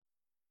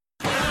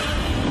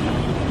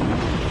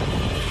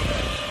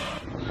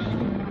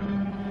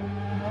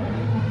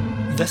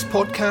This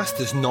podcast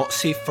is not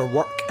safe for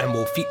work and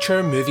will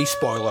feature movie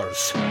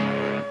spoilers.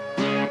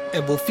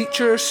 It will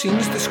feature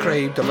scenes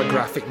described of a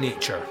graphic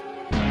nature.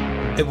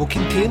 It will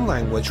contain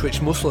language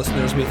which most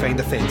listeners may find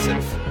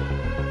offensive.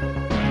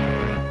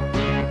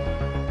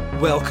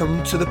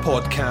 Welcome to the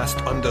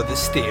podcast Under the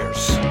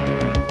Stairs.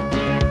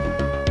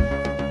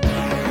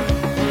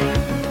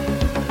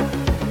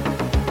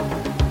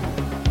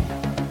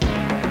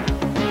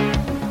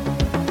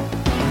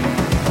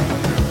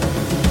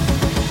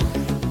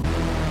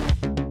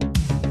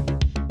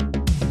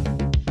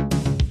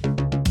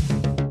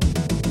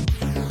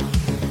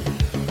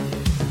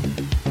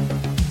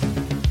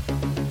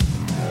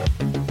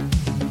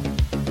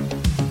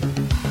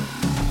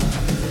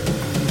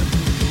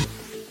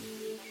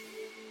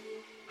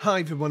 Hi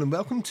everyone and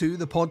welcome to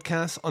the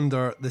podcast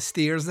Under the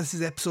Stairs. This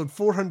is episode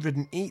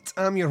 408.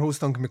 I'm your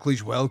host Duncan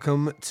McLeish.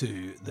 Welcome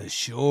to the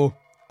show.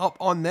 Up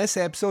on this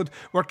episode,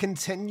 we're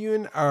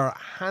continuing our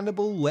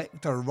Hannibal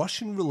Lecter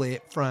Russian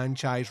Roulette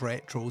franchise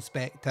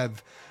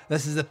retrospective.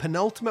 This is the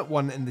penultimate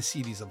one in the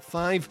series of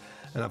 5,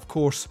 and of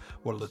course,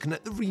 we're looking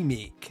at the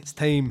remake. It's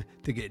time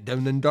to get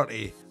down and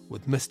dirty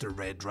with Mr.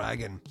 Red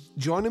Dragon.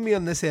 Joining me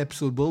on this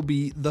episode will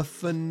be the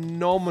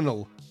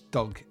phenomenal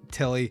Doug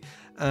Tilley.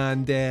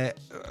 And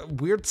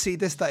weird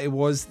sadist that he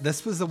was,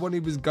 this was the one he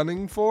was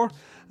gunning for,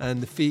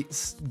 and the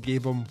fates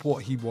gave him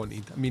what he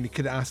wanted. I mean, he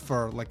could ask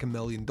for like $1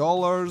 million,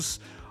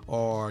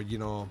 or, you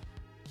know,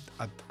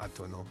 I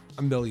don't know,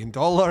 $1 million,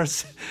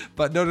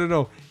 but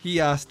no, he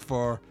asked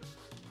for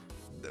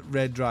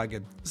Red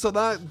Dragon. So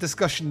that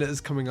discussion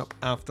is coming up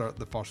after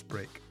the first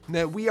break.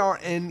 Now, we are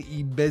in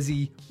a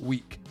busy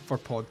week for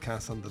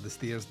podcasts Under the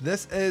Stairs.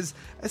 This is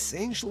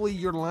essentially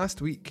your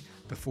last week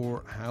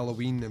before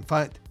Halloween. In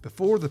fact,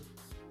 before the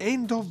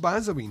end of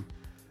Bazoween,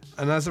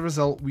 and as a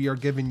result we are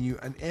giving you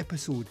an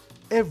episode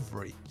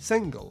every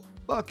single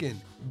fucking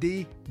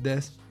day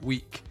this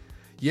week.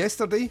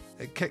 Yesterday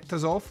it kicked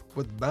us off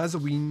with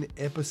Bazoween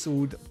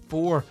episode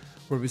 4,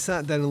 where we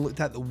sat down and looked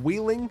at The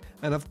Wailing,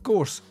 and of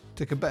course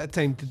took a bit of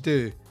time to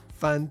do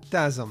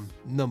Phantasm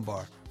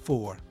number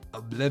 4,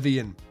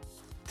 Oblivion.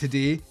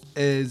 Today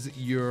is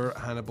your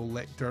Hannibal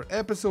Lecter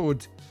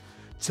episode.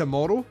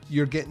 Tomorrow,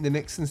 you're getting the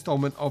next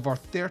installment of our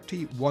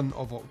 31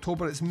 of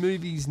October. It's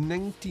movies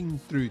 19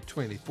 through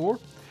 24.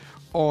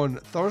 On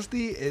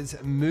Thursday, it's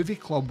Movie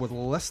Club with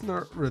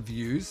listener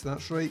reviews.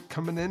 That's right,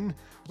 coming in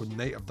with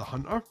Night of the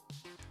Hunter.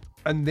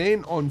 And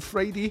then on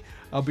Friday,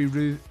 I'll be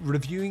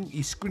reviewing a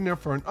screener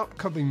for an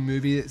upcoming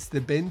movie. It's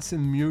the Benson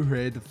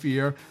Muirhead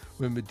Affair,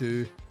 when we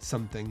do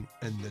Something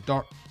in the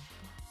Dirt.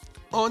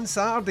 On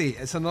Saturday,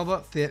 it's another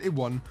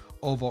 31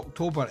 of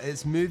October.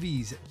 It's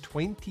movies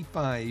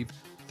 25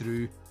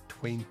 through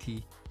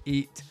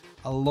 28.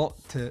 A lot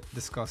to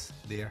discuss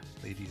there,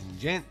 ladies and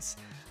gents.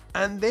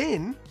 And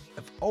then,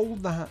 if all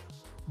that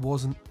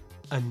wasn't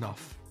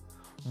enough,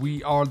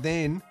 we are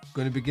then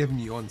going to be giving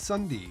you on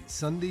Sunday,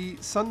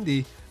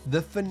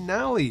 the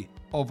finale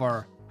of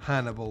our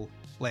Hannibal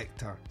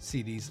Lecter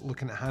series,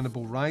 looking at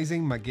Hannibal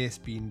Rising, my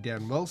guest being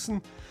Darren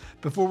Wilson,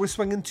 before we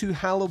swing into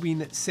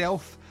Halloween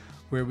itself,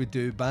 where we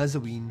do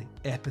Bazoween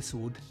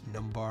episode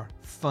number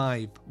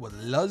 5 with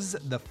Luz,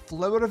 the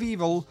Flower of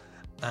Evil,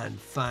 and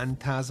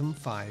Phantasm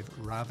 5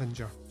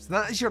 Ravager. So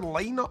that is your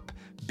lineup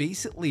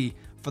basically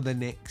for the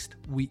next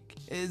week.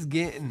 It is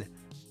getting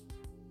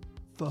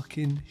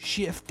fucking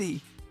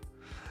shifty.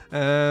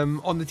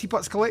 On the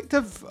Teapots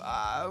Collective,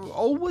 I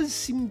always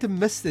seem to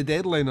miss the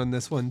deadline on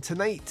this one.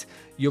 Tonight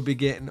you'll be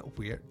getting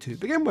Where to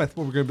Begin With,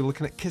 where we're going to be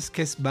looking at Kiss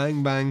Kiss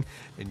Bang Bang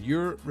and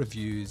your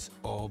reviews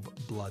of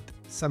Blood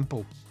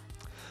Simple.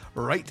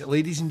 Right,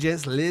 ladies and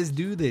gents, let's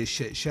do this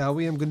shit, shall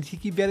we? I'm going to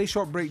take a very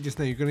short break just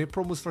now. You're going to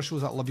hear promos for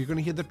shows that I love. You're going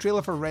to hear the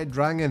trailer for Red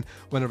Dragon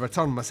when I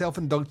return. Myself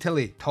and Doug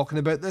Tilley talking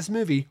about this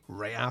movie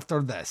right after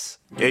this.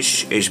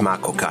 This is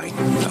Michael Caine,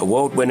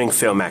 award-winning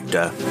film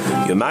actor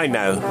you may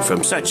know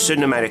from such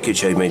cinematic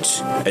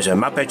achievements as A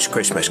Muppet's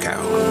Christmas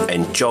Carol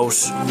and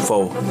Jaws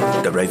for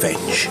the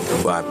Revenge,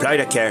 where I played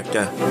a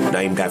character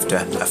named after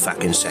a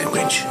fucking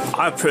sandwich.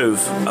 I approve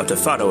of the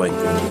following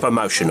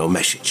promotional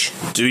message.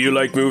 Do you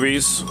like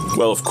movies?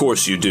 Well, of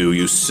course you do,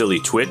 you silly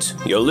twit.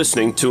 You're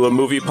listening to a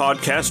movie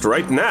podcast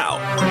right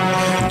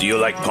now. Do you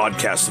like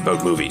podcasts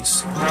about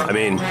movies? I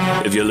mean,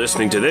 if you're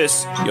listening to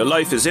this, your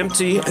life is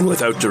empty and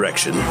without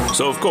direction.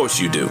 So of course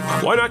you do.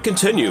 Why not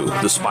continue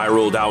the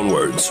spiral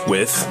downwards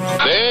with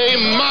They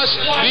must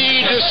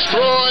be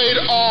destroyed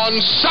on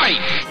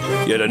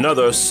sight. Yet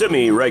another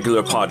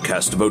semi-regular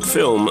podcast about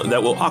film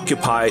that will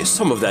occupy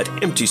some of that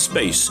empty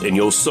space in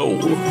your soul.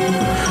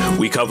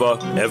 We cover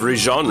every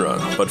genre,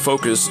 but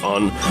focus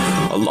on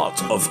a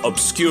lot of of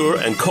obscure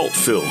and cult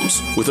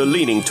films with a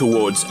leaning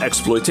towards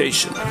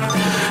exploitation.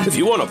 If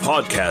you want a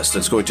podcast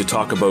that's going to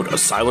talk about a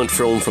silent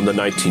film from the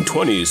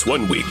 1920s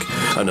one week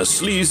and a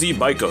sleazy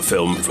biker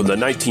film from the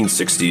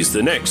 1960s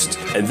the next,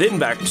 and then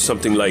back to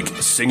something like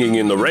Singing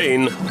in the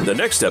Rain the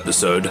next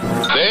episode,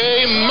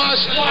 They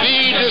must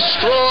be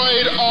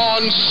destroyed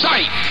on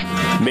sight.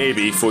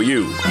 maybe for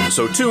you.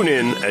 So tune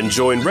in and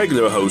join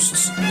regular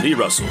hosts Lee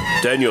Russell,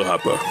 Daniel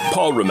Harper,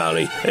 Paul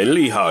Romali, and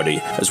Lee Hardy,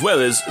 as well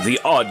as the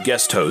odd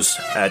guest host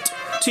at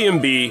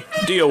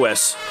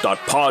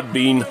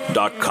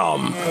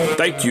tmbdos.podbean.com.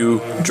 Thank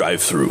you,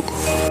 Drive Through.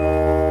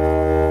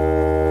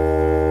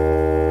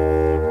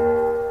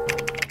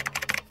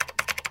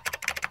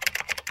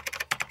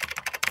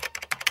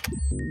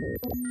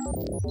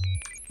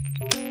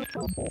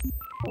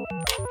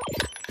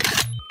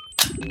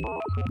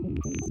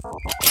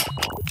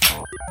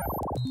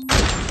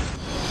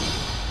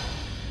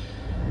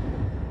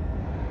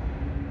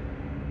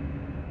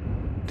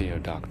 Dear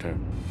Doctor,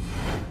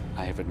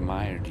 I have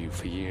admired you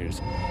for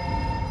years.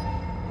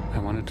 I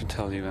wanted to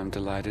tell you I'm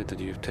delighted that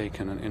you've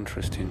taken an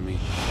interest in me.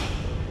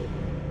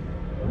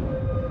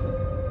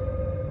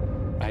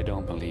 I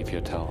don't believe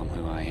you'll tell them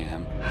who I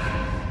am.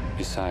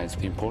 Besides,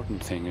 the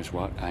important thing is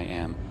what I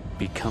am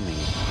becoming.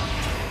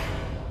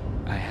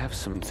 I have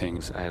some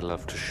things I'd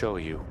love to show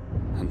you.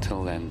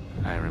 Until then,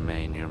 I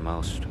remain your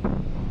most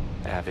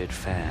avid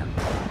fan.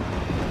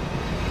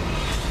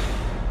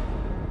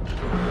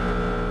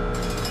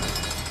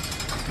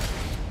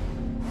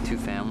 Two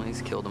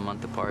families killed a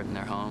month apart in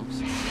their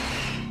homes.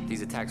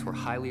 These attacks were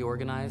highly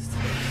organized.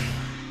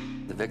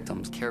 The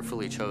victims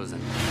carefully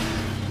chosen.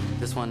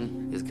 This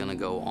one is gonna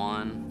go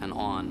on and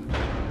on.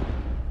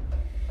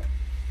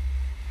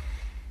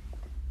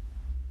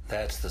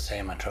 That's the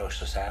same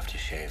atrocious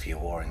aftershave you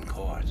wore in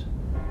court.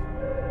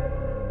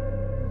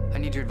 I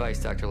need your advice,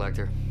 Dr.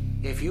 Lecter.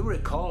 If you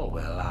recall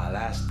well, our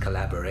last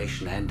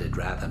collaboration ended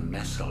rather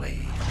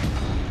messily.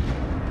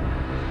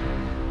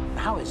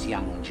 How is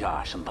young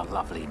Josh and the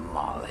lovely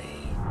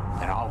Molly?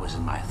 They're always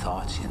in my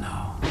thoughts, you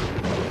know.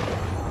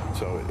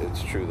 So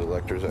it's true the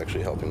Lecter's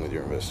actually helping with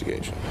your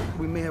investigation.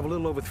 We may have a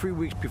little over 3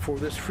 weeks before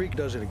this freak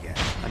does it again.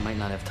 I might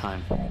not have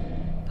time.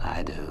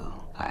 I do.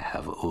 I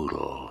have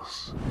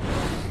oodles.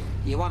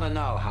 You want to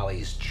know how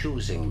he's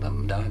choosing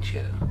them, don't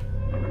you?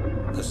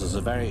 This is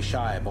a very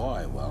shy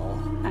boy, Will.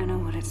 I know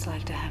what it's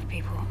like to have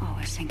people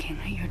always thinking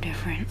that you're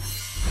different.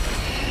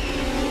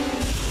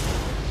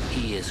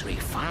 He is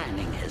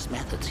refining his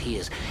methods. He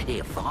is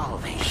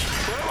evolving.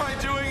 What am I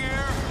doing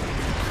here?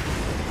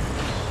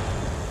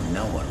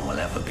 No one will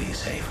ever be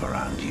safe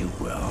around you,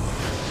 Will.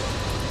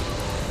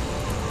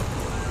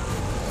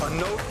 A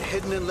note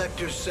hidden in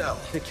Lecter's cell.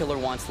 The killer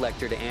wants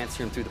Lecter to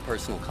answer him through the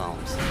personal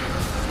columns.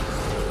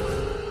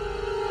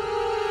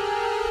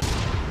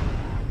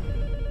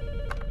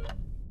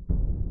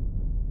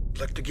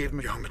 Lecter gave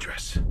me your home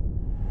address.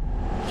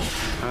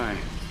 Hi.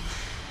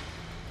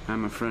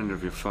 I'm a friend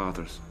of your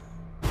father's.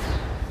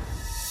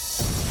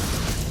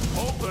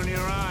 Open your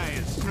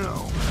eyes.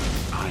 No.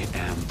 I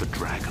am the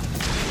dragon.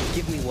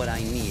 Give me what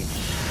I need.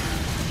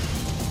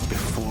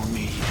 Before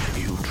me,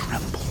 you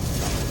tremble.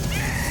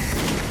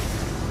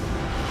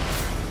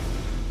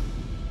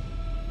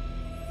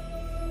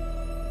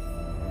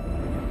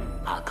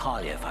 I'll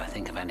call you if I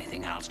think of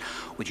anything else.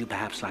 Would you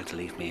perhaps like to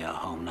leave me a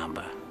home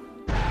number?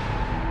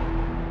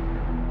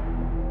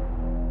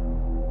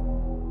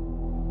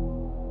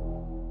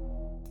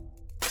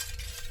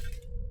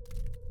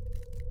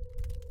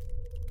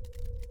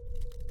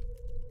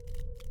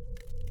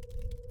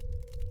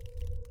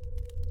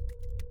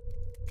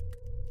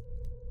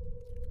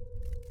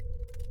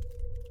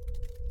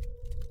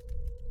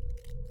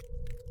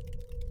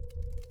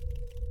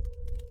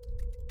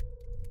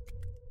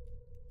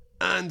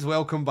 And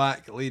welcome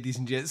back, ladies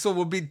and gents. So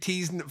we've been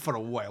teasing it for a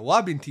while. Well,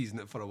 I've been teasing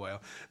it for a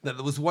while. That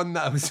there was one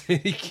that I was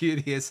very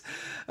curious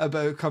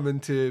about coming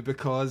to,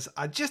 because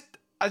I just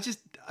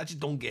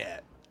don't get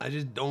it. I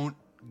don't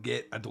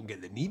get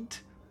the need.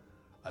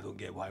 I don't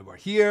get why we're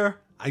here.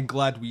 I'm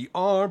glad we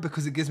are,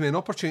 because it gives me an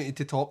opportunity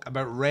to talk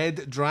about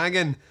Red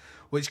Dragon,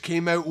 which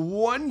came out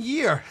 1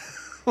 year,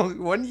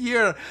 1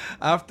 year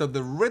after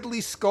the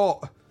Ridley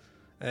Scott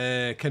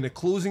kind of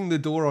closing the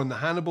door on the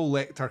Hannibal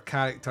Lecter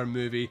character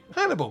movie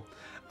Hannibal,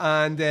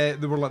 and they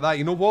were like that.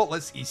 You know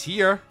what? He's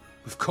here.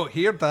 We've got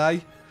hair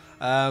dye.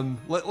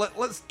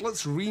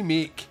 Let's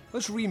remake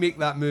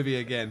that movie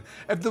again.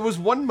 If there was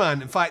one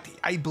man, in fact,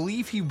 I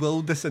believe he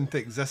willed this into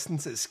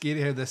existence. It's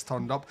scary how this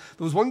turned up.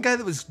 There was one guy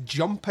that was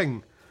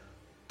jumping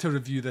to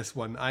review this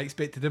one. I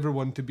expected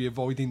everyone to be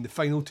avoiding the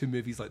final two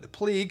movies like the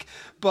plague,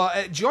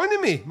 but joining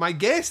me, my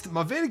guest,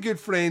 my very good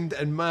friend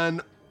and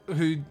man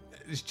who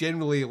is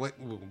generally, like,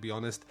 we'll be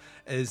honest,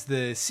 is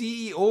the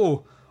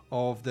CEO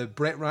of the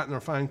Brett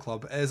Ratner fan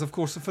club, is of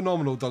course the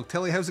phenomenal Doug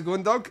Tilley. How's it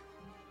going, Doug?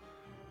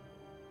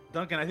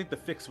 Duncan, I think the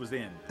fix was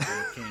in when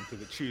it came to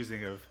the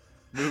choosing of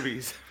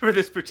movies for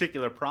this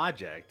particular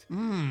project.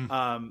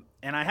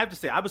 And I have to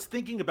say, I was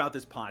thinking about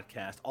this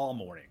podcast all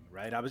morning,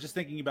 right? I was just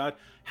thinking about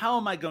how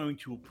am I going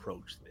to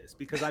approach this?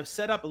 Because I've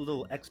set up a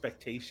little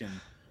expectation,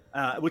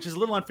 which is a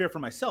little unfair for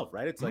myself,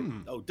 right? It's like,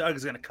 oh, Doug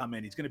is going to come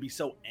in. He's going to be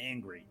so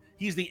angry.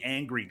 He's the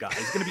angry guy.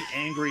 He's going to be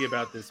angry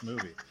about this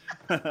movie.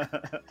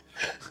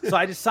 So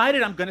I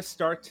decided I'm going to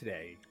start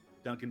today,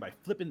 Duncan, by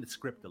flipping the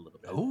script a little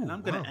bit. And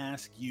I'm going to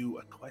ask you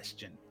a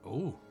question,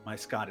 my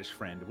Scottish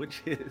friend,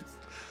 which is,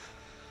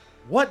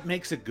 what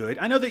makes a good...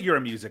 I know that you're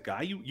a music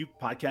guy. You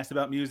podcast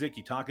about music.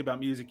 You talk about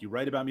music. You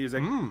write about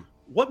music.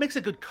 What makes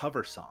a good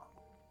cover song?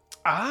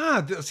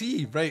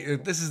 See, right.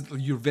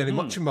 You're very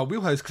much in my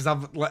wheelhouse, because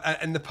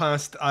in the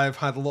past I've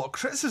had a lot of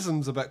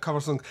criticisms about cover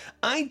songs.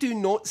 I do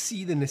not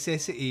see the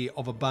necessity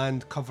of a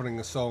band covering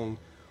a song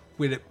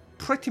where it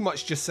pretty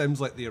much just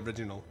sounds like the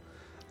original.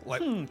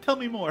 Like, tell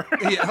me more.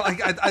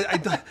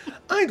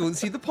 I don't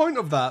see the point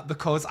of that,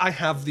 because I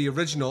have the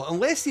original.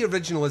 Unless the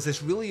original is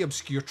this really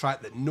obscure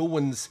track that no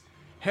one's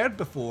heard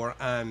before,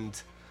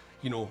 and,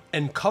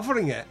 in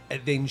covering it,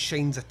 it then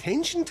shines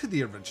attention to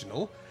the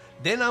original,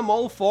 then I'm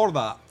all for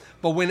that.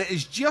 But when it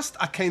is just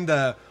a kind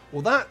of,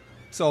 well, that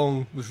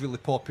song was really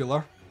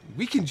popular,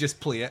 we can just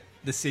play it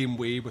the same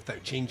way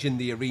without changing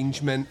the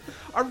arrangement,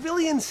 or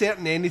really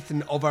inserting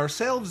anything of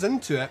ourselves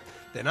into it,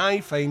 then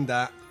I find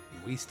that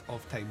waste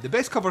of time. The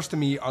best covers to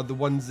me are the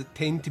ones that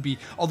tend to be,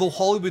 although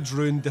Hollywood's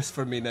ruined this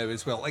for me now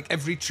as well, like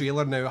every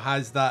trailer now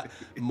has that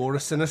more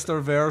sinister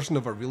version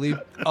of a really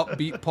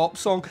upbeat pop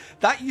song.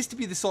 That used to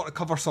be the sort of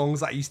cover songs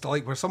that I used to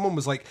like, where someone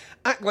was like,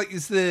 act like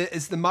it's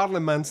the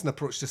Marilyn Manson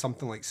approach to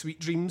something like Sweet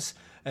Dreams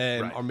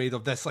are made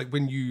of this. Like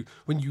when you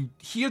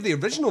hear the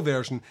original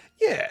version,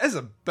 yeah, it is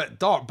a bit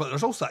dark, but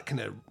there's also that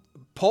kind of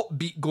pop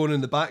beat going in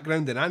the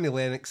background, and Annie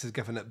Lennox is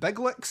giving it big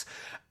licks,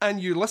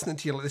 and you're listening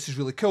to it like, this is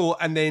really cool,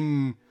 and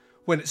then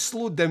when it's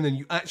slowed down and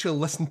you actually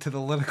listen to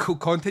the lyrical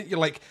content, you're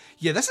like,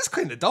 yeah, this is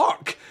kind of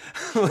dark.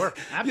 Sure,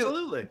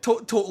 absolutely.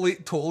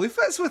 Totally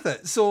fits with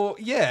it. So,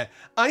 yeah,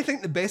 I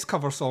think the best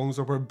cover songs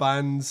are where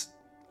bands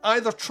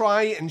either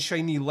try and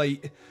shine a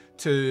light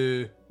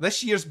to...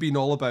 This year's been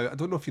all about... I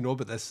don't know if you know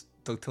about this,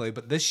 Doug Tilley,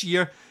 but this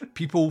year,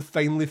 people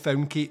finally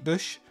found Kate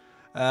Bush.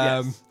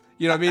 Yes.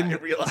 You know what I mean? I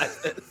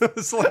realized it.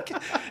 It's like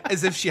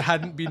as if she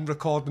hadn't been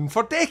recording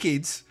for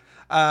decades.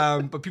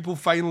 But people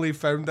finally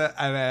found it,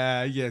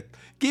 and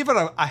gave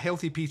her a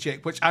healthy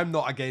paycheck, which I'm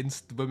not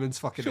against. The women's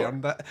fucking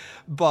earned it.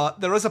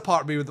 But there is a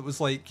part of me that was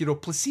like,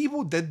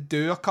 Placebo did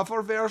do a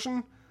cover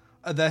version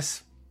of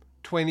this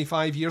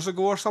 25 years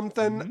ago or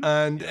something,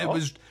 and it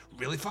was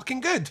really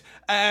fucking good.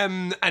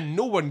 And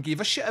no one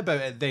gave a shit about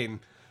it then.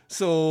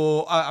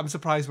 So I'm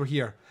surprised we're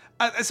here.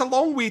 It's a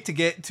long way to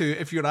get to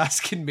if you're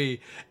asking me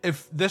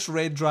if this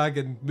Red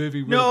Dragon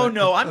movie...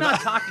 No, I'm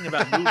not talking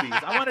about movies.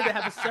 I wanted to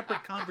have a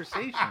separate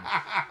conversation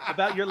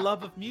about your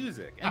love of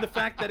music and the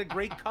fact that a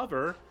great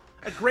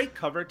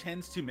cover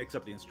tends to mix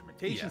up the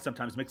instrumentation,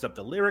 sometimes mix up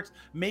the lyrics,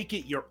 make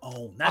it your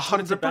own. That's 100%. What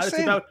it's about. It's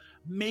about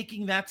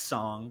making that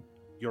song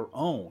your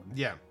own.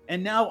 Yeah.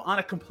 And now on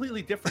a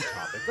completely different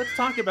topic, let's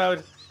talk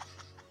about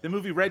the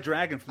movie Red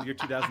Dragon from the year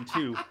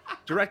 2002,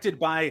 directed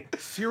by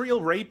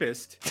serial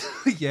rapist...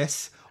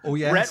 Yes. Oh,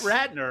 yes.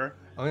 Brett Ratner,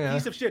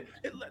 piece of shit.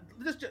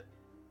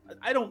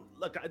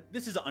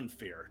 This is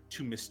unfair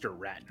to Mr.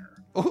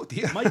 Ratner. Oh,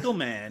 dear. Michael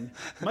Mann,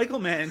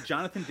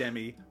 Jonathan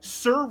Demme,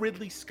 Sir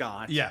Ridley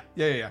Scott. Yeah.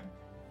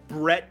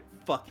 Brett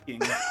fucking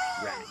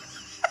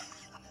Ratner.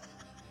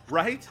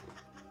 Right?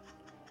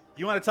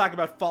 You want to talk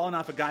about falling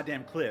off a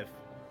goddamn cliff.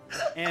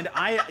 And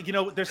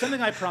there's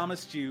something I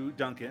promised you,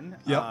 Duncan.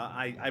 Yep.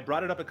 I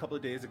brought it up a couple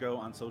of days ago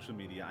on social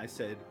media. I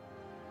said,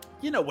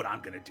 you know what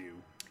I'm going to do?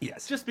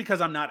 Yes. Just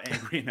because I'm not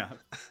angry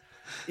enough,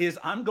 is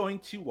I'm going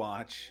to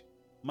watch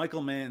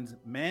Michael Mann's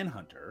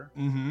Manhunter,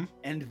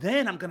 and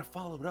then I'm going to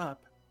follow it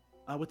up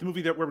with the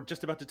movie that we're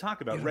just about to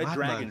talk about, Red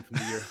Dragon from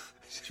the year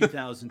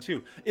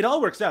 2002. It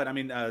all works out. I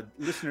mean,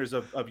 listeners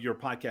of your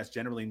podcast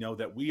generally know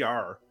that we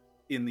are,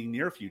 in the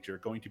near future,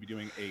 going to be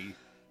doing a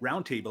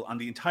roundtable on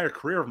the entire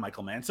career of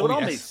Michael Mann, so it all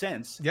made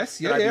sense. Yes,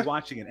 that I'd be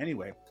watching it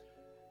anyway.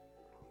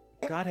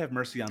 God have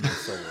mercy on my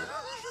soul,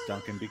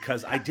 Duncan,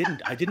 because I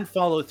didn't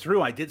follow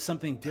through. I did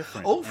something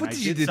different. Oh, what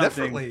did you do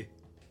differently?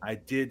 I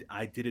did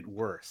it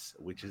worse,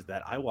 which is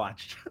that I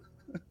watched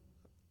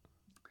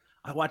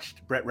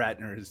Brett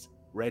Ratner's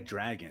Red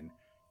Dragon,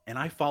 and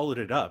I followed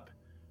it up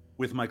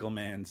with Michael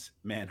Mann's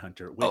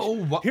Manhunter.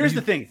 Which, here's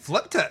the thing: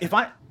 flipped it. If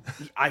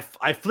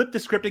I flipped the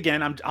script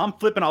again, I'm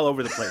flipping all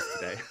over the place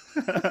today.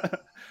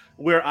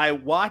 Where I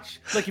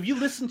watch, like, if you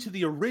listen to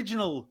the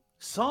original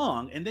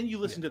song and then you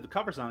listen to the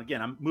cover song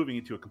again, I'm moving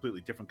into a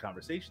completely different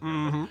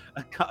conversation.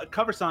 A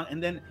cover song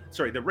and then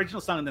the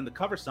original song and then the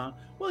cover song,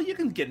 well, you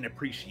can get an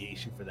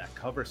appreciation for that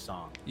cover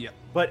song.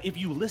 But if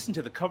you listen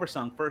to the cover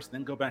song first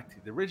then go back to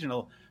the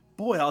original,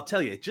 boy, I'll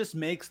tell you, it just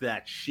makes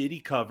that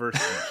shitty cover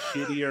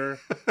shittier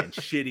and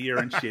shittier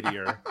and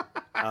shittier.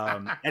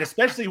 And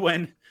especially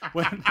when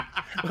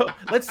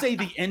let's say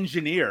the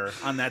engineer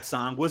on that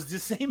song was the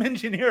same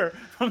engineer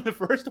from the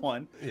first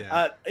one.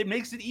 Yeah. It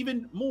makes it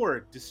even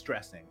more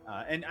distressing.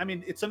 And I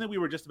mean, it's something we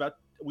were just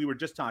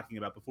talking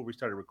about before we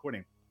started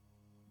recording.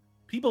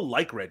 People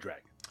like Red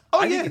Dragon.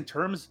 I think in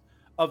terms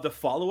of the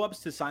follow-ups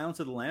to Silence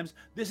of the Lambs,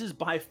 this is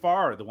by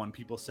far the one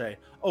people say,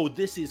 oh,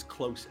 this is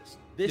closest.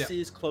 This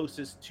is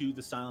closest to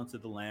the Silence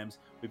of the Lambs.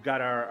 We've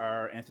got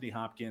our Anthony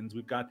Hopkins.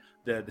 We've got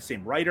the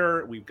same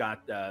writer. We've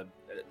got the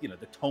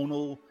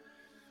tonal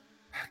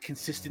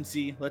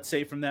consistency, let's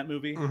say, from that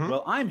movie. Mm-hmm.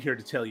 Well, I'm here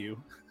to tell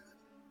you.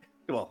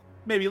 Well,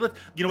 maybe I'm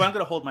going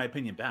to hold my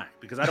opinion back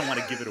because I don't want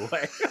to give it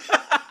away.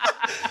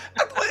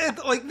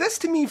 Like, this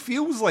to me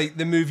feels like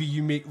the movie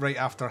you make right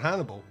after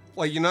Hannibal.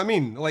 Like, you know what I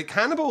mean? Like,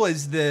 Hannibal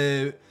is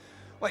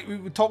like we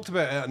talked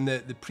about it in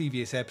the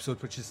previous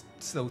episode, which is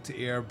still to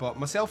air, but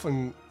myself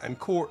and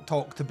Court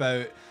talked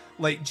about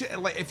like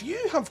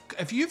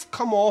if you've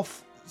come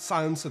off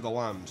Silence of the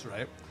Lambs,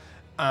 right?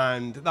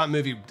 And that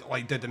movie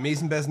like did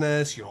amazing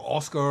business,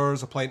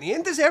 Oscars aplenty,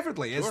 and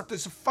deservedly. Sure.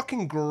 It's a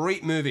fucking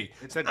great movie.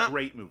 It's a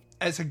great movie.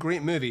 It's a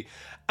great movie.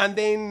 And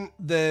then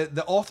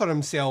the author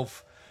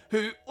himself,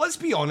 who, let's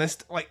be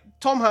honest, like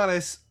Tom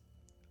Harris,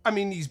 I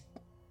mean, his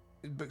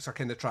books are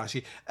kind of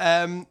trashy,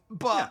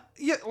 but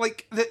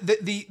like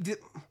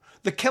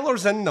the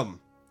killers in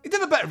them. He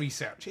did a bit of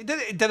research. He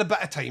did a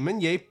bit of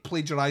timing. Yeah,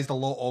 plagiarized a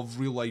lot of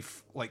real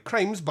life like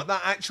crimes, but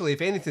that actually,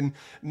 if anything,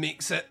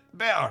 makes it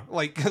better.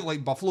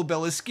 Like Buffalo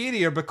Bill is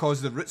scarier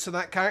because the roots of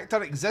that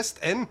character exist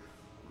in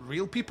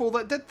real people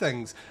that did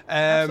things.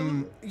 Like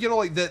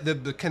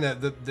the kind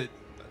of the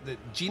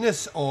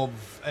genus of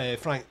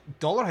Frank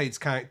Dollarhide's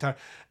character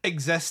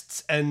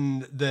exists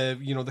in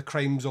the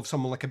crimes of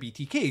someone like a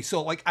BTK.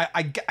 So like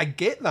I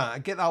get that. I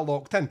get that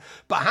locked in.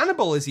 But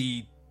Hannibal is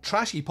a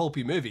trashy,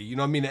 pulpy movie. You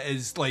know what I mean?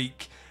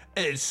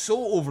 It is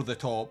so over the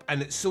top,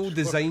 and it's so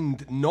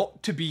designed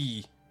not to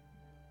be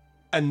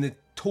in the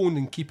tone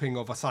and keeping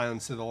of a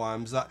Silence of the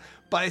Lambs that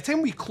by the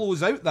time we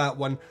close out that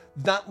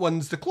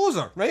one's the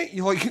closer, right?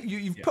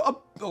 You've put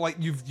up, like,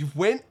 you've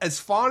went as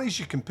far as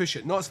you can push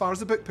it, not as far as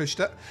the book pushed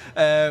it,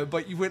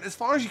 but you went as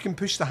far as you can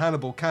push the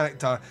Hannibal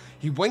character.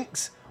 He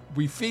winks,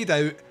 we fade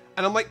out,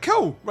 and I'm like,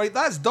 cool, right,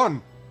 that's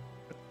done.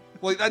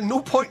 Like, at no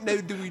point now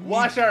do we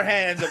wash our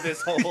hands of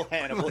this whole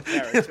Hannibal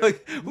character.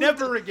 Like,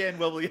 never again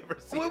will we ever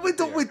see. We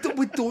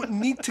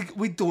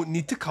don't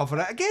need to cover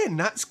it again.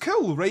 That's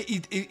cool, right?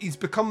 He's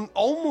become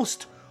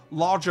almost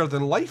larger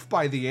than life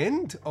by the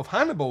end of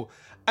Hannibal,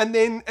 and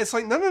then it's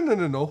like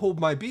no, hold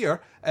my beer.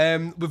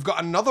 We've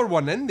got another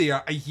one in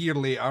there a year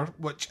later,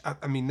 which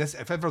I mean, this,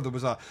 if ever there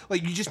was a,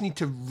 like, you just need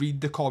to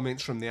read the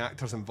comments from the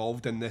actors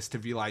involved in this to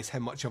realize how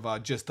much of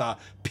just a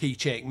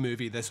paycheck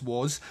movie this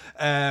was.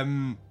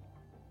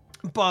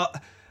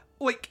 But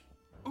like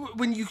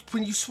when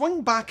you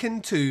swing back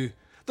into,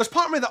 there's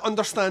part of me that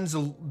understands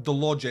the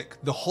logic,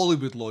 the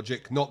Hollywood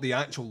logic, not the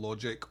actual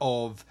logic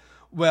of,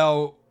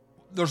 well,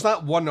 there's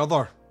that one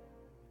other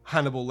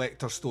Hannibal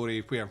Lecter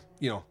story where,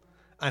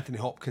 Anthony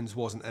Hopkins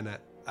wasn't in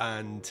it,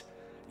 and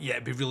yeah,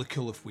 it'd be really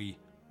cool if we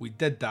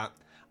did that.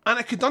 And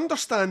I could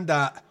understand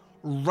that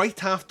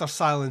right after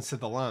Silence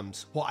of the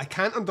Lambs. What I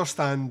can't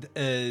understand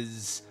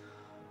is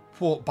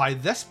what, by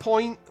this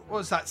point, what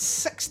was that,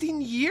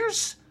 16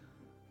 years?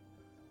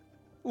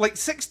 Like,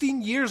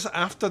 16 years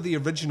after the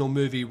original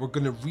movie, we're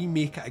going to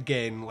remake it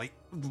again. Like,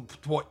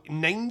 what,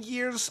 9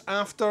 years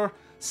after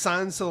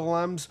Silence of the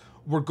Lambs,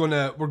 we're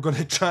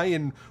gonna try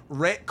and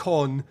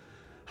retcon,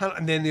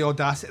 and then the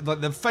audacity,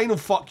 like, the final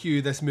fuck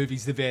you, this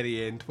movie's the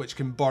very end, which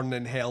can burn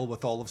in hell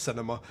with all of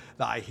cinema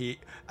that I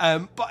hate.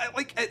 But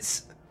like,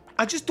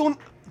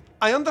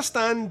 I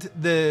understand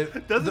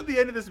Doesn't the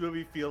end of this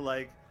movie feel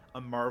like a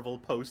Marvel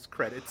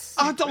post-credits?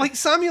 Like,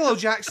 Samuel L.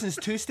 Jackson's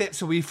 2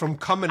 steps away from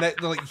coming out,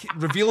 like,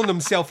 revealing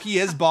himself. He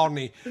is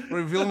Barney,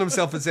 revealing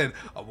himself and saying,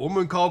 "A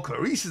woman called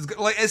Clarice is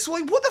like." It's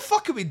like, what the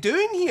fuck are we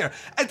doing here?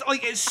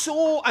 It's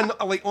so, and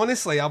like,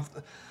 honestly,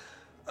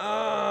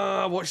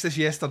 I watched this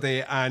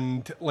yesterday,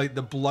 and like,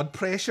 the blood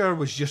pressure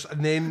was just,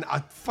 and then I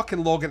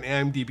fucking log into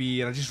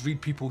IMDb and I just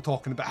read people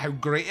talking about how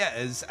great it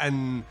is,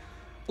 and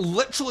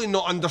literally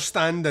not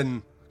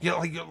understanding.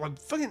 Like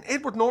fucking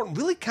Edward Norton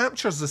really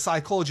captures the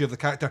psychology of the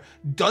character.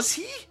 Does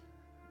he?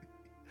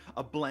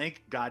 A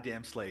blank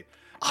goddamn slate.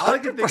 All I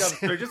can think of,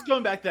 so just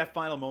going back to that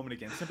final moment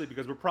again, simply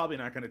because we're probably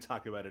not going to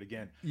talk about it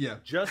again. Yeah.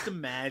 Just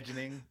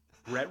imagining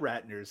Brett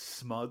Ratner's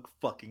smug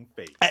fucking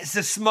face. It's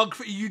a smug,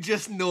 you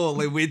just know,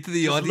 like, wait till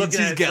the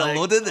audiences get a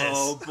load of this.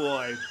 Oh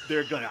boy,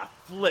 they're going to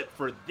flip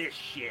for this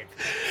shit.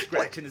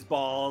 Scratching his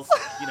balls,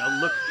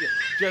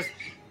 just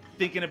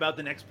thinking about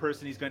the next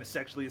person he's going to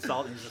sexually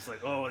assault, and he's just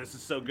like, oh, this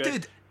is so good.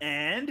 Dude,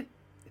 and it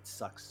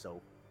sucks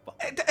so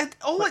fucking.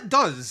 It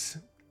does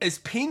is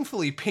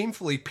painfully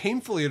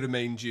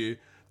remind you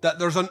that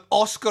there's an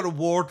Oscar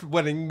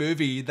award-winning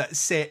movie that's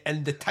set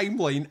in the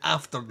timeline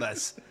after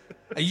this.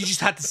 And you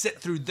just had to sit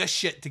through this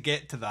shit to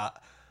get to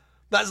that.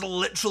 That's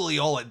literally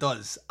all it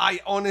does. I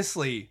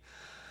honestly...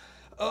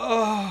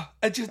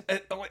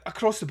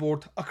 Across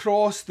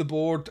the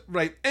board,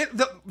 right?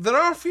 There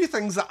are a few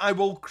things that I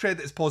will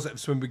credit as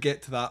positives when we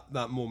get to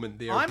that moment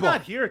there. I'm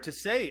not here to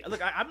say, look,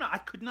 I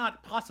could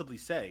not possibly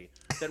say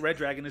that Red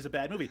Dragon is a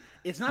bad movie.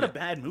 It's not a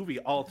bad movie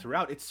all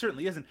throughout. It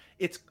certainly isn't.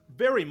 It's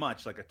very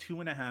much like a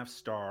 2.5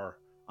 star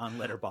on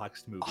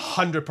Letterboxd movie.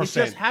 100%. It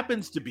just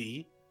happens to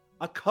be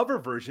a cover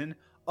version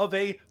of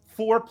a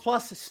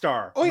 4+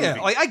 star. Oh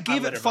yeah, like I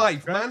gave it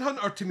 5. Right?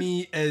 Manhunter to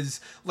me is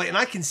like, and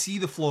I can see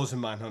the flaws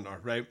in Manhunter,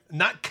 right? And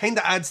that kind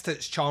of adds to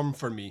its charm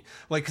for me,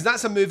 like, because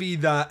that's a movie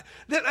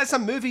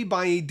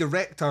by a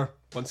director.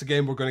 Once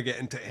again, we're going to get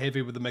into it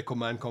heavy with the Michael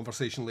Mann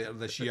conversation later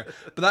this year,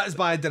 but that is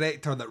by a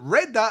director that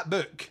read that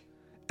book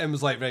and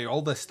was like, right,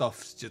 all this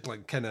stuff's just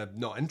like kind of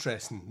not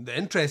interesting. The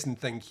interesting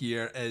thing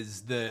here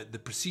is the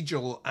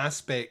procedural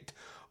aspect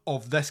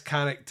of this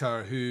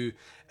character who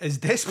is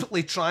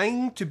desperately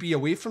trying to be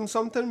away from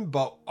something,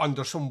 but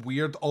under some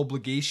weird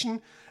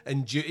obligation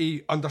and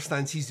duty,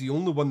 understands he's the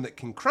only one that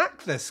can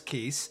crack this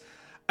case,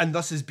 and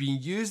thus is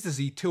being used as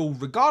a tool,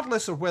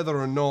 regardless of whether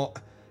or not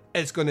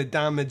it's going to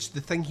damage the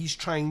thing he's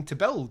trying to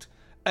build.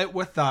 Out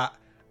with that,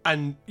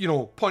 and, you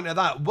know, point at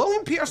that,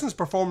 William Peterson's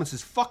performance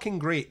is fucking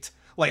great.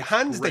 Like,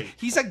 hands down,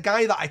 he's a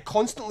guy that I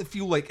constantly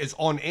feel like is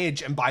on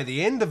edge, and by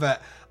the end of it,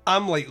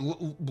 I'm like,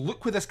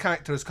 look where this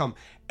character has come.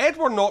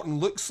 Edward Norton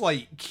looks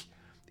like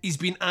he's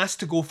been asked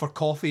to go for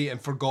coffee and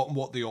forgotten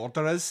what the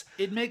order is.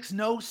 It makes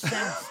no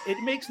sense.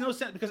 It makes no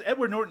sense because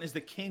Edward Norton is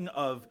the king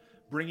of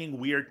bringing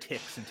weird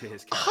tics into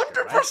his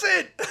character. 100%.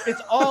 Right?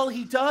 It's all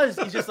he does.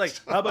 He's just like,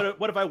 how about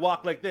what if I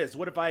walk like this?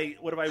 What if I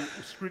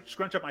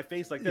scrunch up my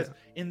face like this?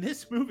 Yeah. In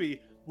this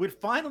movie,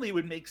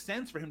 would make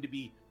sense for him to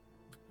be,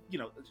 you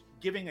know,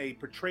 giving a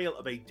portrayal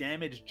of a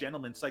damaged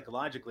gentleman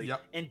psychologically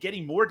and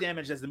getting more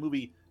damage as the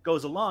movie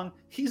goes along.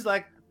 He's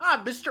like,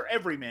 Mr.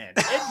 Everyman,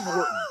 Ed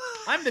Norton.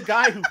 I'm the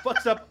guy who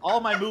fucks up all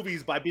my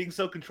movies by being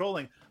so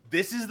controlling.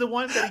 This is the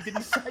one that he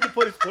didn't decide to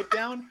put his foot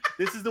down.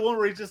 This is the one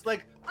where he's just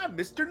like, I'm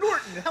Mr.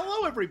 Norton.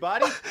 Hello,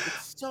 everybody.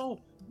 It's so,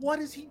 what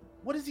is he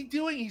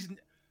doing?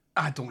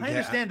 I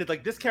understand that,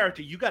 like, this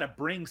character, you got to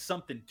bring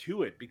something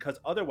to it because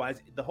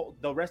otherwise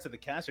the rest of the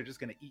cast are just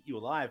going to eat you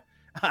alive.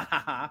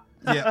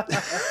 Yeah.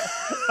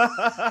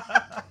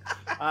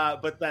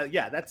 But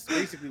that's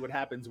basically what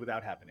happens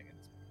without happening.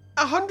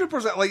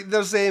 100%. Like,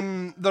 there's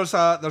a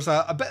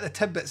bit of the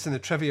tidbits in the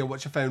trivia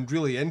which I found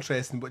really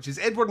interesting, which is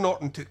Edward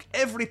Norton took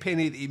every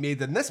penny that he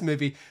made in this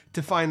movie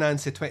to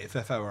finance the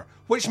 25th hour,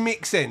 which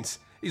makes sense.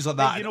 He's like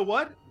that. And you know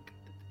what?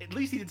 At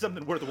least he did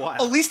something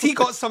worthwhile. At least he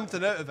got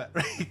something out of it,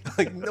 right?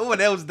 Like, no one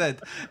else did,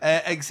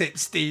 except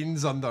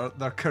stains on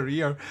their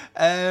career.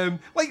 Now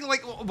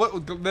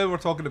we're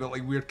talking about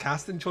like weird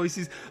casting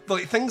choices,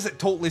 like things that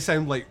totally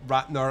sound like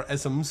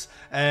Ratner-isms.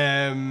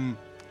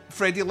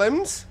 Freddie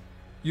Limbs,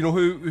 you know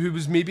who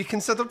was maybe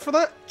considered for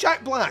that?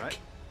 Jack Black. Right.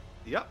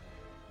 Yep.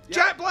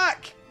 Jack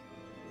Black.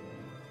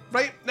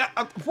 Right? Now,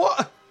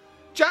 what?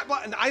 Jack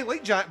Black, and I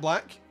like Jack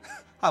Black.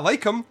 I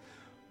like him,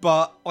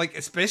 but like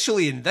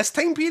especially in this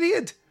time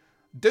period.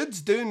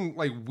 Dude's doing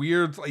like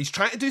weird, like, he's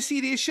trying to do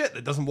serious shit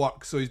that doesn't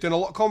work. So he's doing a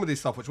lot of comedy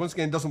stuff, which once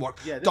again doesn't work.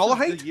 Yeah, this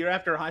Dollarhide? the year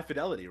after High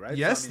Fidelity, right?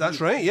 Yes, so,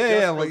 that's right.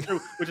 Yeah, like,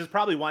 which is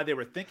probably why they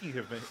were thinking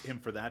of him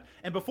for that.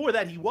 And before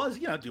that, he was,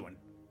 doing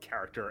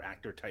character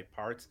actor type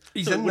parts.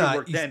 He's in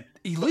that.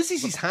 He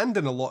loses his hand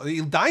in a lot. He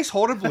dies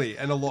horribly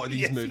in a lot of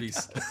these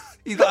movies.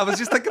 I was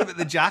just thinking about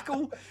The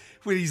Jackal,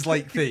 where he's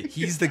like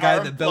he's the guy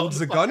that builds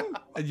the gun,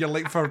 and you're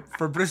like for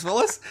Bruce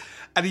Willis.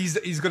 And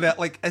he's gonna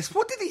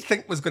what did he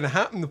think was gonna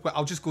happen?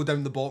 I'll just go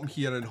down the bottom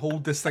here and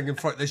hold this thing in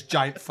front of this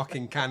giant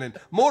fucking cannon.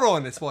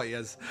 Moron, it's what he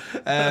is.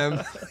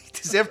 He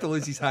deserved to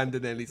lose his hand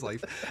in Ellie's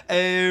life.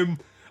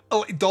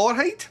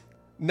 Dollarhide,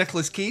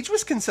 Nicolas Cage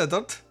was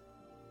considered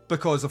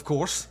because, of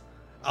course,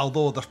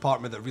 although there's part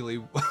of me that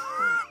really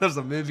there's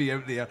a movie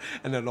out there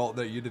in an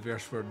alternate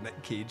universe where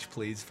Nick Cage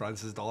plays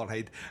Francis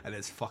Dollarhide, and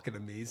it's fucking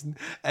amazing.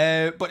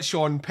 But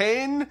Sean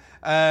Penn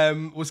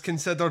was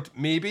considered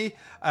maybe.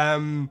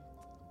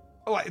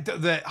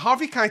 The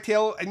Harvey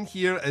Keitel in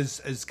here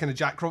is kind of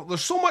Jack Crawford.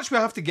 There's so much we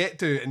have to get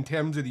to in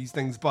terms of these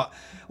things, but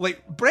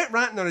like Brett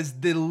Ratner is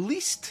the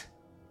least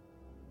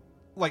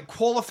like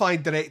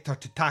qualified director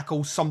to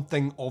tackle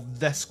something of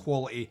this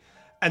quality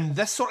and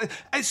this sort of.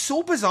 It's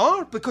so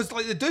bizarre because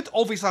like the dude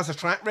obviously has a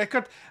track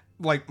record.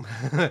 Like,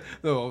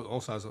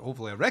 also has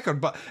hopefully a record,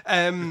 but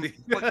like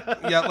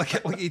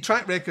a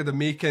track record of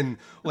making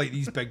like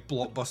these big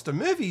blockbuster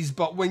movies.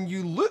 But when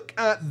you look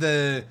at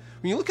the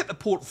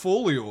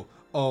portfolio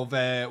of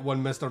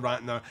one Mr.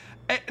 Ratner,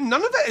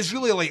 none of it is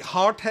really like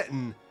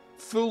hard-hitting,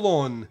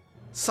 full-on,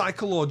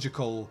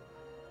 psychological,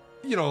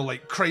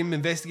 like crime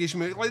investigation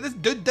movie. Like this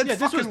dude did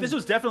this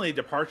was definitely a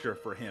departure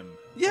for him.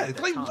 Yeah,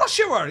 like Rush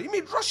Hour. He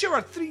made Rush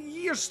Hour 4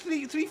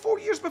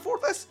 years before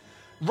this.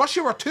 Rush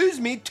Hour 2's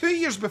made 2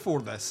 years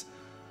before this.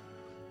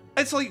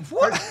 It's like,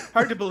 what?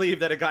 Hard to believe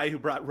that a guy who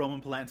brought Roman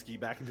Polanski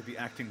back into the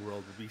acting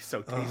world would be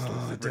so tasteless.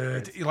 Oh,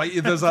 dude. Like,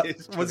 there's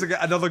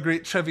another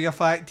great trivia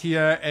fact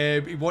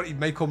here. He wanted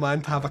Michael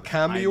Mann to have a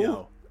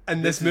cameo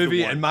in this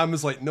movie, and Mann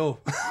was like, no.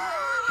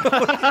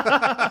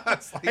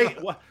 Hey,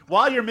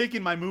 while you're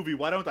making my movie,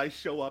 why don't I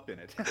show up in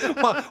it?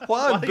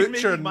 While I'm you're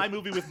butchering making my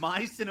movie with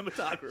my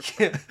cinematography.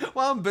 Yeah,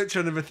 while I'm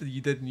butchering everything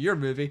you did in your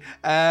movie,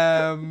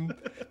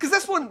 because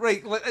this one,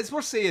 right, like, as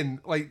we're saying,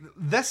 like,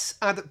 this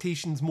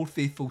adaptation's more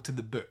faithful to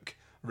the book,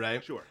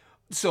 right? Sure.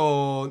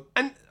 So,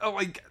 and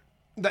like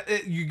that,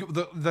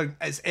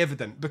 it's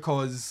evident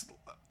because,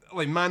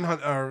 like,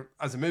 Manhunter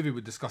as a movie,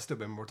 we discussed it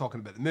when we were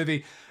talking about the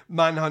movie.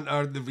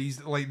 Manhunter, the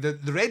reason, like, the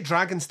Red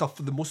Dragon stuff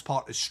for the most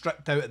part is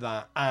stripped out of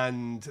that,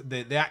 and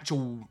the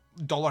actual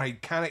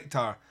Dollarhide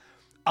character,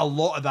 a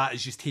lot of that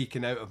is just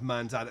taken out of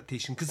Mann's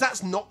adaptation because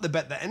that's not the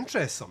bit that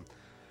interests him.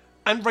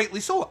 And rightly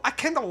so. I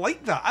kind of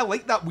like that. I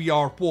like that we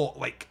are,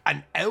 like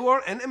an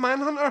hour into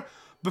Manhunter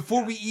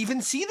before we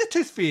even see the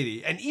Tooth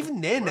Fairy. And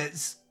even then,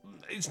 it's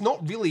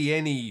not really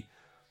any,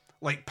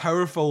 like,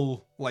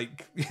 powerful,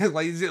 like,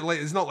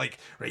 it's not like,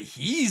 right,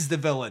 he's the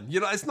villain.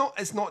 You know,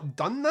 it's not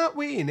done that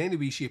way in any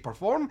way, shape, or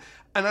form.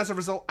 And as a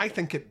result, I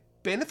think it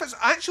benefits.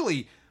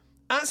 Actually,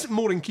 that's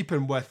more in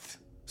keeping with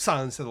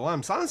Silence of the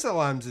Lambs. Silence of the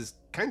Lambs is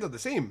kind of the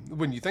same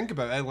when you think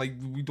about it. Like,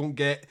 you don't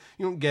get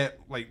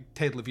like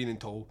Ted Levine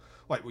until,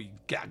 like, we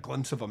get a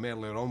glimpse of him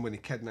earlier on when he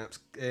kidnaps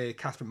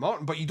Catherine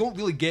Martin, but you don't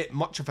really get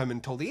much of him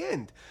until the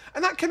end,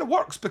 and that kind of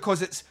works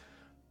because it's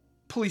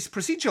police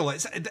procedural.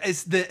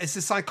 It's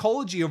the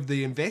psychology of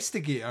the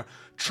investigator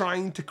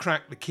trying to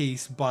crack the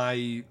case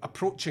by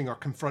approaching or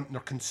confronting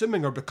or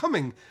consuming or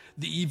becoming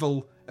the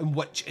evil in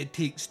which it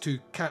takes to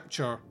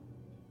capture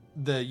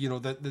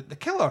the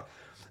killer.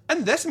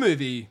 In this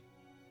movie,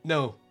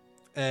 no.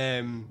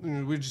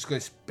 We're just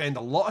going to spend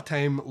a lot of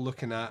time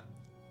looking at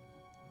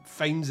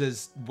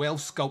Fiennes'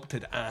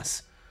 well-sculpted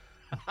ass.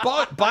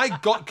 But by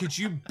God, could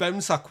you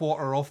bounce a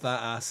quarter off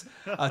that ass?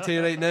 I tell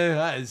you right now,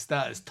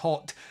 that is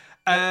taut.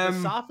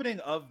 The softening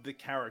of the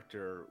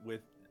character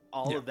with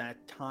all of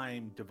that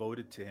time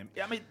devoted to him.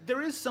 I mean,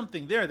 there is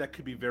something there that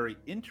could be very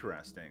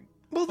interesting.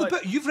 Well, the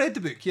book, you've read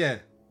the book, yeah.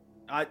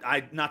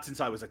 I not since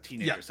I was a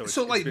teenager. Yeah.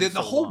 So like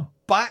the whole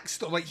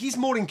backstory, like, he's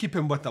more in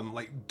keeping with them.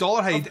 Like,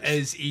 Dollarhide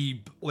is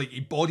a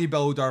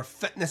bodybuilder,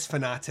 fitness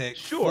fanatic,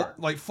 sure,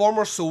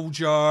 former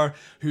soldier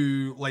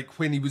who, like,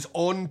 when he was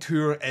on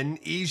tour in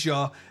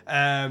Asia,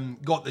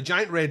 got the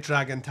giant red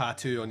dragon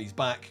tattoo on his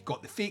back,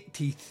 got the fake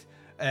teeth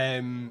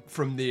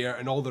from there,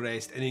 and all the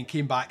rest, and then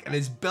came back and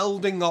is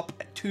building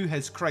up to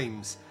his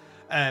crimes.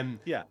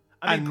 Yeah.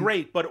 I mean,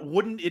 great, but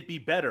wouldn't it be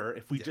better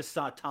if we just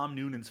saw Tom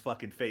Noonan's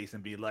fucking face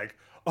and be like,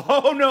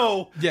 oh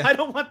no, I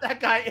don't want that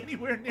guy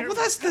anywhere near me. Well,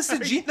 that's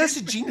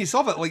the genius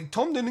of it. Like,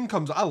 Tom Noonan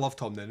I love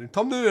Tom Noonan.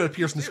 Tom Noonan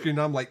appears on the screen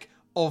and I'm like,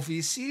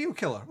 obvious serial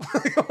killer.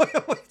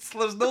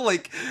 There's no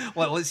like,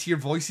 let's hear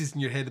voices in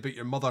your head about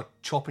your mother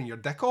chopping your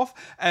dick off.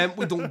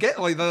 We don't get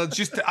like that.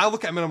 Just I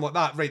look at him and I'm like,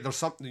 that right, there's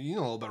something a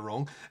little bit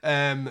wrong.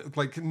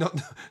 Like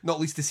not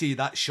least to say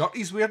that shirt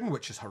he's wearing,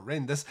 which is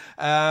horrendous.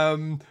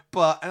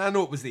 But and I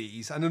know it was the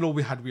 80s, and I know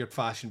we had weird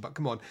fashion, but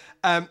come on.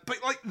 But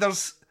like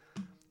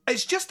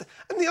it's just,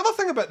 and the other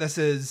thing about this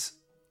is,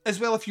 as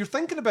well, if you're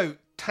thinking about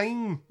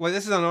time, like,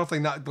 this is another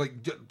thing that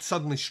like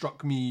suddenly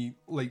struck me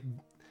like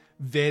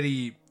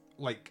very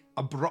like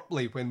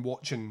abruptly when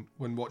watching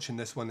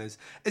this one is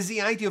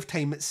the idea of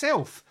time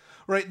itself,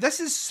 right?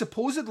 This is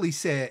supposedly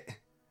set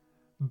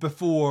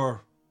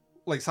before,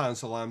 like,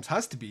 Silence of the Lambs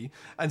has to be,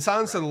 and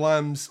Silence of the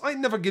Lambs, it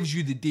never gives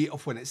you the date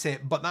of when it's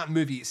set, but that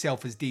movie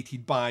itself is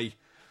dated by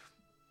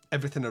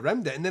everything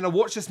around it. And then I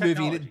watch this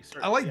movie and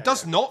it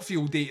does not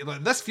feel dated.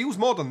 Like, this feels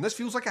modern. This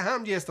feels like it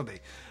happened yesterday.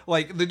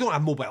 Like, they don't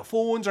have mobile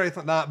phones or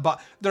anything like that,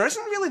 but there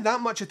isn't really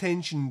that much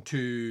attention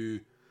to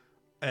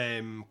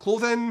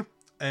clothing,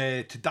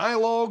 to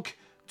dialogue,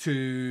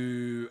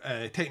 to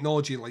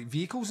technology like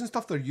vehicles and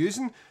stuff they're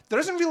using. There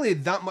isn't really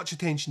that much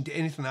attention to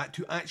anything like that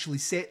to actually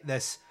set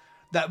this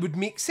that would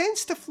make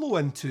sense to flow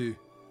into,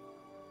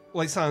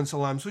 like, Silence of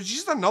the Lambs, which is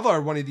just another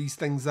one of these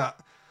things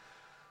that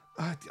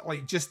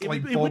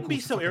it wouldn't be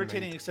so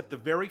irritating mind. Except the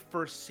very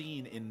first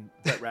scene in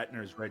Brett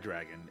Ratner's Red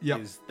Dragon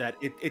is that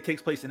it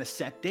takes place in a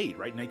set date,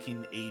 right?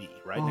 1980,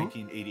 right?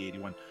 1980,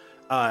 81.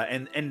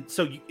 And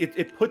so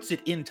it puts it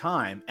in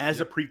time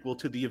as a prequel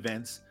to the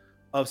events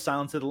of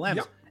Silence of the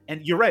Lambs.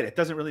 And you're right, it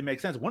doesn't really make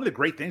sense. One of the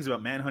great things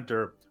about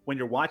Manhunter when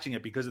you're watching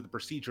it, because of the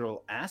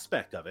procedural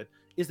aspect of it,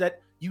 is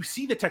that you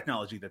see the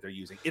technology that they're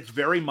using. It's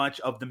very much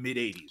of the mid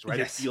 80s, right?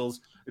 Yes.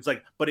 It's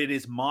like, but it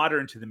is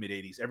modern to the mid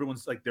 80s.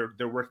 Everyone's like,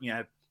 they're working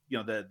at,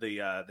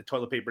 the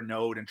toilet paper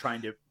node and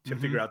trying to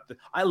figure out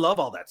I love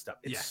all that stuff.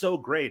 It's so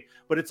great,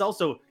 but it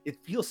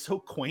feels so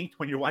quaint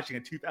when you're watching a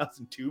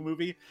 2002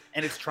 movie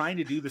and it's trying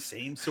to do the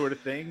same sort of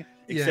thing,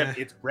 except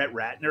it's Brett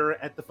Ratner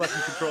at the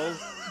fucking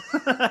controls.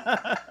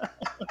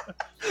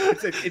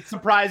 It's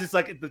surprised it's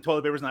like the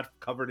toilet paper's not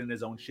covered in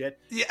his own shit.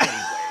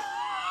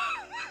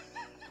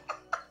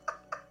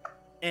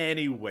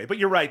 Anyway, but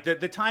you're right.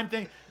 The time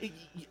thing,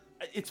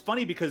 it's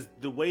funny because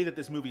the way that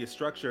this movie is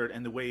structured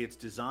and the way it's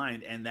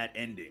designed and that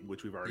ending,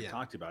 which we've already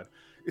talked about,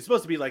 it's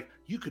supposed to be like,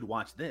 you could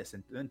watch this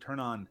and then turn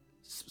on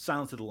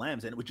Silence of the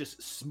Lambs, and it would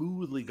just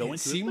smoothly go into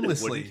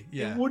seamlessly.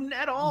 It wouldn't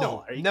at all.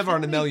 No, never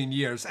in a million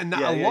years. And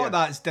a lot of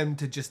that's down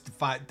to just the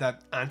fact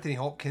that Anthony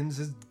Hopkins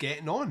is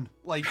getting on.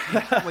 Like you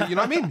know what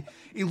I mean?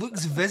 He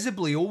looks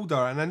visibly older,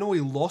 and I know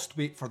he lost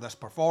weight for this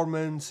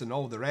performance and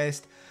all the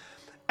rest.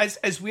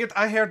 It's weird.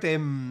 I heard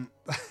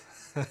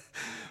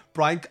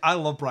I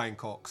love Brian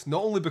Cox,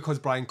 not only because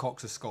Brian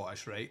Cox is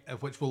Scottish, right,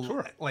 which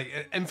will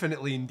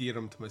infinitely endear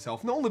him to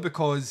myself, not only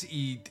because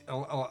he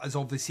is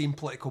of the same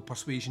political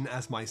persuasion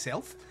as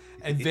myself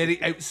and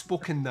very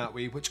outspoken that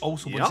way, which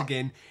also once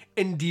again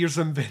endears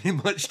him very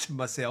much to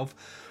myself,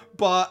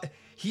 but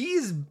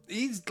he's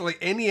like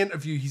any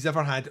interview he's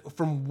ever had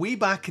from way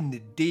back in the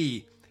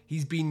day,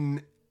 he's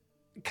been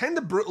kind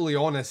of brutally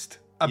honest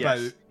about.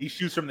 Yes, he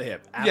shoots from the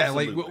hip.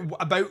 Absolutely. Yeah, like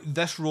about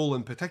this role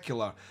in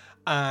particular.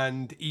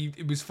 And he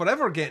was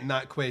forever getting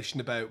that question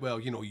about, well,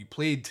 you know, you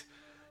played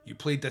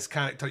this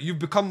character, you've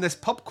become this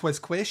pub quiz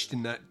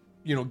question that,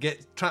 you know,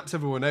 traps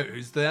everyone out.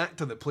 Who's the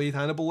actor that played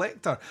Hannibal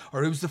Lecter,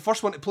 or who's the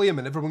first one to play him?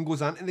 And everyone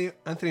goes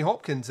Anthony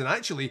Hopkins, and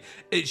actually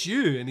it's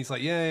you. And he's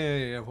like,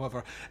 yeah,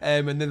 whatever.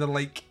 And then they're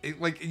like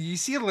you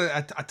see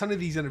a ton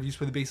of these interviews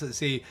where they basically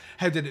say,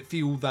 how did it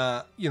feel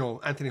that, you know,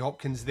 Anthony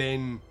Hopkins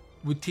then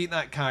would take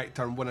that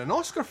character and win an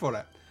Oscar for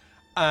it?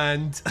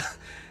 And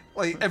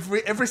like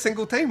every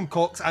single time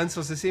Cox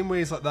answers the same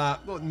ways like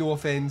that. Well, no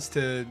offense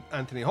to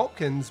Anthony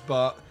Hopkins,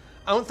 but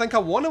I don't think I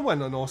want to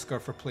win an Oscar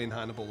for playing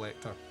Hannibal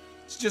Lecter.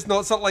 It's just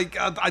not something like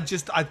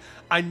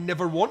I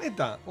never wanted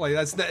that. Like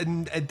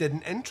it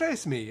didn't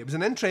interest me. It was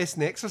an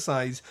interesting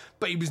exercise,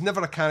 but he was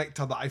never a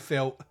character that I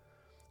felt,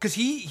 because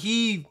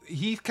he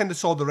kind of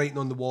saw the writing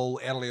on the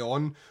wall early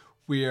on,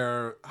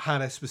 where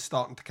Harris was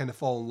starting to kind of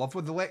fall in love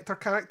with the Lecter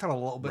character a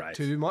little bit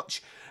too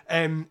much,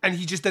 and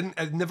he just didn't.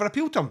 It never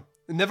appealed to him.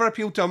 It never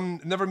appealed to him,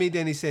 never made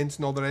any sense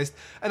and all the rest.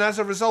 And as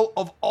a result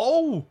of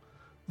all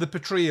the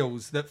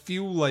portrayals that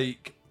feel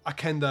like a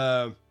kind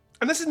of...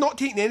 And this is not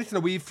taking anything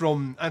away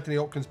from Anthony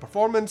Hopkins'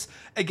 performance.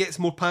 It gets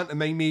more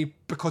pantomime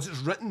because it's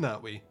written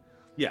that way.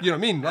 Yeah. You know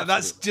what I mean?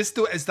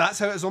 Absolutely. That's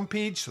how it is on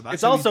page. So that's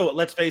it's also,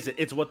 let's face it,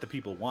 it's what the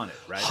people wanted,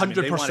 right?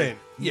 100%.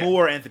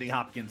 More Anthony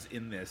Hopkins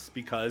in this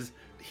because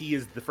he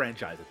is the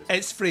franchise at this point.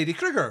 It's Freddy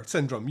Krueger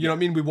syndrome. You know what I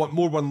mean? We want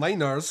more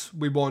one-liners.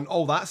 We want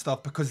all that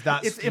stuff because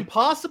that's... It's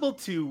impossible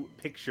to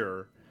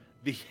picture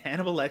the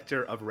Hannibal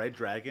Lecter of Red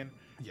Dragon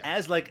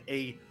as like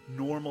a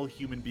normal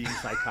human being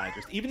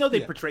psychiatrist. Even though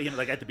they portray him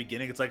like at the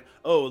beginning, it's like,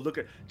 oh, look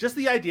at... Just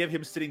the idea of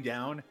him sitting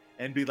down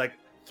and be like,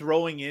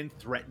 throwing in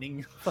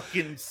threatening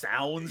fucking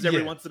sounds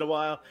every once in a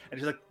while, and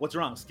she's like, what's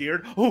wrong,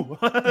 scared? Oh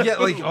yeah,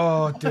 like,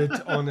 oh dude,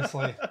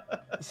 honestly,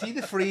 see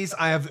the phrase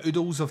I have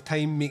oodles of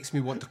time makes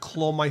me want to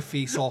claw my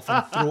face off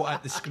and throw it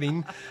at the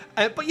screen.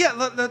 But yeah,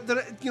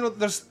 you know,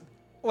 there's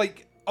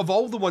like, of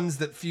all the ones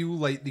that feel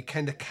like they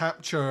kind of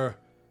capture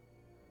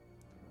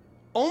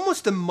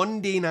almost the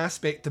mundane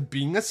aspect of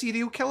being a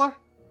serial killer.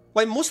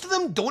 Like, most of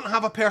them don't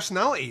have a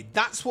personality.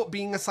 That's what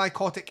being a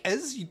psychotic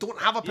is. You don't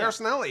have a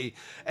personality.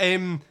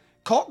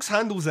 Cox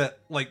handles it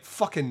like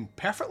fucking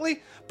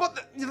perfectly,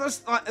 but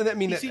there's, I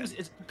mean,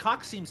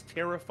 Cox seems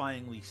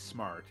terrifyingly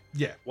smart.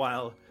 Yeah.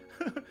 While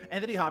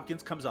Anthony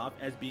Hopkins comes off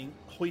as being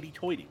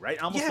hoity-toity, right?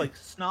 Almost like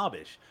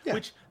snobbish,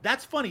 which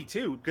that's funny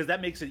too, because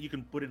that makes it, you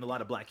can put in a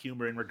lot of black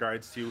humor in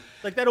regards to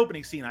like that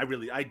opening scene.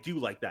 I do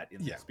like that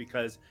in this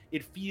because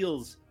it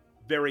feels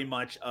very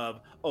much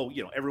of, oh,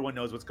 you know, everyone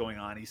knows what's going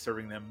on. He's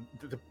serving them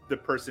the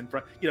person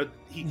from, you know,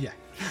 he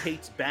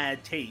hates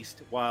bad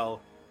taste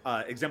while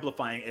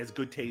exemplifying as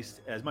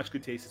much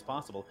good taste as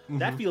possible. Mm-hmm.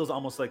 That feels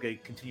almost like a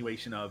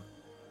continuation of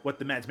what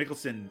the Mads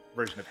Mikkelsen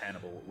version of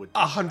Hannibal would do.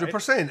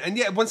 100%. Right? And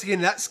yeah, once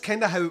again, that's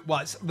kind of how it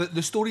was.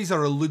 The stories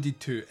are alluded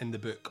to in the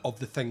book of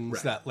the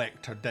things that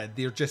Lecter did.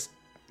 They're just,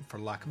 for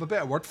lack of a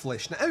better word,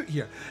 fleshing it out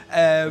here.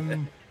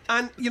 And,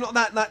 you know,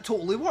 that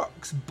totally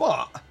works.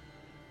 But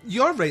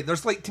you're right.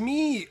 There's like, to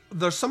me,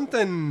 there's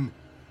something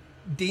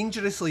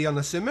dangerously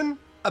unassuming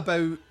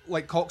about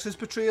like Cox's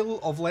portrayal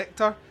of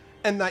Lecter,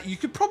 in that you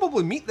could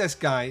probably meet this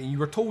guy and you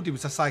were told he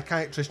was a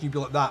psychiatrist and you'd be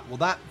like,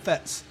 that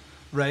fits,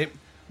 right?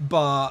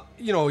 But,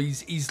 you know,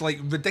 he's like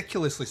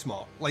ridiculously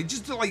smart. Like,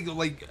 just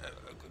like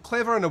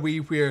clever in a way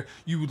where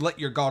you would let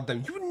your guard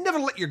down. You would never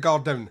let your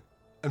guard down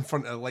in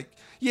front of, like,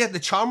 yeah, the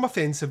charm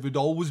offensive would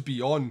always be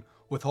on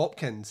with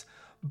Hopkins.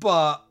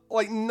 But,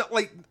 like, not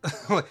like,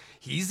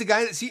 he's the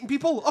guy that's eating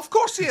people? Of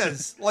course he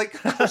is. Like,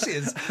 of course he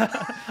is.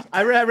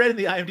 I read in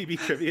the IMDb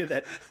trivia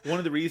that one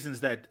of the reasons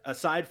that,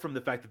 aside from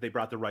the fact that they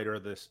brought the writer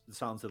of the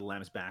Silence of the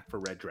Lambs back for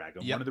Red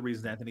Dragon, one of the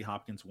reasons Anthony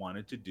Hopkins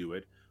wanted to do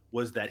it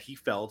was that he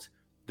felt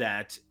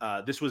that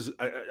this was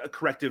a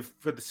corrective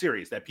for the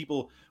series, that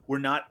people were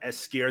not as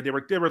scared.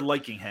 They were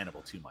liking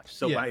Hannibal too much.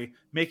 So by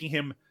making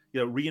him,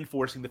 you know,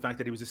 reinforcing the fact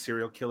that he was a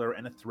serial killer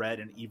and a threat,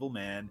 an evil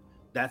man,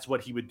 that's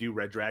what he would do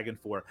Red Dragon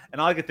for.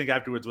 And all I could think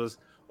afterwards was,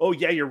 oh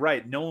yeah, you're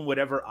right. No one would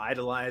ever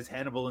idolize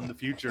Hannibal in the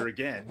future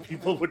again.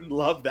 People wouldn't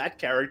love that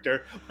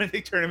character when they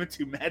turn him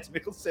into Mads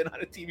Mikkelsen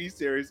on a TV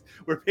series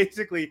where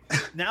basically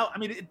now, I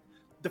mean,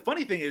 the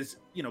funny thing is,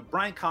 you know,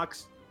 Brian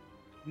Cox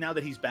now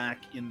that he's back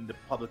in the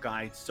public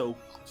eye so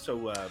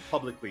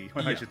publicly,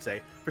 I should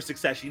say, for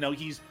Succession, you know,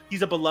 he's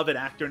a beloved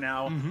actor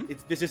now.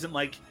 This isn't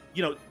like,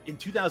 you know, in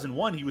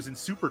 2001 he was in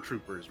Super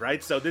Troopers,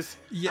 right? So this,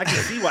 I can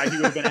see why he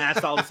would have been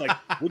asked all this, like,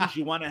 wouldn't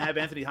you want to have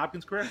Anthony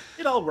Hopkins' career?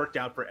 It all worked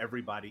out for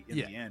everybody in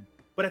the end.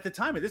 But at the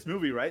time of this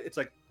movie, right, it's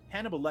like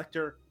Hannibal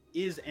Lecter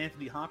is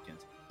Anthony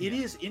Hopkins. It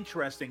is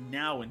interesting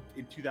now in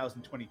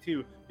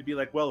 2022 to be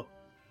like, well,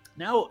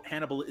 now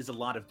Hannibal is a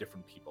lot of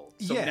different people.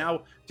 So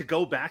now to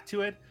go back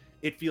to it,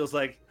 it feels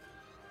like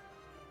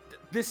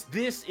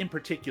this in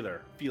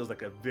particular feels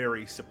like a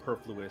very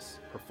superfluous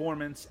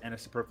performance and a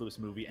superfluous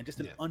movie and just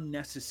an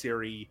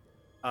unnecessary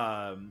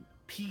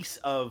piece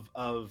of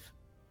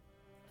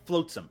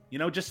flotsam. You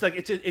know, just like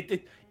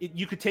it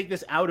you could take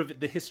this out of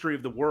the history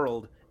of the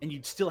world and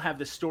you'd still have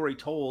the story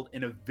told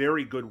in a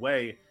very good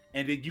way.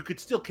 And you could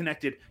still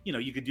connect it, you know,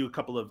 you could do a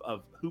couple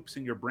of hoops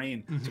in your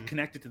brain to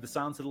connect it to the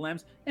Silence of the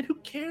Lambs. And who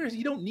cares?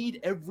 You don't need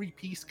every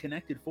piece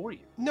connected for you.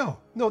 No,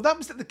 that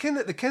was the kind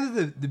of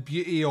the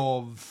beauty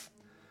of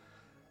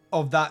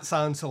that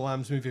Silence of the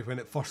Lambs movie when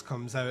it first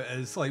comes out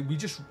is like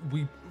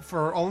we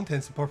for all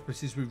intents and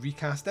purposes we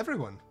recast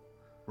everyone.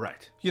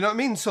 Right. You know what I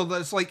mean? So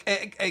there's like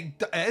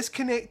it is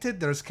connected.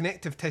 There's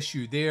connective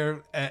tissue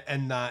there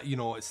in that, you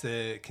know, it's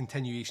the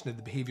continuation of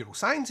the behavioral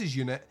sciences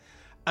unit.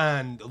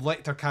 And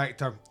Lecter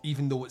character,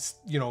 even though it's,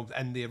 you know,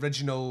 in the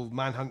original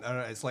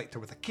Manhunter, it's Lecter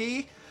with a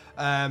K,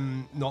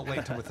 not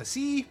Lecter with a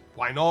C.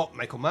 Why not?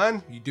 Michael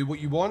Mann, you do what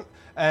you want.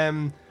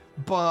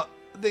 But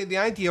the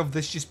idea of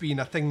this just being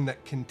a thing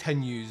that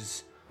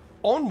continues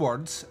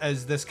onwards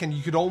is this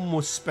you could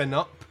almost spin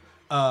up,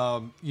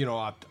 you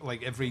know,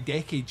 like every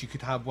decade you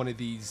could have one of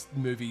these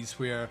movies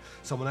where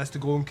someone has to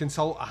go and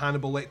consult a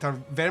Hannibal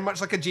Lecter, very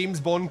much like a James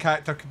Bond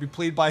character, could be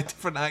played by a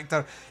different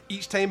actor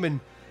each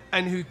time,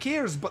 and who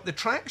cares? But the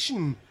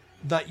traction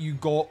that you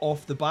got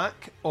off the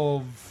back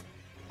of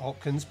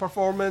Hopkins'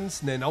 performance,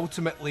 and then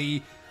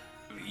ultimately,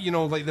 you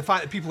know, like the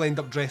fact that people end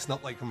up dressing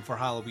up like him for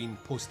Halloween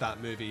post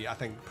that movie, I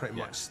think pretty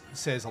much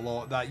says a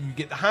lot. That you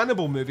get the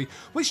Hannibal movie,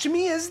 which to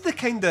me is the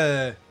kind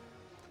of,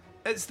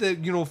 it's the,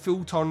 you know,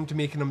 full turn to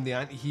making him the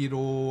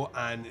anti-hero,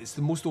 and it's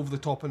the most over the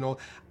top and all.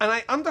 And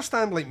I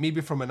understand, like,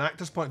 maybe from an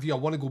actor's point of view, I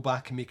want to go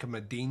back and make him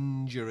a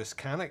dangerous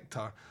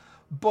character,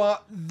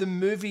 but the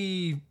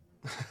movie.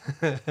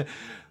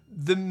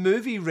 The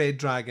movie Red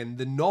Dragon,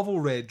 the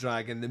novel Red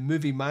Dragon, the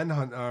movie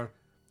Manhunter,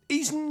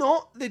 he's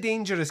not the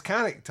dangerous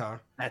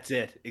character. That's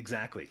it,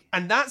 exactly.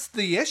 And that's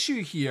the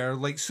issue here.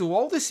 Like, so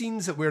all the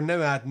scenes that we're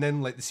now adding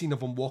in, like the scene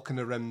of him walking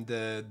around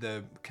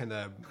the kind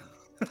of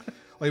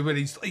like where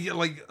he's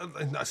like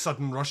a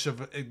sudden rush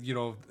of, you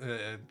know,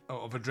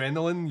 of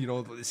adrenaline, you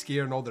know, the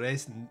scare and all the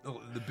rest, and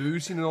the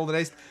boo scene and all the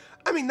rest.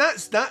 I mean,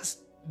 that's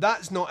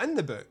not in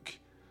the book.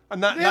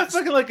 And that's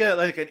like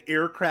an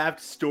aircraft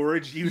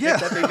storage unit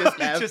that they just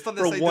have just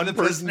for one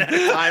person at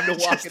a time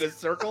to walk in a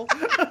circle.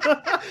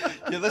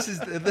 This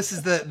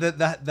is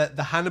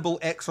the Hannibal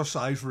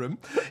exercise room.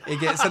 He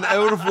gets an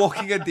hour of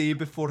walking a day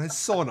before his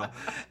sauna.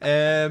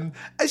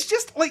 It's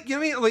just like, you know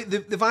what I mean?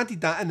 Like they've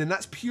added that in, and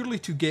that's purely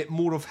to get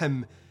more of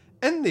him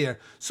in there.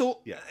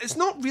 So it's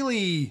not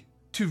really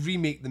to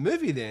remake the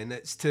movie. Then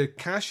it's to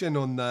cash in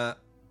on that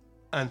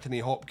Anthony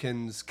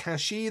Hopkins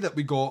cachet that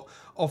we got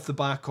off the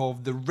back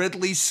of the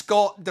Ridley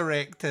Scott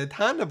directed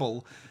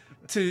Hannibal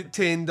to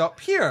end up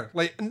here.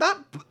 Like, and that,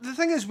 the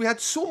thing is, we had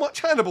so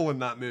much Hannibal in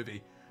that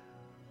movie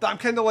that I'm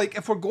kind of like,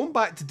 if we're going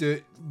back to do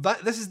it,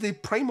 this is the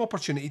prime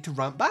opportunity to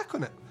ramp back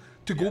on it,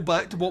 to go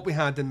back to what we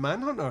had in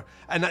Manhunter,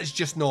 and it's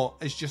just not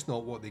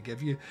what they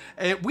give you.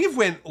 We've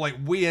went like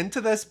way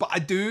into this, but I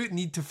do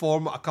need to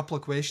form a couple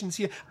of questions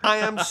here. I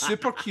am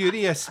super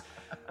curious.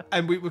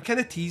 And we kind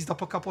of teased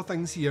up a couple of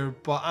things here,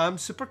 but I'm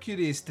super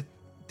curious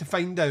to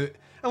find out.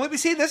 And like we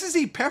say, this is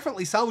a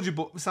perfectly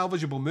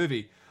salvageable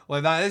movie.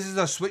 Like that, this is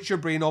a switch your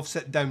brain off,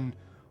 sit down,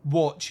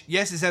 watch.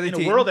 Yes, it's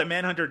irritating. In a world that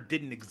Manhunter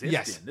didn't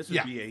exist in, this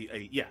would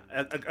be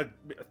a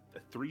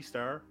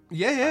 3-star.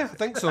 Yeah, I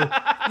think so.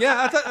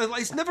 Yeah,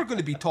 it's never going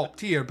to be top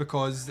tier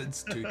because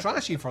it's too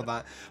trashy for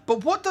that.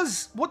 But what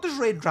does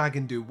Red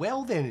Dragon do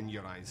well then in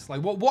your eyes?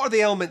 Like what are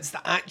the elements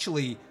that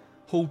actually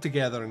hold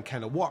together and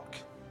kind of work?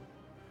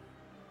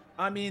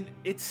 I mean,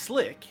 it's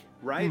slick,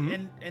 right?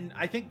 Mm-hmm. And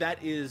I think that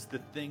is the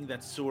thing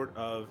that sort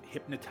of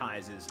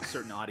hypnotizes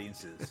certain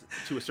audiences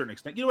to a certain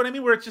extent. You know what I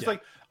mean? Where it's just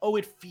like, oh,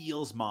 it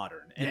feels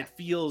modern and it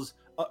feels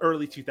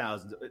early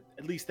 2000s.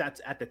 At least that's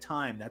at the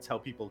time. That's how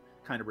people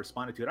kind of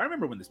responded to it. I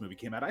remember when this movie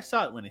came out. I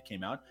saw it when it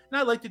came out, and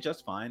I liked it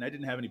just fine. I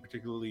didn't have any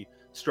particularly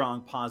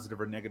strong positive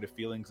or negative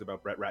feelings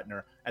about Brett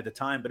Ratner at the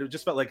time, but it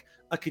just felt like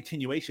a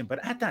continuation. But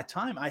at that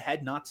time, I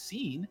had not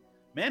seen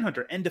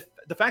Manhunter. And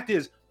the fact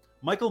is,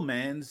 Michael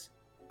Mann's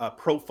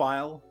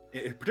profile,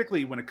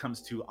 particularly when it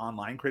comes to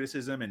online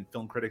criticism and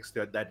film critics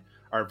that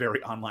are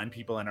very online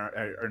people and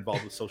are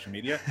involved with social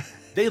media,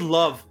 they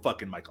love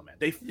fucking Michael Mann.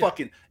 They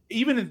fucking,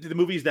 even in the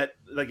movies that,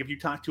 like, if you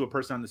talk to a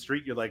person on the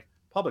street, you're like,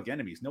 Public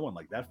Enemies, no one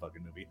liked that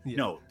fucking movie. Yeah.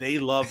 No, they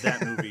love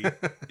that movie.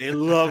 They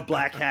love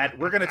Black Hat.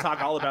 We're going to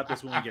talk all about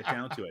this when we get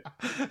down to it.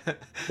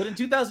 But in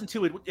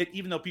 2002,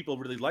 even though people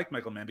really liked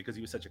Michael Mann because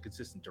he was such a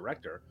consistent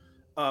director,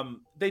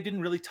 they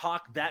didn't really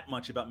talk that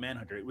much about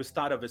Manhunter. It was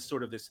thought of as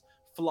sort of this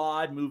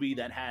flawed movie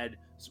that had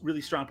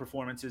really strong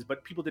performances,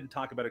 but people didn't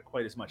talk about it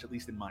quite as much, at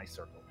least in my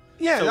circle.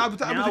 Yeah, so I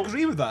would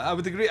agree with that. I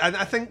would agree. And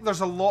I think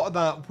there's a lot of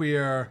that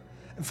where...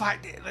 In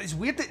fact, it's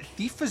weird that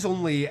Thief is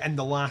only in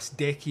the last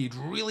decade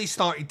really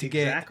started to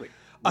get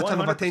a ton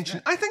of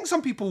attention. I think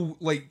some people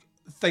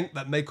think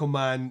that Michael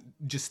Mann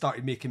just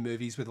started making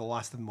movies with The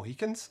Last of the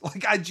Mohicans.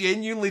 I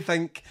genuinely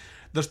think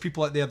there's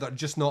people out there that are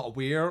just not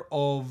aware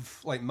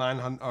of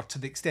Manhunter to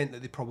the extent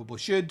that they probably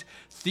should.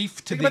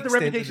 Thief to the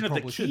extent that they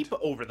probably should. Think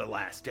about the reputation of The Keep over the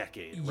last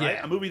decade, right?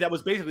 Yeah. A movie that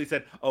was basically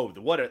said, oh,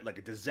 what a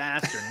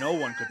disaster. No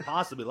one could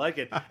possibly like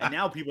it. And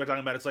now people are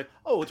talking about it. It's like,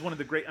 oh, it's one of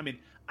the great... I mean,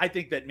 I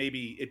think that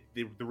maybe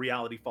the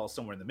reality falls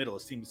somewhere in the middle.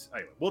 It seems...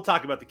 Anyway, we'll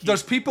talk about The Keep.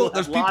 There's people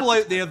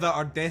out there that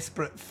are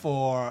desperate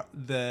for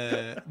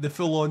the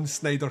full-on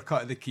Snyder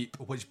cut of The Keep,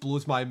 which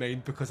blows my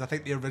mind because I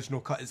think the original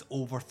cut is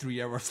over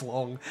 3 hours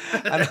long.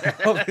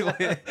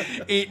 And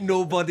ain't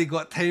nobody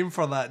got time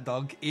for that,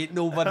 Doug. Ain't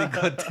nobody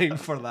got time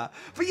for that.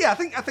 But yeah, I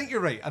think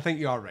you're right. I think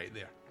you are right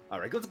there. All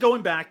right, let's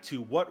going back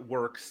to what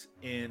works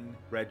in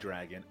Red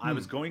Dragon. I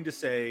was going to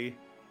say,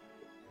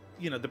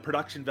 the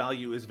production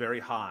value is very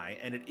high,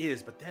 and it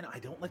is, but then I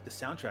don't like the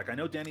soundtrack. I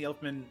know Danny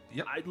Elfman.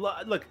 Yep.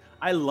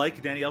 I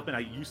like Danny Elfman. I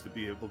used to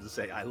be able to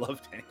say I love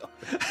Danny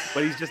Elfman,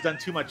 but he's just done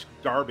too much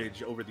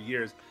garbage over the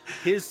years.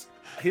 His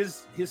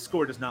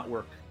score does not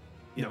work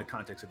in the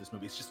context of this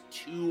movie. It's just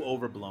too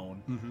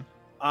overblown. Mm-hmm.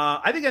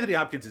 I think Anthony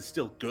Hopkins is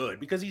still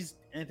good because he's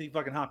Anthony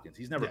fucking Hopkins.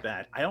 He's never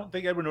bad. I don't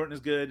think Edward Norton is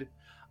good.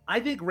 I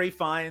think Ralph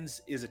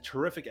Fiennes is a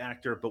terrific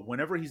actor, but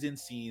whenever he's in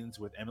scenes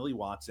with Emily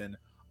Watson,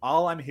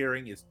 all I'm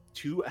hearing is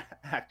two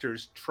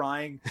actors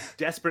trying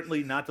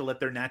desperately not to let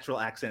their natural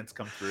accents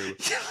come through.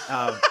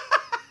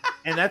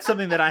 And that's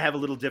something that I have a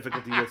little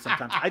difficulty with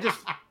sometimes.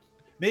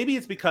 Maybe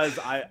it's because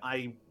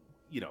I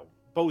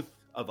both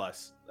of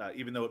us,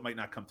 even though it might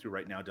not come through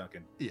right now,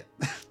 Duncan. Yeah.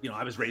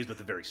 I was raised with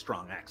a very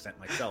strong accent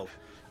myself.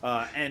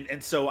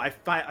 And so I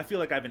feel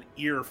like I have an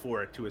ear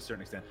for it to a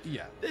certain extent.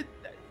 Yeah.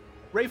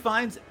 Ralph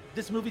Fiennes,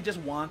 this movie just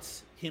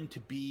wants him to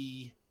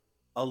be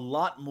a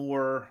lot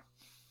more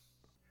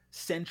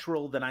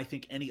central than I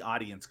think any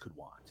audience could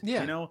want.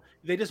 Yeah.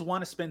 They just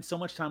want to spend so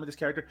much time with this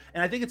character.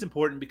 And I think it's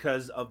important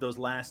because of those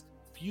last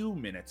few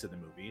minutes of the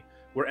movie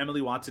where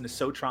Emily Watson is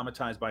so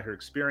traumatized by her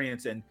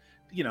experience. And,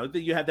 you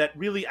have that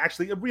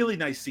a really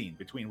nice scene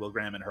between Will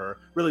Graham and her.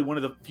 Really one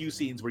of the few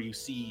scenes where you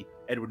see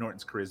Edward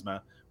Norton's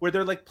charisma, where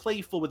they're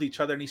playful with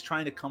each other and he's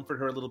trying to comfort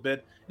her a little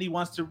bit. And he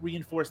wants to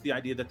reinforce the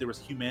idea that there was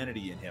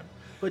humanity in him.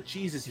 But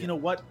Jesus, you know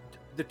what?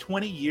 The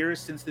 20 years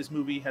since this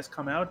movie has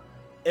come out,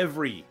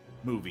 every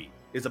movie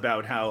is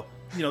about how,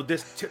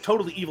 this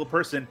totally evil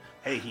person,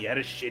 hey, he had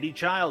a shitty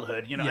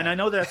childhood, and I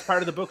know that's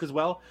part of the book as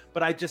well,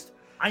 but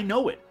I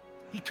know it.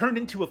 He turned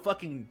into a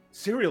fucking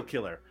serial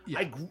killer.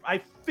 Yeah.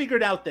 I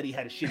figured out that he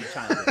had a shitty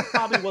childhood.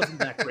 Probably wasn't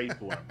that great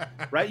for him,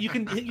 right? You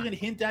can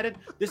hint at it.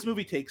 This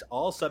movie takes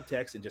all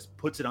subtext and just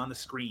puts it on the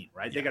screen,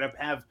 right? Yeah. They gotta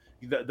have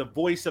the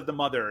voice of the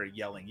mother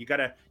yelling. You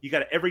gotta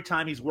every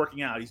time he's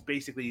working out, he's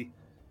basically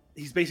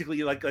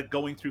like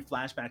going through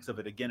flashbacks of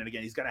it again and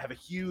again. He's got to have a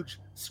huge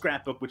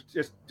scrapbook which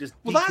just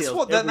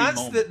details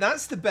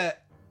that's the bit.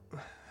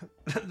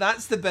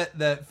 That's the bit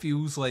that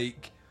feels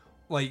like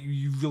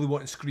you really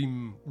want to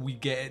scream, we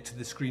get it to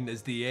the screen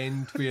is the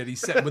end where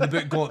he's sitting with the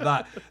book going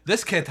that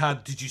this kid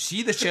had, did you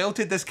see the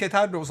childhood this kid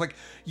had? And it was like,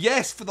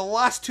 yes, for the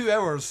last 2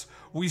 hours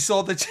we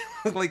saw the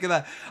like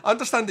that. I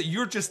understand that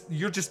you're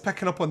just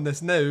picking up on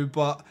this now,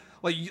 but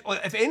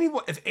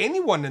if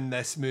anyone in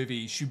this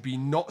movie should be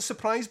not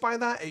surprised by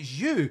that, it's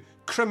you,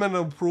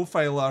 criminal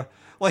profiler,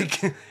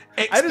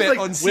 expert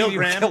on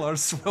serial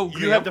killers. Will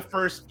Graham. You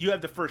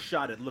have the first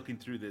shot at looking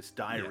through this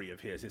diary of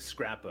his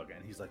scrapbook,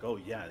 and he's like, "Oh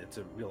yeah, it's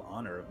a real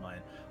honor of mine."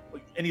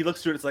 And he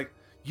looks through it. It's like,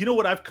 you know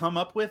what I've come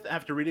up with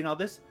after reading all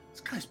this?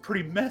 This guy's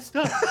pretty messed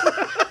up.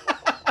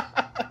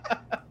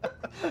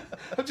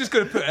 I'm just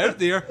going to put it out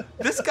there.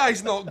 This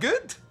guy's not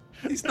good.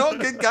 He's not a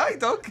good guy,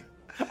 Doug.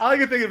 All I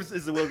can think of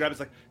is the Will Graham. It's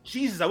like,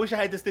 Jesus, I wish I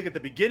had this thing at the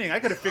beginning. I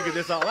could have figured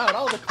this all out.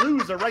 All the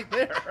clues are right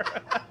there.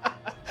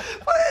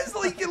 But it's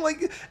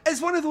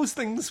it's one of those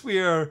things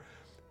where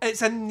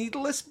it's a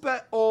needless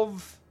bit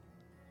of...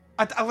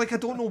 I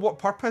don't know what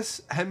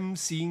purpose him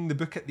seeing the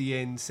book at the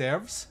end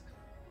serves.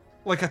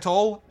 At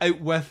all.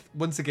 Out with,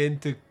 once again,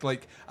 to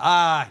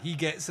he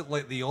gets it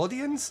like the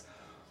audience.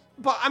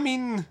 But, I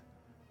mean,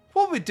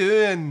 what are we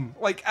doing?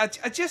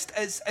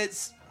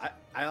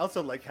 I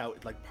also like how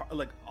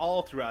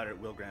all throughout it,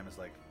 Will Graham is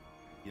like,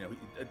 You know,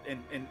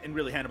 and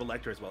really Hannibal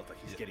Lecter as well. It's like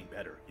he's getting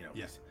better. You know,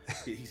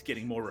 he's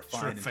getting more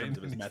refined in terms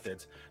of his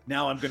methods.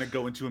 Now I'm going to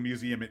go into a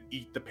museum and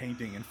eat the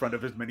painting in front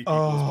of as many people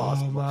as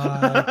possible. Oh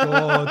my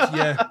god,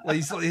 yeah.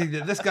 Like,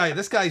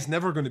 this guy's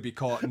never going to be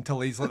caught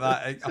until he's like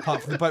that.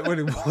 Apart from the point where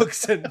he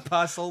walks in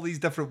past all these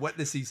different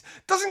witnesses,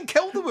 doesn't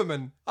kill the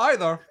woman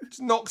either,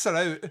 just knocks her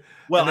out.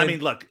 Well, I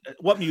mean, look,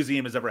 what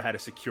museum has ever had a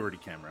security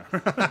camera?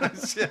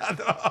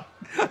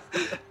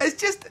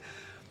 It's just,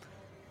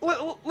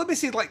 let me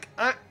say, like,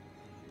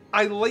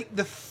 I like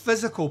the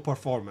physical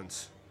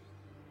performance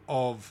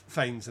of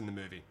Fiennes in the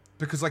movie.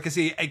 Because, like I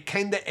say, it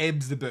kind of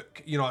ebbs the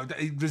book. You know,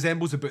 it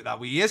resembles the book that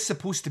way. He is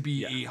supposed to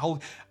be a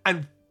Hulk.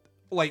 And,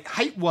 like,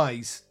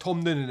 height-wise, Tom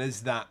Noonan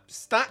is that.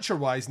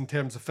 Stature-wise, in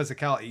terms of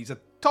physicality, he's a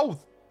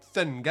tall,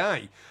 thin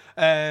guy.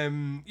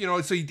 You know,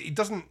 so he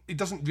doesn't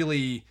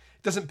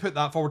put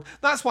that forward.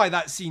 That's why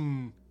that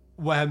scene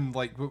with him,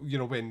 like, you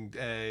know, when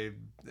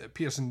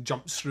Pearson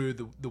jumps through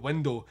the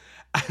window,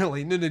 and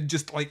like Noonan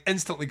just like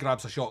instantly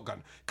grabs a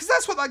shotgun, because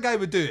that's what that guy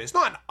would do. It's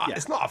not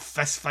a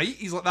fist fight.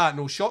 He's like that.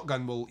 No,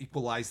 shotgun will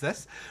equalize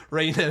this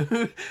right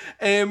now.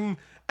 And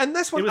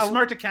this one, it was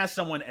smart to cast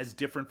someone as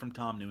different from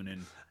Tom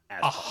Noonan.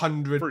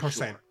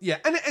 100%. Yeah,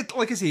 and it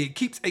like I say, it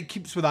keeps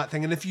with that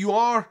thing. And if you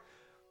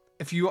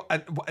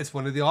it's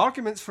one of the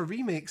arguments for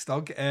remakes,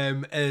 Doug,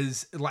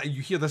 is like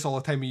you hear this all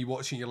the time when you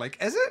watch it, and you're like,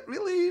 is it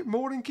really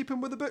more in keeping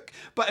with the book?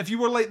 But if you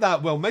were like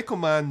that, well, Michael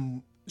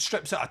Mann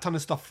strips out a ton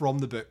of stuff from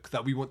the book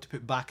that we want to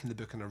put back in the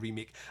book in a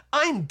remake.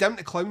 I'm damn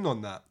to clown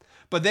on that.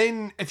 But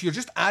then if you're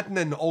just adding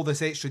in all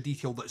this extra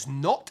detail that's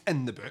not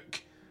in the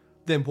book,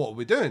 then what are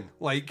we doing?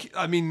 Like,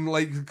 I mean,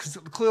 like, cause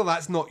clearly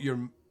that's not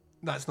your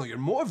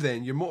motive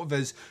then. Your motive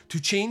is to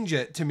change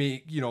it to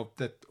make, you know,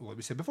 like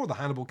we said before, the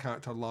Hannibal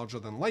character larger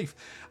than life.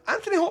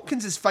 Anthony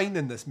Hopkins is fine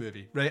in this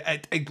movie,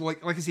 right?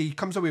 Like I say, he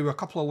comes away with a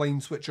couple of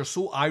lines which are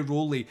so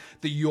eye-rolly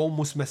that you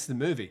almost miss the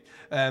movie,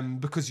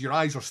 because your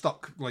eyes are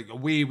stuck like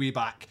way, way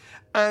back.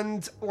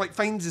 And like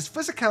Fiennes'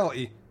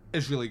 physicality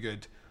is really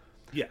good.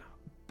 Yeah.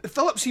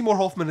 Philip Seymour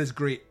Hoffman is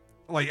great.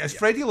 Like, as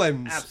Freddie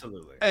Limbs.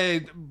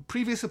 Absolutely.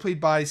 Previously played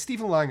by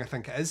Stephen Lang, I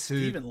think it is.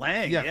 Stephen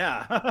Lang,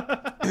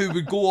 yeah. Who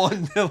would go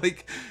on,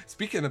 like,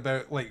 speaking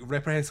about, like,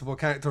 reprehensible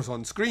characters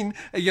on screen,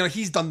 you know,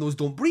 he's done those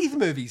Don't Breathe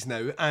movies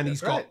now, and he's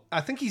got,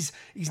 I think his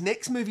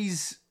next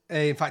movie's,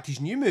 in fact,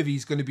 his new movie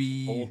is going to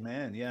be... Old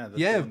Man, yeah.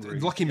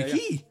 Lucky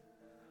McKee.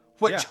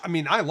 Which, I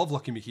mean, I love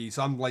Lucky McKee,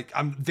 so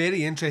I'm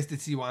very interested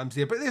to see what happens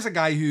there. But there's a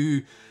guy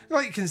who,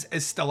 like, is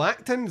still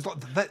acting.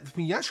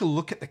 When you actually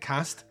look at the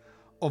cast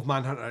of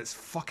Manhunter, it's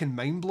fucking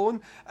mind-blowing.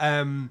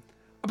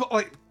 But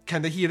like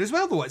kind of here as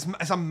well, though, it's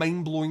a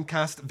mind-blowing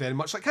cast, very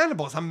much like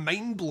Hannibal. It's a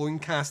mind-blowing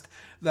cast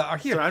that are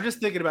here. So I'm just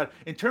thinking about,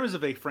 in terms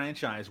of a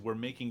franchise where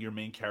making your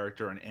main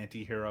character an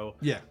anti-hero,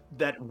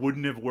 that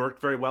wouldn't have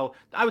worked very well.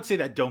 I would say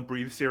that Don't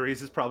Breathe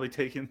series is probably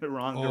taking the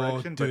wrong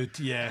direction. Oh, dude,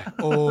 yeah.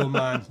 Oh,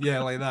 man.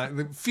 Yeah, like that.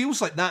 It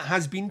feels like that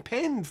has been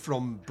penned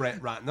from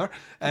Brett Ratner.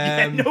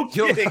 No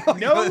kidding.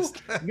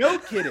 No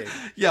kidding.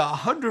 Yeah,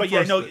 100%. But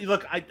yeah, no,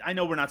 look, I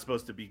know we're not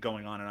supposed to be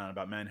going on and on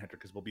about Manhunter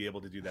because we'll be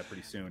able to do that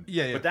pretty soon.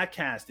 Yeah. But that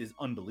cast is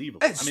unbelievable.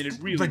 It's it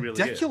really is.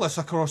 Ridiculous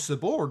across the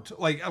board.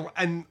 Like,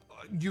 and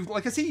you,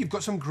 like I say, you've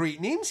got some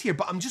great names here,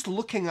 but I'm just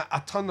looking at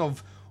a ton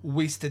of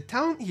wasted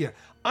talent here.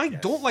 I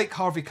don't like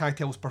Harvey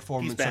Keitel's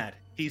performance. He's bad.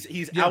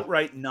 He's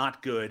outright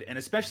not good, and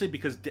especially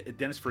because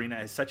Dennis Farina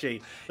is such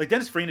a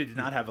Dennis Farina did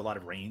not have a lot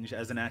of range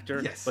as an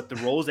actor. Yes. But the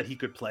roles that he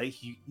could play,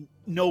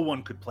 no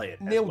one could play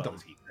it nailed as well him.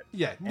 as he could.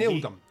 Yeah,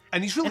 nailed him.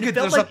 And he's really good.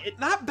 There's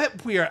that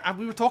bit where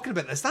we were talking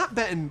about this. That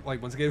bit in,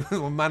 like, once again,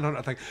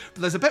 Manhunter thing.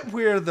 But there's a bit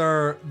where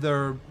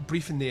they're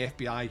briefing the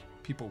FBI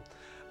people,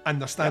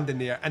 and they're standing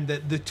there, and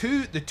the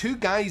two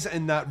guys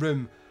in that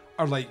room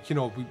are like, you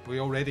know, we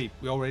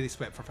already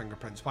sweat for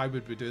fingerprints. Why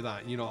would we do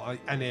that? You know,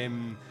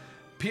 and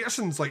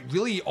Peterson's like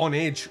really on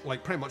edge,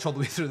 like pretty much all the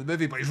way through the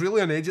movie, but he's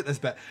really on edge at this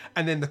bit.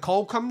 And then the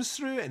call comes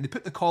through, and they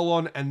put the call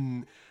on,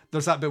 and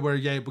there's that bit where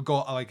we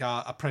got like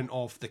a print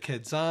of the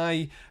kid's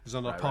eye. There's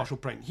another partial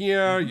print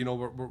here. You know,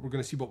 we're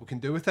going to see what we can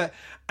do with it.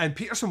 And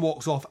Peterson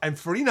walks off, and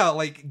Farina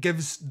like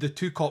gives the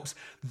two cops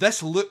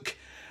this look,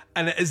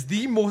 and it is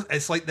the most.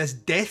 It's like this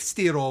death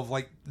stare of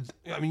like,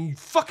 I mean, you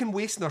fucking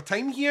wasting our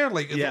time here.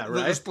 Like,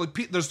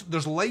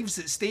 there's lives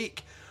at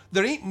stake.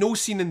 There ain't no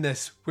scene in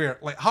this where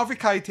like Harvey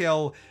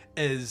Keitel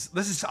this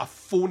is a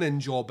phone-in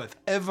job if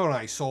ever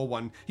I saw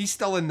one. He's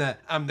still in the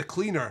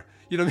cleaner.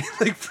 You know what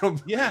I mean? Like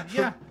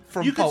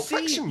from Pulp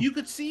Fiction. You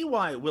could see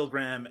why Will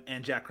Graham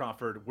and Jack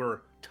Crawford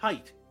were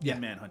tight in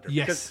Manhunter.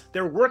 Yes. Because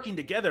they're working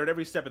together at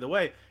every step of the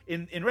way.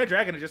 In Red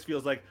Dragon, it just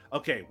feels like,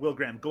 okay, Will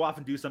Graham, go off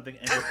and do something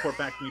and report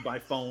back to me by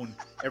phone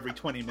every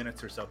 20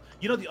 minutes or so.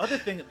 You know, the other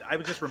thing, I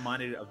was just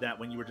reminded of that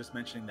when you were just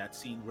mentioning that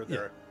scene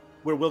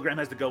where Will Graham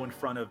has to go in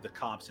front of the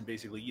cops and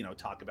basically, you know,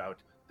 talk about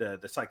the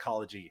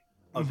psychology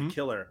of the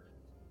killer.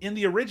 In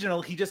the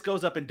original, he just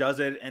goes up and does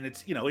it, and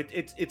it's, you know,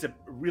 it's a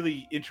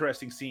really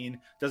interesting scene.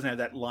 Doesn't have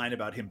that line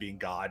about him being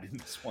God in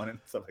this one and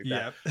stuff like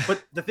that.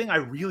 But the thing I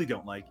really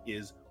don't like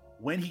is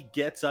when he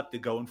gets up to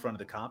go in front of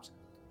the cops,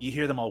 you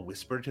hear them all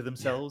whisper to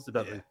themselves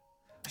about like,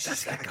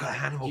 That's that guy.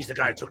 Hannibal. He's the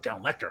guy who took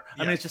down Lecter.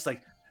 I mean, it's just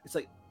like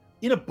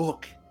in a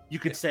book you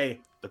could say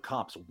the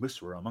cops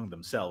whisper among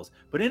themselves,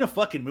 but in a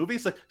fucking movie,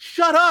 it's like,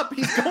 shut up!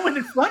 He's going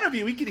in front of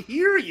you. He can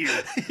hear you,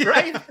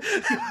 right?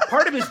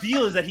 Part of his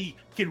deal is that he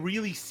can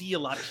really see a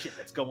lot of shit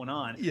that's going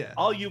on. Yeah.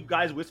 All you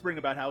guys whispering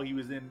about how he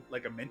was in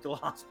like a mental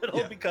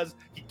hospital because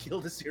he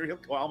killed a serial,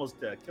 or almost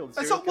killed a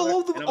serial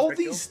killer. Well,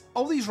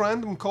 all these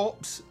random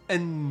cops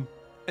in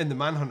the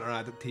Manhunter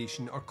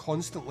adaptation are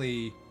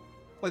constantly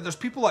like, there's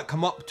people that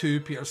come up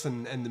to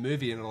Peterson in the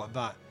movie and are like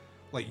that.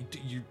 Like,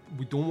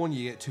 we don't want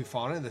you to get too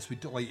far into this. We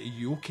don't, like, are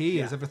you okay?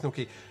 Yeah. Is everything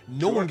okay?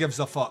 No one gives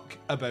a fuck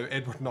about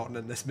Edward Norton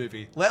in this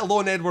movie, let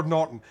alone Edward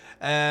Norton.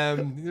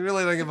 You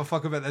really don't give a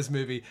fuck about this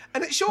movie,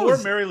 and it shows. Poor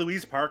Mary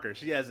Louise Parker.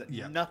 She has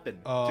nothing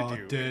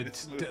to do.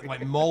 Dude,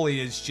 like Molly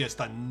is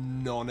just a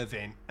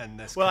non-event in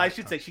this. Well, character. I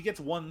should say she gets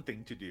one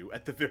thing to do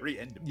at the very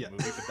end of the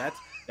movie, but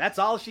that's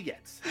all she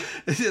gets.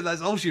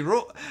 That's all she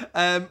wrote.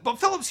 But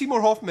Philip Seymour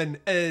Hoffman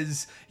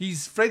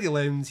he's Freddie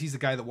Lowndes. He's the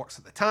guy that works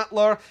at the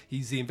Tatler.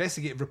 He's the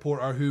investigative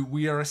reporter who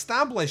we are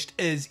established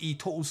is a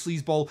total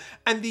sleazeball.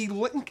 And the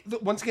link,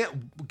 once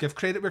again, give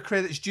credit where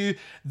credit's due,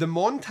 the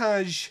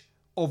montage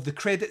of the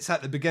credits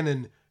at the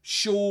beginning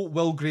show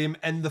Will Graham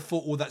in the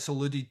photo that's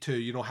alluded to,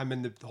 you know, him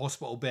in the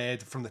hospital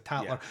bed from the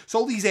Tatler. Yeah. So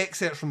all these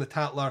excerpts from the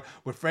Tatler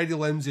with Freddie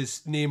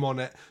Lowndes' name on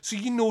it. So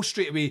you know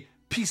straight away,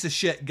 piece of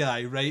shit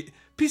guy, right?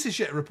 Piece of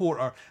shit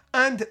reporter.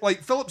 And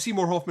like Philip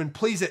Seymour Hoffman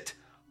plays it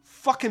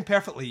fucking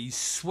perfectly. He's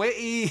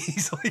sweaty.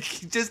 He's like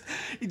he just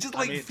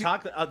like. I mean,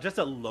 just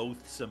a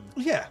loathsome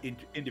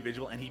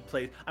individual, and he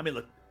played. I mean,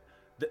 look,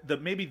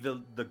 maybe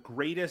the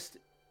greatest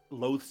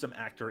loathsome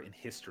actor in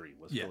history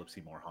was Philip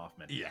Seymour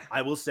Hoffman. Yeah,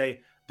 I will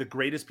say the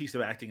greatest piece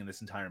of acting in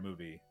this entire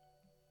movie,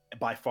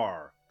 by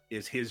far,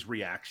 is his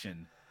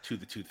reaction to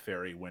the Tooth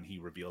Fairy when he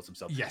reveals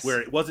himself. Yes,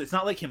 where it's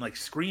not like him like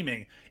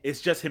screaming.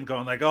 It's just him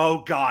going like,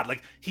 "Oh God!"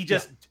 Like he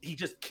just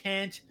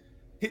can't.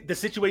 The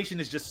situation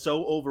is just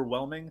so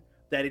overwhelming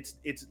that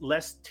it's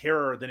less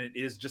terror than it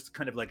is just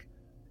kind of like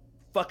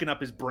fucking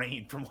up his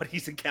brain from what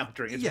he's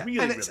encountering. It's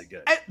really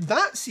good.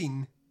 That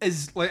scene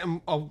is like,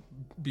 I'll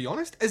be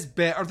honest, is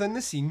better than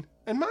the scene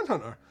in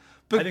Manhunter.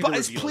 But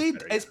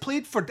it's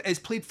played for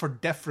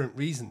different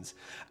reasons,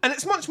 and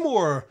it's much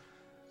more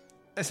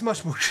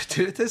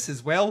gratuitous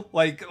as well.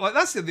 Like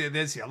that's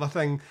the other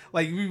thing.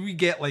 Like we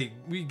get like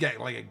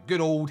a good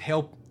old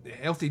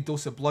healthy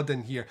dose of blood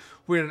in here,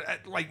 where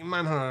like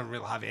Manhunter doesn't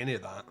really have any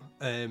of that.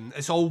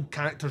 It's all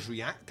characters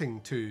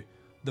reacting to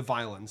the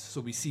violence,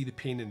 so we see the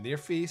pain in their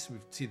face, we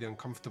see the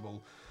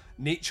uncomfortable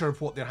nature of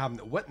what they're having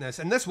to witness.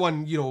 And this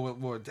one, you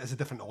know, it's a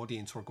different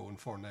audience we're going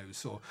for now.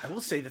 So I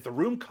will say that the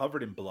room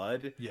covered in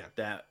blood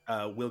that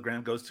Will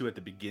Graham goes to at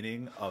the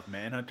beginning of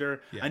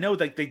Manhunter, I know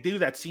like they do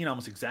that scene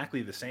almost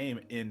exactly the same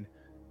in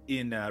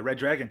Red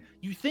Dragon.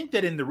 You think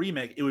that in the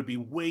remake it would be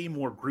way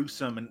more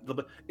gruesome, and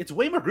it's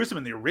way more gruesome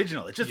in the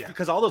original. It's just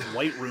because all those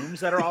white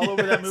rooms that are all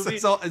over that movie.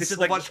 It's just so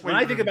like when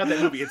I think about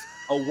that movie, it's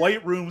a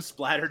white room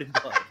splattered in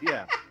blood.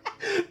 Yeah,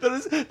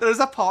 there's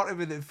a part of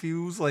it that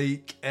feels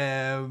like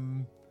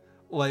the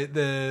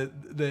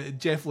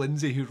Jeff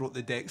Lindsay who wrote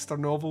the Dexter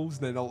novels,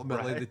 and then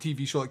ultimately the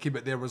TV show that came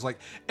out there was like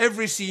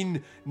every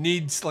scene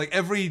needs, like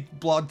every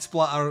blood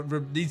splatter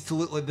needs to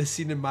look like the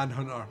scene in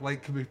Manhunter.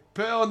 Like, can we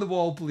put it on the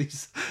wall,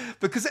 please?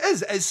 Because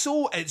it's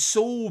so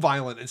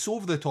violent, it's so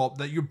over the top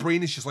that your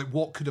brain is just like,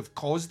 what could have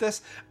caused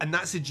this? And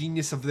that's the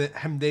genius of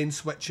him then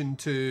switching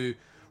to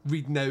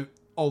reading out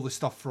all the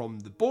stuff from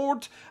the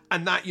board,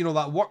 and that, you know,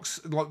 that works.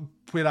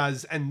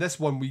 Whereas in this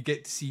one we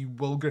get to see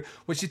Will Graham,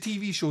 which the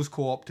TV show's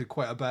co-opted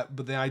quite a bit,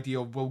 but the idea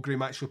of Will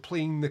Graham actually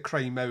playing the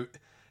crime out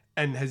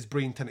in his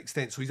brain to an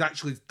extent. So he's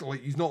actually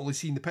like, he's not only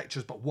seeing the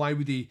pictures, but why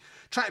would he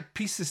try to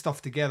piece the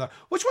stuff together?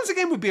 Which once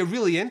again would be a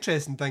really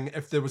interesting thing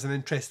if there was an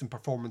interesting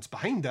performance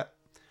behind it.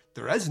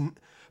 There isn't.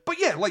 But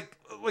yeah, like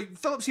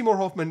Philip Seymour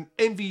Hoffman,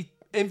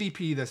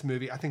 MVP this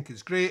movie, I think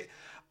is great.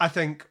 I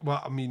think,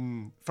 well, I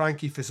mean,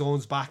 Frankie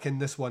Faison's back in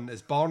this one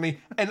as Barney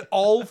in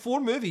all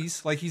 4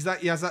 movies. Like he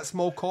has that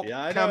small cop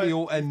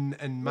cameo in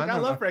Manhunter. I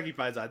love Frankie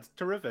Faison. It's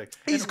terrific.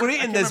 He's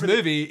great in this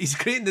movie. He's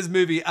great in this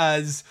movie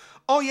as,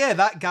 oh yeah,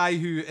 that guy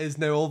who is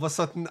now all of a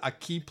sudden a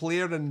key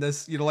player in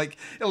this, you know, like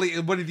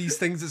one of these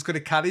things that's going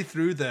to carry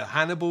through the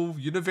Hannibal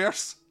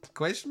universe.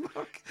 Question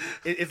mark.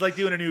 It's like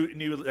doing a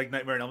new like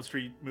Nightmare on Elm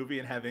Street movie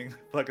and having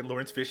fucking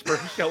Lawrence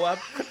Fishburne show up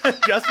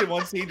just in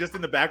one scene, just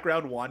in the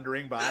background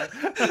wandering by.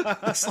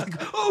 It's like,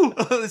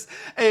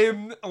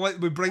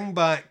 we bring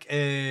back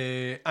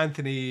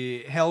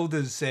Anthony Held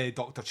as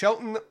Dr.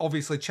 Chilton.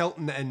 Obviously,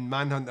 Chilton in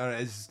Manhunter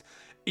is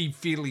a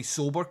fairly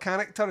sober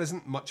character,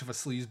 isn't much of a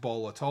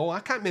sleazeball at all. I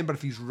can't remember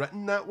if he's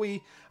written that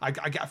way. I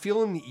get a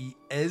feeling he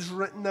is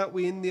written that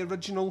way in the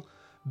original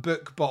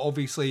book, but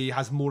obviously he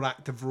has more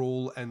active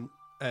role in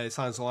Silence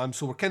of the Lambs,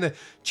 so we're kind of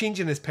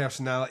changing his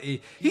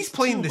personality. He's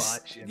playing this,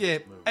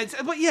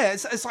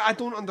 it's like I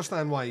don't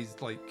understand why he's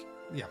like,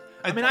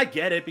 I mean, I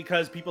get it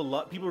because people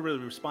really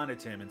responded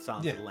to him in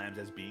Silence of the Lambs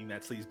as being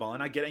that sleazeball,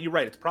 and I get it. And you're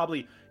right; it's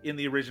probably in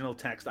the original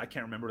text. I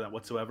can't remember that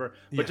whatsoever.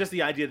 But just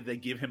the idea that they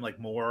give him like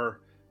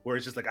more, where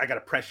it's just like I got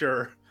to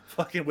pressure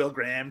fucking Will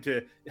Graham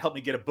to help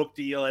me get a book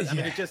deal. I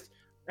mean, it just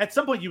at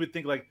some point you would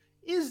think like,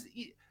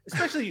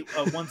 especially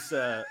once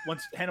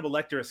Hannibal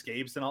Lecter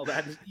escapes and all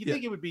that, you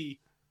think it would be.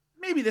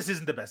 Maybe this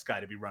isn't the best guy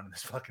to be running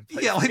this fucking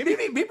place. Yeah, like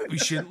maybe we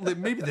shouldn't.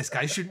 Maybe this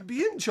guy shouldn't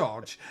be in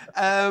charge.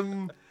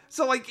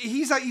 So like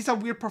he's a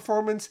weird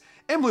performance.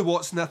 Emily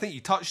Watson, I think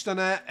you touched on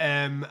it.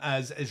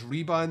 As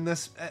Reba in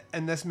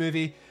this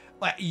movie,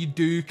 like you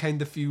do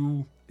kind of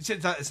feel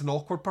it's an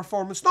awkward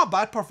performance. Not a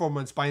bad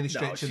performance by any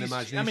stretch of the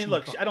imagination. I mean,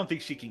 look, I don't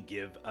think she can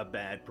give a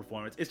bad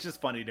performance. It's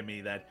just funny to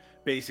me that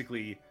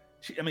basically.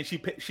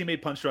 She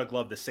made Punch Drunk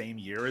Love the same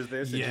year as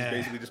this, and she's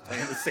basically just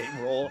playing the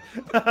same role.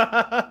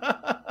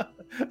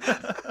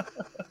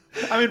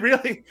 I mean,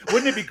 really,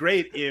 wouldn't it be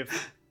great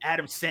if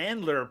Adam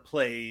Sandler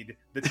played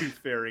the Tooth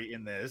Fairy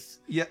in this?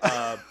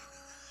 Yeah.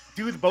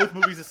 Do both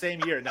movies the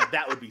same year. Now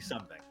that would be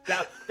something.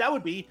 That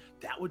would be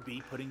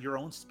putting your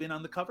own spin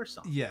on the cover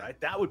song. Yeah. Right?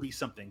 That would be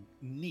something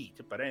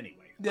neat. But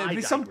anyway, yeah, it'd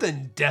be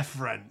something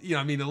different. You know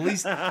what I mean? At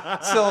least.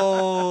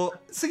 So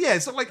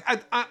like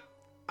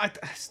like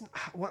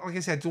I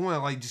said, I don't want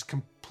to like just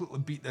completely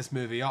beat this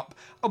movie up.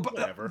 Oh, but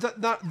whatever.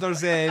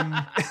 There's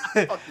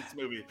fuck this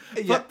movie.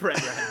 Fuck Brett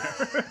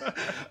Ratner.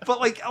 But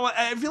like,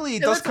 it really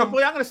does come.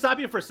 Wait, I'm going to stop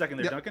you for a second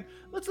there, Duncan.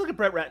 Let's look at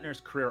Brett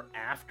Ratner's career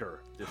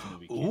after this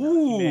movie came out.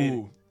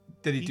 Ooh.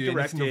 Did he do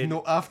anything of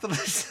note after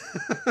this?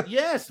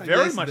 Yes,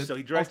 very much so.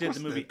 He directed the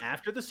movie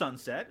After the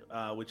Sunset,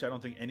 which I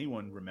don't think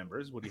anyone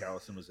remembers. Woody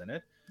Harrelson was in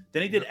it.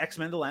 Then he did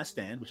X-Men: The Last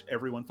Stand, which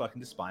everyone fucking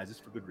despises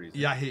for good reason.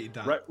 Yeah, I hated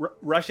that.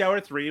 Rush Hour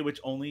 3,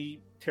 which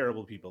only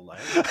terrible people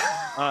like.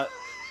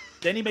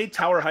 Then he made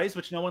Tower Heist,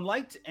 which no one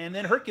liked. And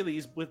then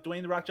Hercules with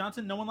Dwayne "The Rock"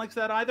 Johnson. No one likes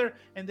that either.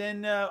 And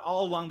then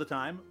all along the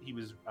time, he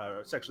was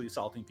sexually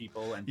assaulting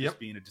people and just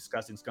being a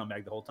disgusting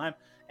scumbag the whole time.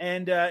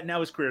 And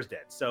now his career's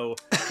dead. So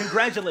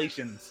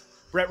congratulations.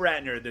 Brett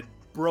Ratner, the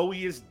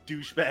broiest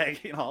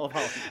douchebag in all of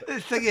Hollywood. The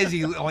thing is,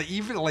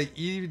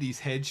 even these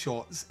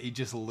headshots, he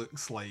just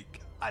looks like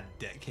a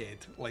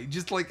dickhead.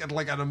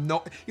 And I'm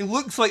not. He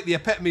looks like the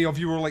epitome of,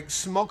 you were like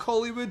smug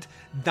Hollywood.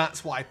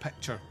 That's what I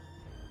picture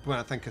when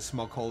I think of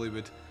smug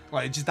Hollywood.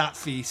 Like just that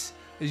face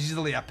is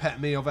usually the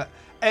epitome of it.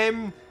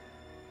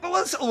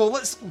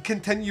 Let's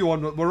continue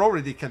on. We're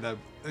already kind of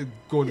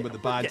going with the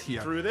bad here.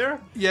 Through there?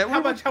 Yeah.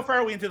 How far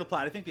are we into the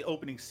plot? I think the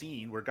opening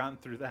scene, we're gone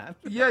through that.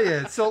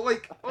 Yeah. So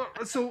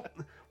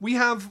we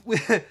have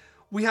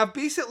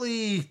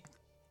basically,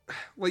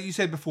 like you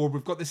said before,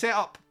 we've got the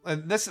setup,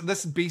 and this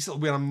is basically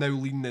where I'm now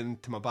leaning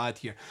into my bad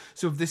here.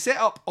 So the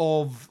setup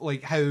of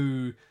like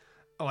how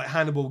like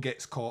Hannibal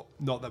gets caught,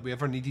 not that we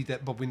ever needed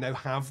it, but we now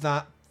have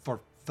that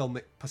for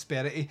filmic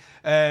prosperity,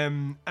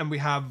 and we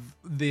have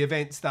the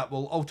events that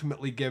will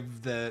ultimately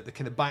give the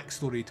kind of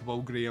backstory to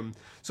Will Graham.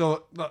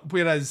 So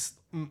whereas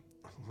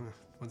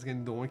once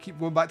again, don't want to keep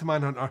going back to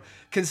Manhunter,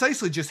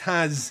 concisely just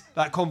has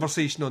that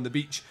conversation on the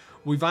beach.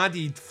 We've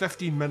added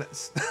 15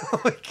 minutes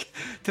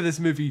to this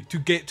movie to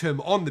get to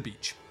him on the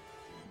beach.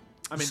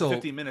 I mean,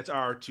 15 minutes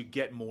are to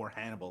get more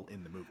Hannibal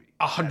in the movie.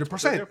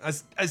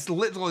 100%. As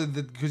literally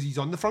because he's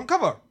on the front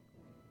cover.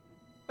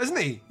 Isn't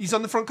he? He's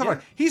on the front cover.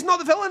 Yeah. He's not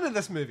the villain in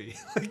this movie.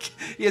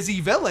 He is the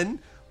villain,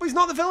 but he's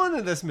not the villain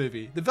in this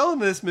movie. The villain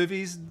in this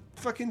movie is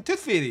fucking Tooth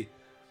Fairy.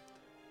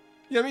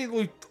 You know what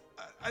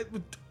I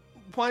mean?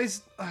 Why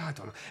is... I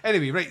don't know.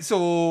 Anyway, right,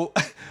 so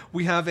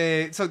we have we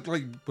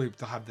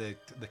have the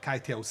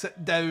Keitel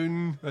sit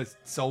down.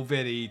 It's all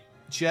very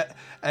shit.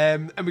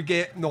 And we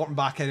get Norton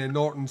back in, and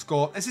Norton's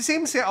got... It's the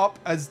same setup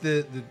as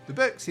the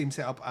book, same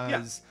setup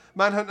as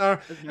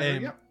Manhunter.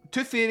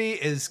 Tooth Fairy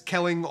is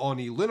killing on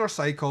a lunar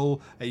cycle.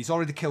 He's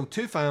already killed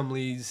 2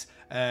 families.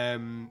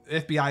 The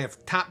FBI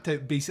have tapped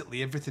out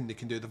basically everything they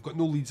can do. They've got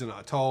no leads on it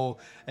at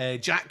all.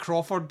 Jack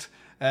Crawford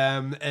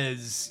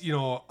is,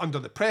 under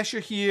the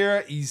pressure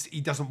here. He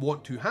doesn't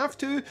want to have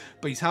to,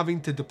 but he's having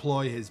to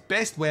deploy his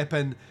best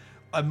weapon.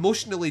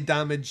 Emotionally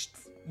damaged,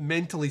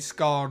 mentally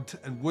scarred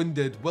and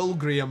wounded Will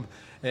Graham,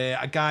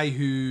 a guy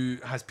who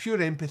has pure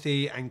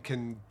empathy and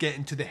can get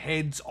into the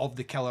heads of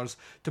the killers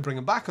to bring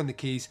him back on the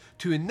case,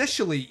 to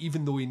initially,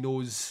 even though he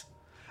knows...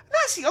 And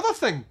that's the other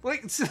thing.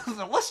 Like,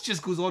 the list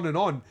just goes on and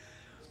on.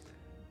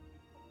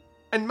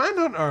 In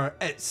Manhunter,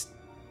 it's...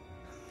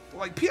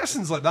 Like,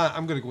 Peterson's like that,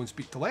 I'm going to go and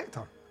speak to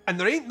Lecter. And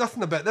there ain't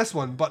nothing about this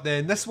one, but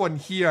then this one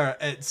here,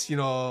 it's,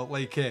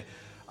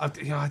 I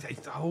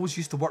always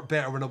used to work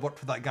better when I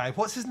worked with that guy.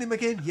 What's his name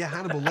again? Yeah,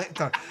 Hannibal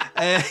Lecter.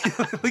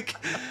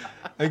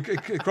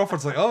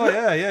 Crawford's like, oh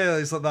yeah.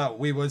 It's like that.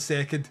 Wait 1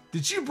 second.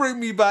 Did you bring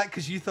me back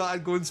because you thought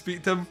I'd go and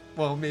speak to him?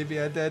 Well,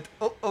 maybe I did.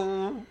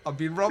 I've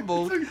been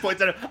rumbled. He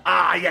points at him.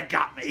 You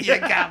got me. You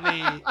got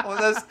me.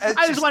 Well,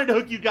 I just wanted to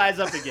hook you guys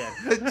up again.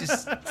 It's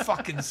just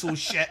fucking so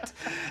shit.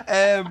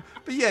 But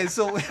yeah,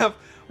 so we have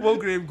Will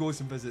Graham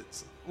goes and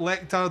visits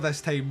Lecter,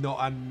 this time not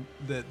on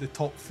the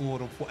top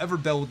floor of whatever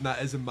building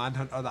that is in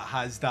Manhunter that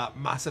has that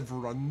massive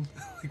run,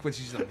 which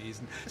is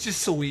amazing. It's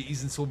just so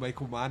 80s and so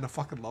Michael Mann. I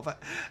fucking love it.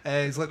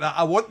 It's like that.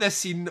 I want this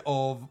scene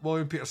of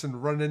William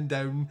Peterson running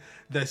down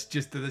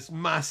this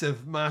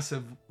massive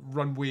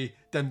runway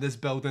down this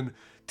building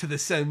to the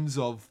sounds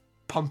of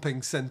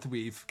pumping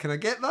synthwave. Can I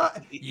get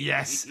that?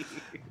 Yes.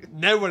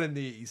 Now we're in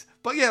the 80s.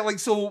 But yeah, like,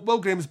 so Will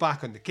Graham's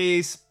back on the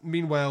case.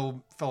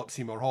 Meanwhile, Philip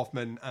Seymour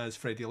Hoffman as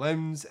Freddie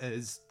Lowndes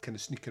is kind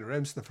of sneaking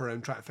around, sniffing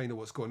around, trying to find out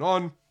what's going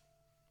on.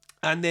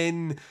 And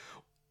then,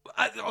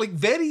 like,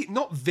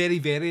 not very,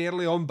 very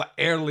early on, but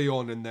early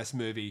on in this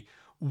movie,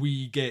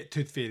 we get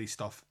Tooth Fairy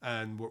stuff,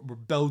 and we're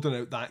building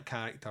out that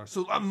character.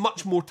 So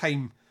much more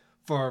time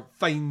for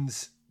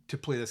Fiennes to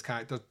play this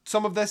character.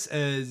 Some of this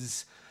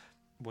is,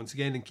 once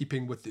again, in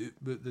keeping with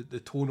the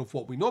tone of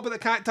what we know about the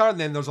character, and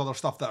then there's other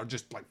stuff that are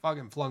just like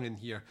fucking flung in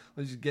here.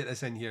 Let's just get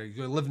this in here.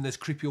 You live in this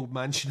creepy old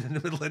mansion in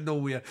the middle of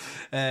nowhere,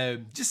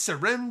 just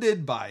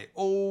surrounded by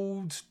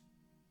old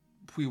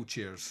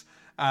wheelchairs.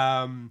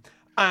 And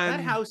that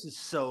house is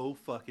so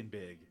fucking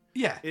big.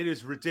 Yeah, it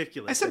is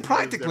ridiculous. It's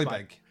impractically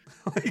big.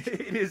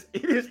 It is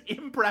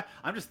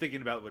I'm just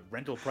thinking about what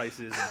rental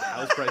prices and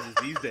house prices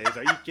these days.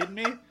 Are you kidding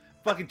me?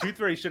 Fucking Tooth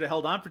Fairy should have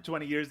held on for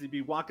 20 years. They'd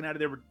be walking out of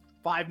there with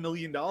 $5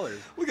 million.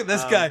 Look at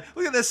this guy.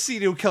 Look at this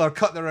serial killer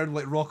cutting around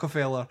like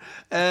Rockefeller.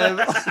 Yeah,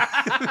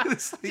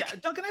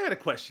 Duncan, I had a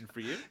question for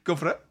you. Go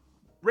for it.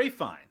 Ralph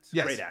Fiennes,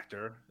 yes. Great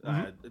actor,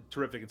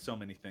 terrific in so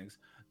many things.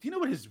 Do you know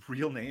what his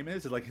real name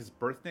is? Like his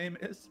birth name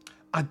is?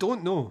 I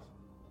don't know.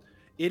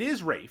 It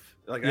is Rafe,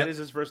 like that is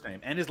his first name,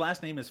 and his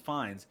last name is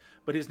Fiennes,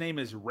 but his name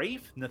is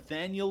Rafe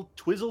Nathaniel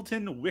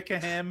Twizzleton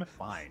Wickham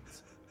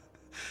Fiennes.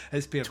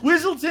 His parents.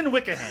 Twizzleton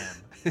Wickham.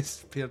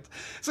 His parents.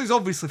 So he's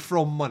obviously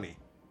from money.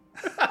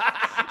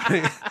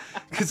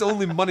 Because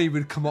only money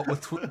would come up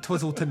with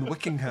Twizzleton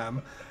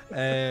Wickingham.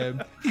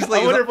 He's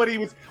like, I wonder what he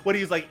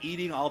was like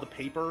eating all the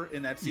paper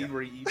in that scene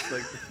where he eats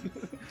like.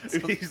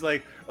 He's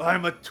like,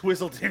 I'm a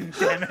Twizzleton,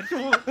 damn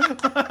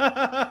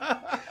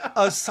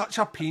it. Such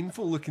a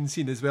painful looking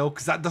scene as well,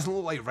 because that doesn't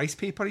look like rice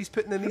paper he's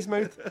putting in his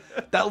mouth.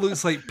 That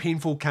looks like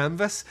painful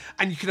canvas,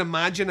 and you can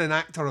imagine an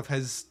actor of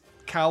his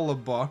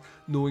caliber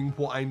knowing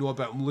what I know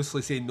about him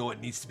loosely saying, no, it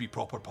needs to be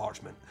proper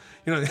parchment.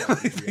 You know,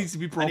 it needs to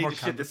be proper. I need to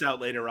shit this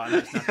out later on.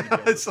 It's not gonna be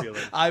able to feel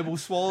it. I will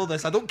swallow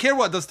this. I don't care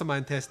what it does to my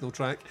intestinal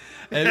tract.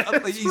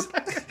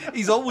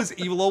 He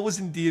will always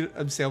endear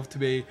himself to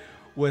me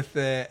with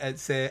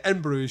it's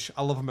in Bruges.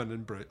 I love him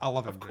in Bruges. I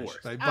love him in Bruges.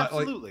 Right? But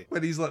absolutely. Like,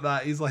 when he's like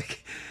that, he's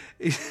like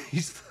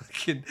he's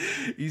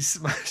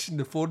smashing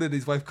the phone and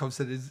his wife comes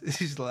in and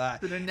he's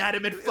like that. An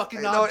inanimate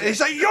fucking object. He's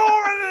like, you're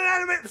an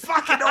inanimate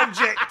fucking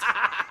object.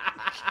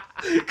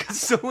 Because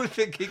someone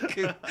think he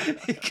can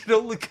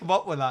only come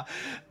up with that.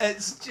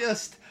 It's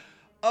just,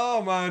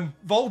 oh man,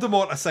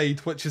 Voldemort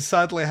aside, which is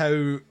sadly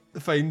how the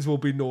Fiennes will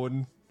be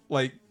known,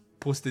 like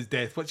post his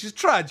death, which is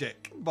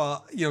tragic.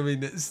 But you know, I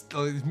mean, it's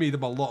made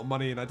him a lot of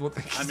money, and I don't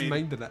think he's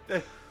minding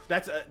it.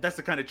 That's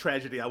the kind of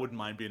tragedy I wouldn't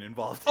mind being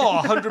involved in.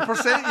 Oh,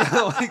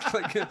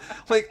 100%. Yeah,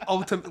 like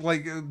ultimate,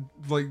 like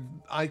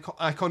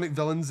iconic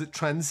villains that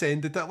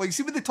transcended that. Like,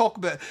 see when they talk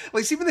about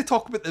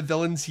the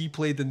villains he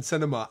played in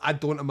cinema, I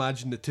don't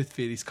imagine the Tooth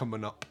Fairy's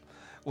coming up.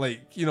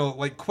 Like, you know,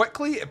 like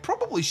quickly, it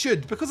probably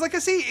should, because like I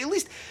say, at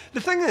least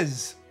the thing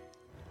is,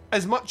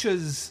 as much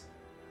as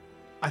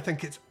I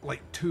think it's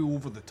like too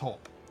over the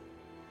top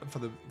for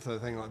the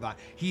thing like that,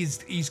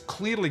 he's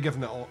clearly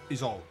given it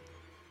his all.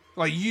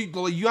 Like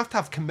you have to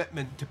have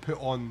commitment to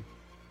put on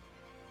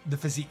the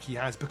physique he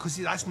has, because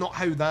that's not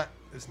how that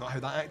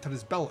actor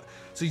is built.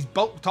 So he's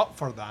bulked up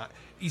for that.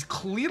 He's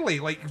clearly,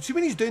 like, see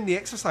when he's doing the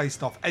exercise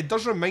stuff, it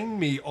does remind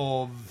me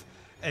of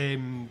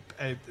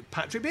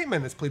Patrick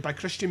Bateman, is played by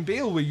Christian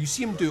Bale, where you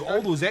see him do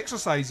all those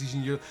exercises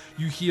and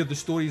you hear the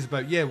stories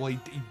about, he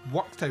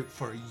worked out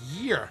for a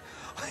year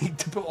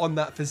to put on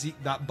that physique,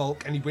 that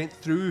bulk, and he went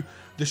through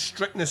the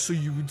strictness so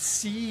you would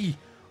see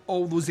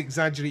all those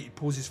exaggerated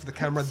poses for the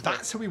camera.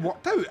 That's how he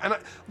worked out, and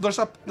there's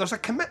a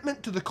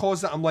commitment to the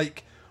cause that I'm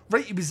like,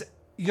 right, he was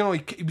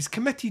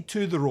committed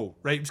to the role,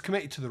 right? He was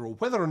committed to the role.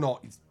 Whether or not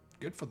he's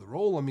good for the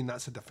role, I mean,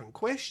 that's a different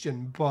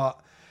question,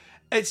 but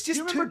it's just.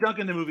 Do you remember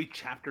Duncan, the movie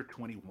Chapter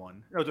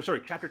 21? Oh,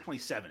 sorry, Chapter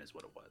 27 is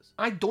what it was.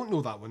 I don't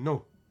know that one.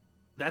 No.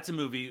 That's a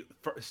movie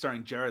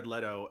starring Jared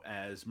Leto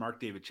as Mark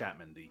David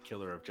Chapman, the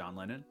killer of John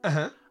Lennon.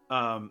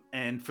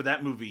 And for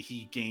that movie,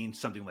 he gained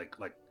something like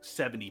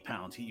 70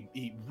 pounds.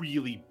 He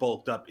really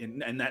bulked up,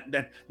 and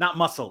that not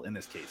muscle in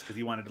this case, because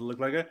he wanted to look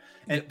like it.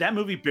 And that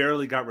movie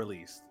barely got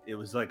released. It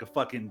was like a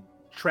fucking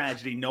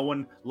tragedy. No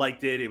one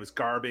liked it. It was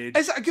garbage.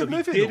 Is it a good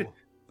movie though?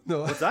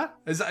 No. What's that?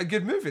 Is that a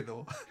good movie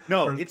though?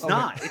 No, it's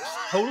not. It's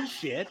total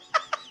shit.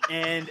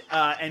 And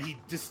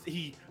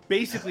he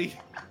basically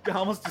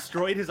almost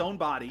destroyed his own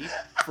body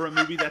for a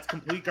movie that's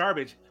complete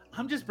garbage.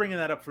 I'm just bringing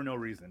that up for no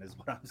reason, is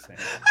what I'm saying.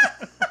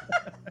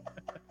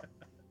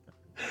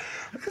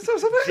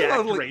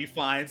 Jack Ray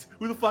Fiennes.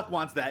 Who the fuck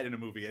wants that in a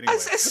movie anyway?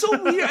 It's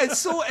so weird. It's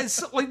so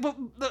like, but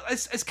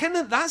it's kind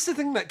of, that's the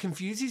thing that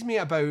confuses me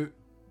about.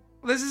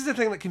 This is the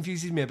thing that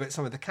confuses me about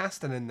some of the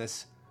casting in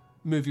this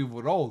movie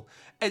overall.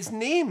 It's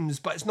names,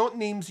 but it's not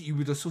names that you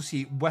would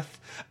associate with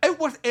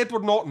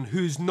Edward Norton,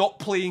 who's not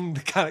playing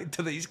the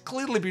character that he's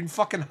clearly been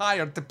fucking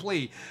hired to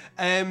play.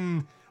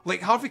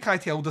 Like Harvey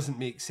Keitel doesn't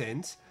make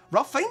sense.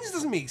 Ralph Fiennes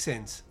doesn't make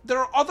sense. There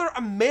are other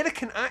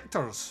American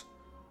actors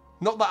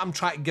Not that I'm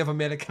trying to give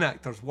American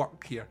actors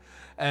work here.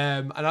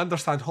 And I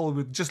understand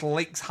Hollywood just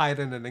likes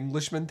hiring an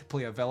Englishman to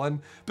play a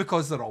villain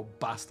because they're all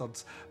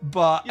bastards.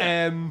 But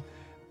there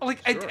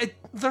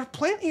are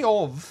plenty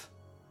of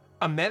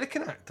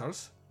American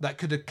actors that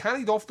could have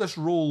carried off this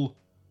role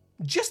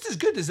just as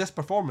good as this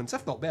performance,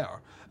 if not better.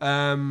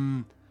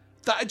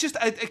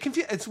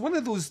 It's one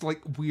of those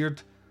like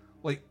weird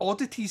like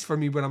oddities for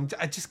me where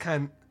I just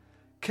can't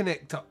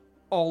connect it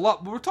all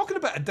up. We're talking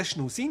about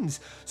additional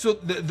scenes, so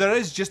there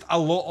is just a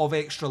lot of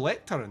extra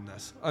Lecter in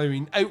this. I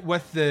mean,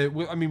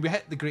 we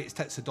hit the greatest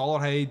hits of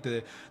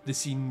Dollarhide, the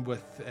scene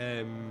with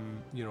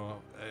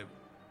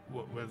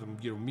with them,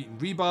 meeting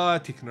Reba,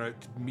 taking her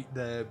out to meet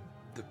the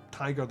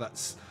tiger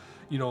that's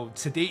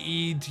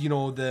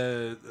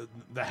sedated,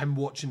 the him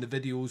watching the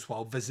videos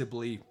while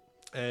visibly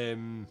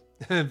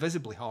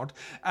hard,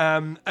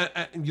 and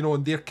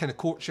their kind of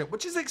courtship,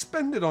 which is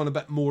expanded on a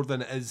bit more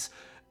than it is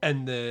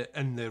in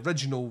the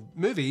original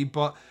movie,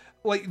 but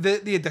like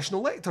the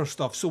additional Lecter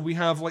stuff. So we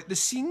have like the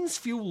scenes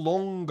feel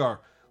longer,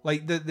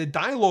 like the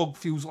dialogue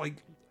feels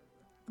like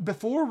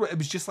before it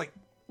was just like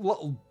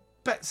little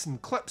bits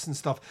and clips and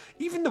stuff.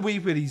 Even the way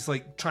where he's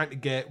like trying to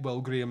get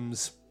Will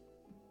Graham's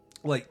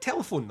like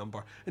telephone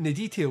number and the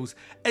details,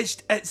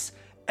 it's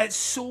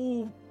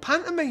so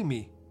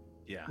pantomimey.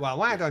 Yeah. Well,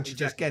 why don't you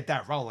just get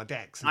that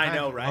Rolodex? I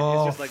know, right?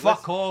 Oh, it's just like,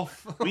 fuck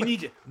off. We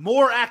need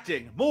more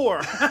acting,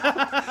 more.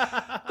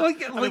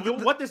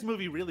 What this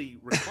movie really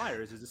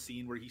requires is a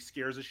scene where he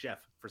scares a chef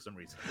for some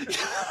reason.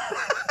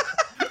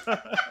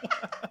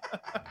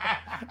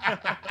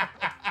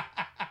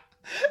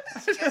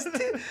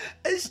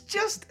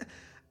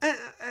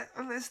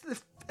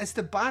 It's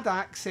the bad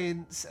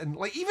accents and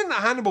like even the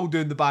Hannibal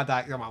doing the bad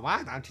accent. I'm like,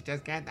 why don't you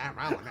just get that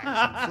Rolodex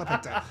and flip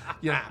it to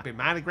be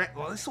mad at Greg?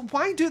 Well, so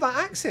why do that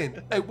accent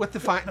with the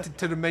fact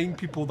to remind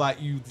people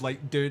that you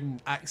like doing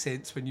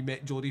accents when you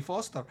met Jodie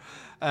Foster?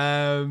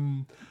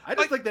 I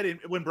just like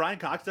that when Brian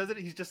Cox does it,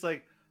 he's just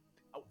like,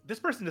 this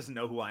person doesn't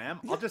know who I am.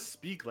 I'll just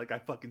speak like I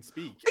fucking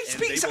speak.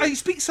 He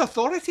speaks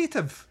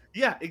authoritative.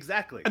 Yeah,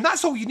 exactly. And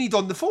that's all you need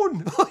on the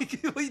phone.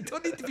 Like, you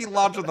don't need to be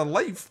larger than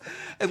life.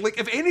 And like,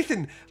 if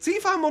anything, see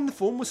if I'm on the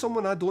phone with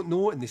someone I don't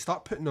know and they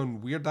start putting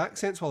on weird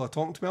accents while they're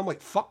talking to me, I'm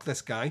like, fuck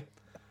this guy.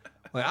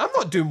 Like, I'm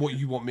not doing what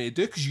you want me to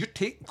do because you're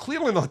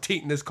clearly not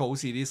taking this call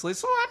seriously,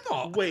 so I'm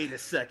not. Wait a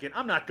second.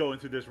 I'm not going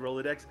through this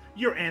Rolodex.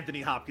 You're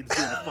Anthony Hopkins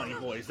doing a funny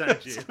voice,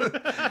 aren't you?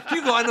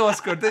 You got an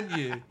Oscar, didn't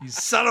you? You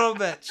son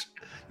of a bitch.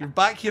 You're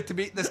back here to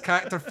make this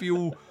character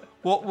feel...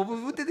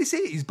 What did they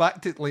say? He's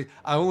back to, like,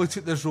 I only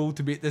took this role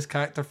to make this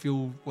character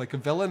feel like a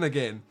villain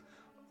again.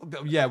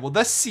 Yeah, well,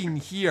 this scene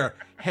here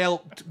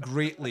helped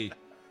greatly.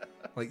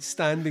 Like,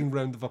 standing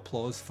round of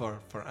applause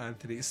for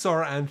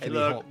Sir Anthony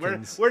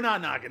Hopkins. We're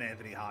not knocking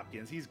Anthony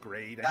Hopkins. He's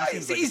great.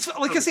 He's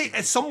like I say,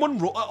 someone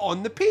wrote it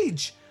on the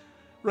page,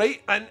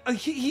 right? And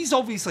he's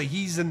obviously,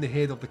 he's in the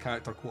head of the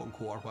character, quote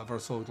unquote, or whatever.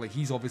 So, like,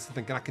 he's obviously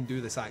thinking, I can do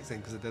this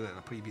accent because I did it in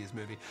a previous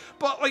movie.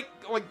 But, like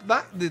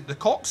that, the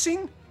Cox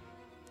scene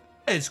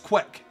is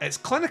quick. It's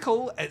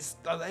clinical. It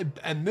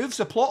moves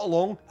the plot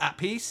along at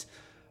pace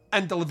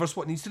and delivers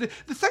what it needs to do.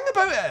 The thing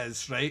about it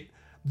is, right,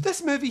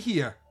 this movie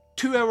here,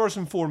 2 hours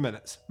and 4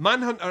 minutes.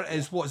 Manhunter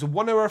is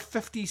 1 hour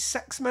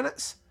 56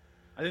 minutes?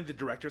 I think the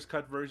director's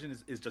cut version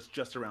is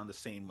just around the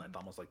same length,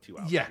 almost like 2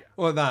 hours. Yeah,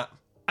 or that.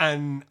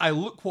 And I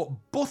look what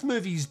both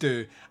movies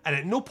do, and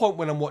at no point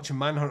when I'm watching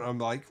Manhunter, I'm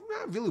like,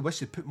 I really wish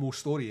they'd put more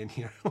story in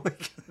here.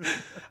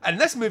 And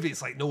this movie,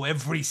 it's like, no,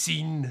 every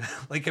scene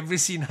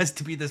has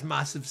to be this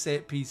massive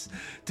set piece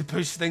to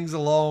push things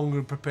along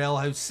and propel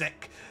how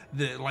sick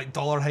the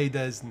Dollarhide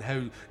is and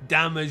how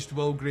damaged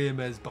Will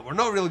Graham is, but we're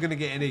not really going to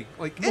get any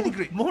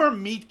great more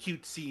meet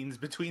cute scenes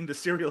between the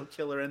serial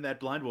killer and that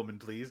blind woman,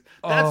 please.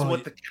 That's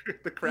what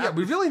the crap. Yeah,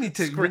 we really need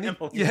to. We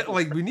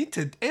need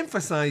to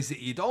emphasize that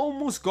he'd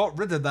almost got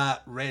rid of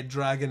that red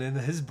dragon in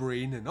his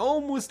brain, and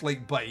almost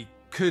but he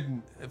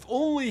couldn't. If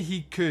only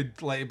he could.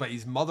 But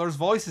his mother's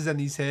voice is in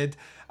his head.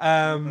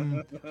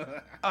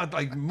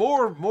 I'd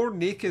more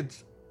naked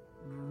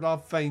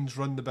Ralph Fiennes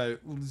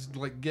roundabout,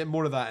 get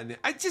more of that in there.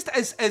 I just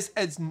as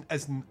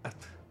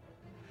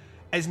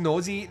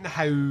nauseating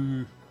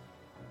how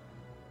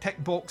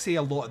tick boxy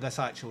a lot of this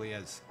actually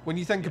is. When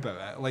you think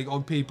about it, like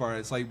on paper,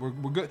 it's like we're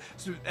good.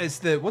 So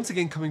it's once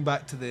again coming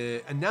back to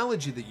the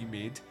analogy that you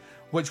made,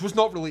 which was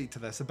not related to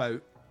this,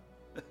 about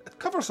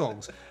cover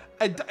songs.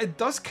 It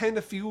does kind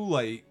of feel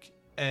like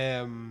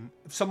if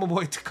someone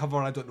wanted to cover,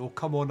 I don't know,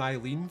 Come On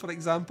Eileen, for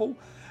example,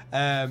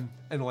 and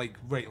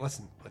right,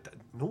 listen,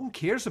 no one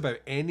cares about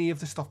any of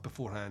the stuff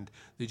beforehand.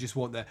 They just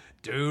want the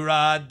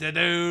do-rad,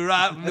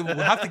 do-rad. We'll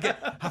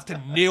have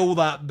to nail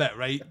that bit,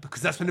 right?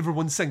 Because that's when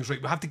everyone sings,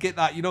 right? We have to get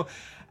that,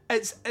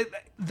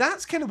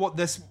 that's kind of what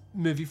this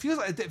movie feels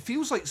like. It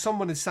feels like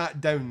someone has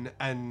sat down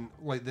and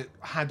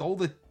had all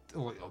the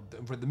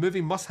the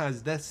movie must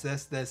has this,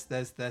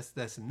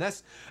 and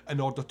this in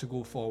order to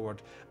go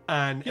forward.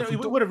 And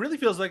what it really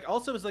feels like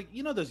also is those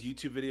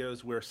YouTube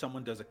videos where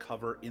someone does a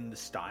cover in the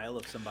style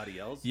of somebody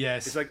else.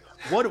 Yes. It's like,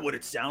 what would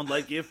it sound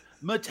like if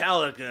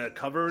Metallica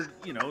covered,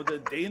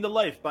 The Day in the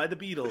Life by the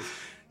Beatles?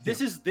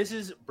 This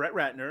is Brett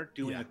Ratner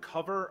doing a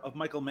cover of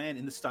Michael Mann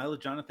in the style of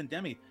Jonathan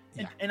Demme.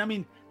 And I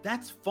mean,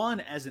 that's fun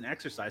as an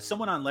exercise.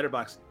 Someone on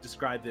Letterboxd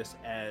described this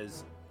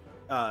as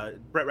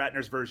Brett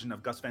Ratner's version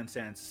of Gus Van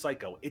Sant's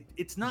Psycho.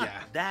 It's not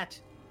that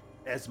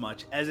as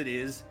much as it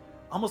is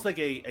almost like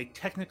a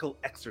technical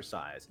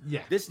exercise.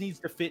 Yeah. This needs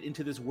to fit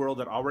into this world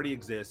that already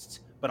exists,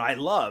 but I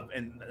love,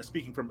 and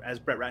speaking from as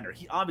Brett Ratner,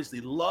 he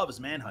obviously loves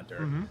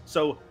Manhunter.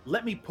 So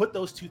let me put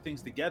those two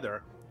things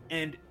together,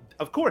 and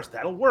of course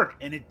that'll work.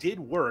 And it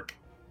did work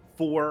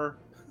for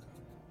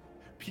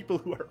people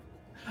who are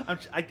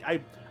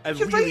I've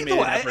really made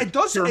an effort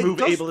to remove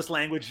ableist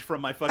language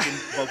from my fucking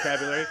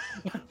vocabulary.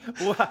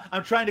 Well,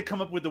 I'm trying to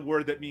come up with a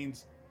word that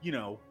means,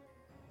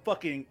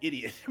 fucking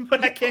idiot,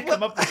 but I can't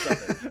come up with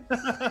something.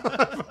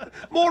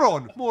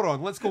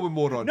 Moron. Let's go with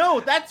moron. No,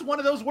 that's one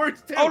of those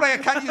words too. Oh, right,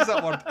 I can't use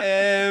that word.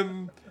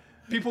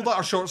 People that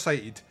are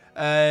short-sighted.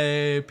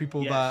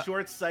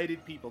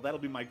 Short-sighted people. That'll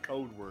be my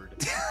code word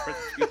for the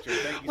future.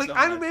 Thank you so much.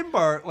 I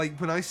remember,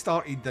 when I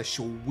started this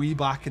show way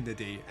back in the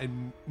day,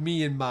 and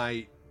me and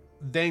my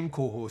then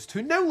co-host,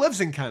 who now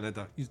lives in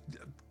Canada, he's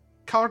a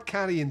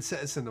card-carrying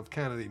citizen of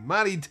Canada,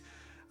 married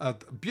a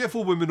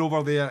beautiful woman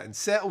over there and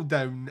settled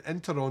down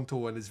in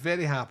Toronto and is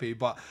very happy.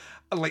 But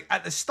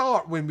at the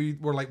start, when we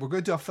were we're going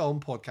to do a film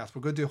podcast,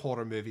 we're going to do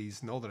horror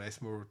movies and all the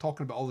rest, and we were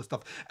talking about all this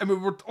stuff, and we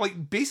were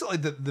basically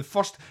the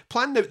first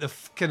planned out the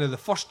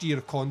first year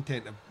of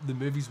content of the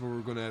movies we were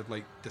going to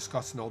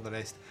discuss and all the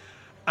rest.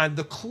 And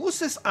the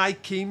closest I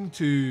came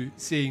to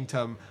saying to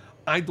him,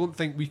 I don't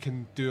think we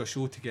can do a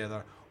show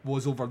together,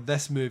 was over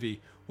this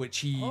movie, which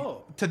he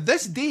to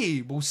this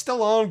day will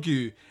still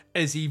argue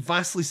is a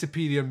vastly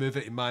superior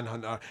movie to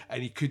Manhunter,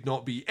 and he could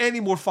not be any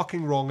more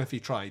fucking wrong if he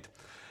tried.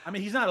 I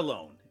mean, he's not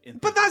alone.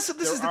 But this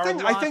is the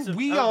thing. I think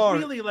we are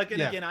really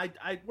again.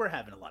 We're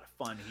having a lot of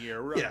fun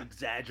here. We're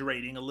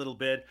exaggerating a little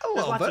bit.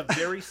 There's lots of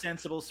very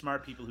sensible,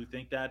 smart people who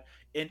think that,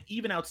 and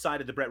even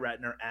outside of the Brett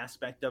Ratner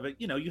aspect of it,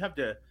 you have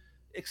to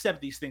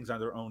accept these things on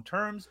their own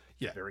terms.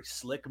 Yeah, it's a very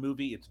slick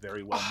movie. It's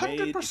very well made.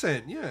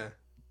 100%. Yeah,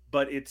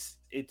 but it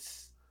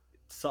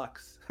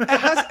sucks.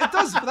 It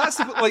does. But that's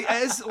it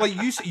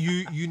is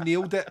you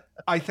nailed it.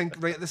 I think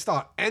right at the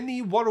start.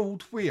 Any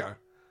world where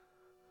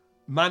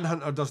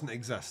Manhunter doesn't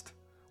exist.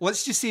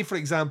 Let's just say, for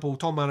example,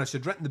 Tom Mannish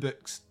had written the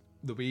books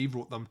the way he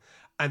wrote them,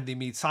 and they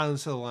made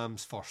Silence of the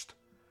Lambs first,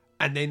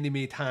 and then they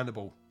made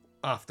Hannibal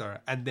after,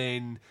 and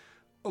then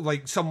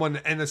someone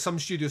in some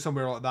studio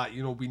somewhere like that,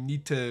 we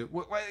need to.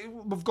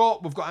 We've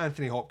got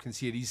Anthony Hopkins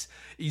here. He's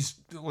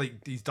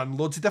done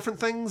loads of different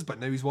things, but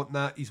now he's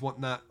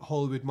wanting that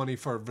Hollywood money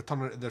for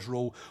returning to this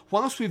role.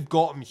 Whilst we've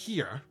got him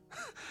here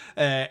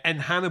in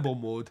Hannibal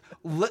mode,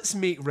 let's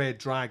make Red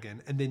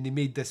Dragon, and then they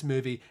made this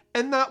movie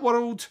in that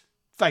world.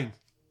 Fine.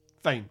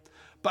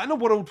 But in a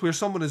world where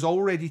someone has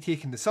already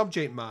taken the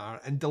subject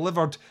matter and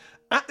delivered,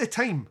 at the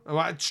time,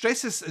 I'd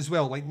stress this as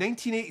well,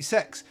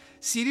 1986,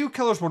 serial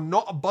killers were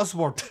not a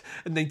buzzword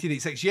in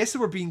 1986. Yes, they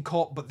were being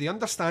caught, but the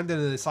understanding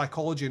of the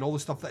psychology and all the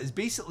stuff that has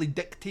basically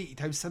dictated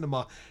how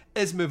cinema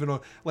is moving on.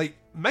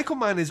 Michael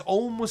Mann is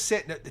almost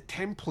setting out the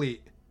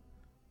template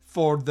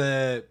for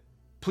the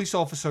police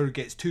officer who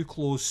gets too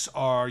close,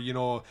 or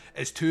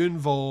is too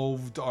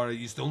involved, or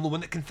he's the only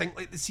one that can think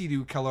like the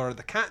serial killer, or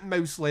the cat and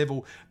mouse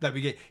level that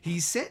we get.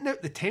 He's setting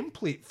out the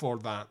template for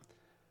that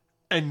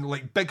in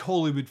big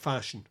Hollywood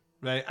fashion,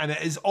 right? And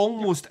it is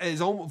almost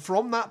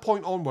from that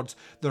point onwards.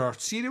 There are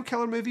serial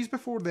killer movies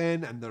before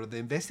then, and there are the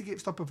investigative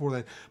stuff before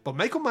then. But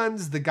Michael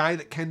Mann's the guy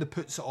that kind of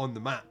puts it on the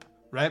map,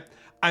 right?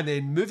 And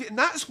then and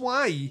that's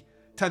why,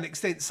 to an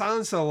extent,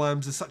 Silence of the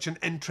Lambs is such an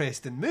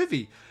interesting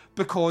movie.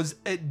 Because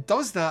it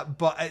does that,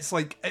 but it's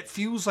it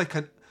feels like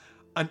an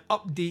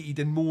updated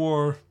and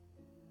more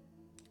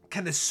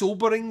kind of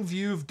sobering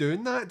view of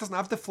doing that. It doesn't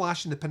have the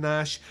flash and the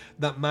panache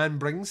that Mann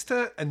brings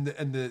to it, and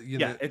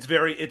the it's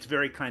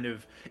very kind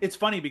of. It's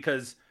funny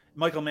because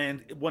Michael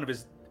Mann, one of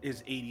his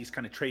 80s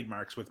kind of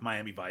trademarks with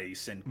Miami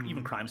Vice and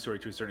even Crime Story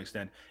to a certain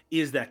extent,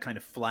 is that kind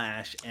of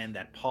flash and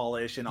that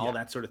polish and all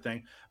that sort of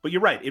thing. But you're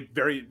right.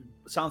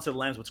 Silence of the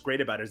Lambs, what's great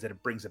about it is that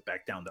it brings it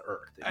back down to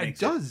earth. It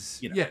does.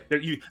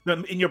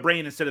 In your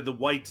brain, instead of the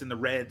whites and the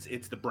reds,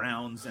 it's the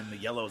browns and the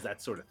yellows,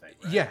 that sort of thing.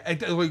 Right? Yeah,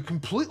 it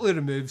completely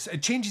removes.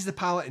 It changes the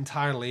palette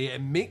entirely.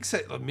 It makes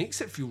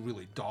it feel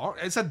really dark.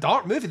 It's a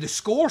dark movie. The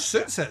score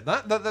suits it.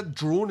 That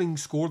droning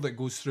score that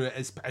goes through it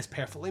is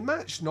perfectly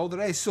matched and all the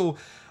rest. So,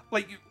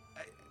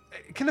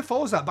 it kind of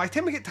follows that. By the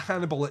time we get to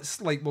Hannibal, it's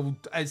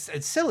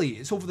it's silly,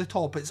 it's over the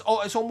top, it's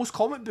almost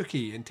comic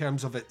booky in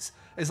terms of its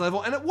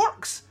level, and it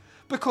works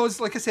because,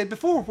 like I said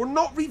before, we're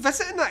not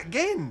revisiting that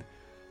again.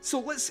 So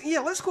let's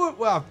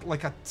go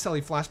with a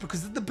silly flash,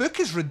 because the book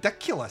is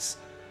ridiculous.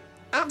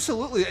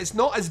 Absolutely, it's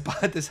not as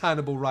bad as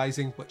Hannibal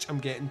Rising, which I'm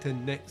getting to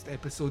next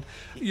episode.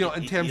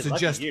 In terms of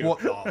just what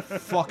the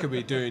fuck are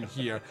we doing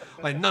here?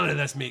 None of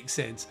this makes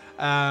sense.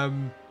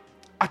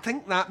 I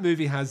think that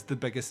movie has the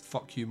biggest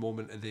fuck you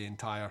moment of the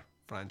entire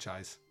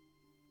franchise.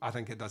 I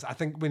think it does. I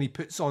think when he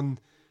puts on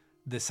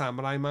the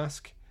samurai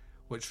mask,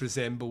 which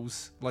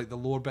resembles the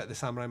lower bit of the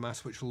samurai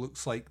mask, which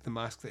looks like the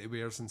mask that he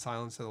wears in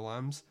Silence of the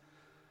Lambs.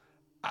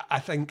 I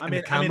think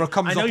the camera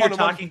comes I know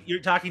up you're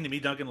talking to me,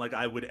 Duncan, like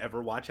I would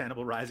ever watch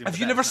Hannibal Rising. Have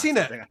you never seen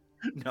it?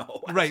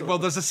 No. Right, well,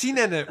 there's a scene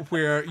in it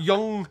where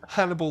young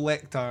Hannibal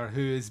Lecter,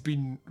 who has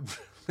been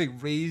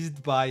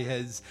raised by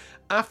his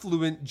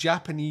affluent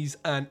Japanese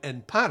aunt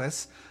in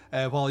Paris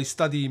while he's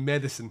studying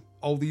medicine,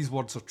 all these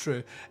words are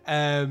true,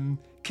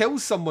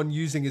 kills someone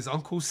using his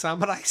uncle's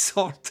samurai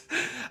sword,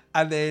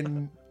 and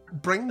then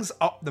brings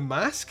up the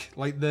mask,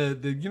 like the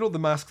the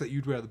mask that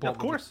you'd wear at the bottom.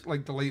 Of course.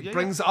 Like the light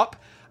brings it up.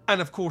 And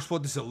of course,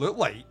 what does it look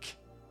like?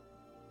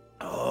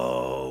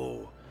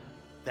 Oh,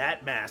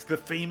 that mask, the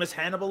famous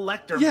Hannibal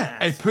Lecter mask.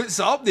 Yeah, it puts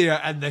it up there,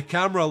 and the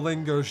camera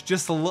lingers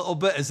just a little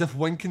bit as if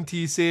winking to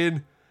you,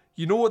 saying,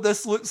 "You know what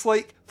this looks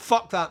like?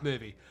 Fuck that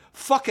movie.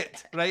 Fuck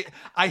it." Right?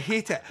 I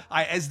hate it.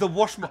 It's the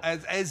worst. I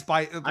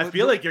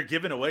feel like you're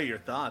giving away your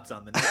thoughts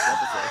on the next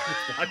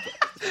episode of this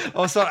podcast.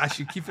 Oh, sorry. I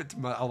should keep it.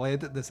 I'll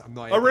edit this. I'm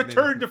not. A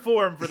return to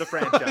form for the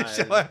franchise.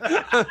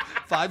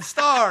 5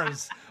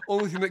 stars.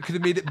 Only thing that could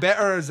have made it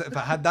better is if it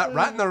had that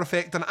Ratner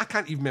effect, and I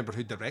can't even remember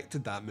who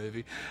directed that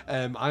movie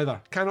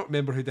either. Cannot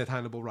remember who did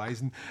Hannibal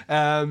Rising.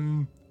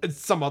 It's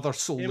some other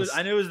soulless.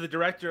 I knew it was the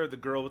director of The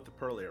Girl with the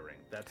Pearl Earring.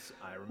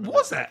 I remember.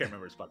 Was it? I can't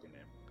remember his fucking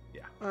name.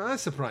 Yeah. I'm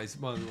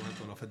surprised. Well, I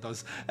don't know if it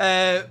does.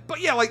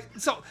 But yeah,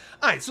 so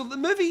the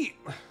movie.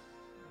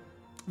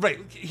 Right,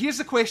 here's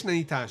the question I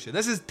need to ask you.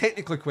 This is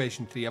technically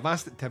question 3. I've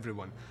asked it to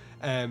everyone.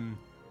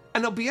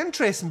 And it'll be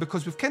interesting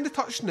because we've kind of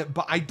touched on it,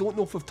 but I don't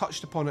know if we've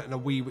touched upon it in a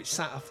way which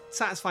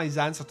satisfies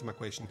the answer to my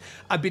question.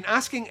 I've been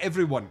asking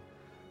everyone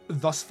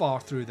thus far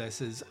through this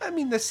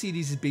this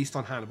series is based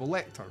on Hannibal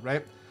Lecter,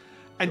 right?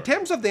 In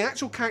terms of the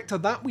actual character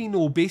that we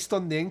know based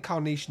on the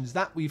incarnations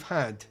that we've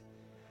had,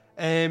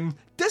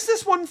 does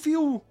this one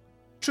feel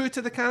true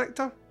to the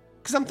character?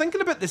 Because I'm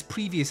thinking about this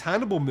previous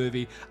Hannibal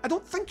movie. I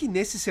don't think he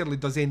necessarily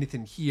does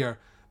anything here.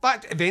 In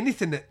fact, if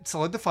anything, it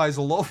solidifies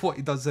a lot of what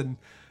he does in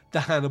the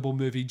Hannibal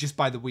movie just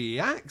by the way he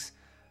acts.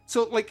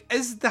 So,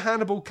 is the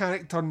Hannibal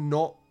character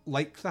not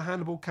like the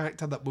Hannibal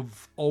character that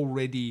we've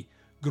already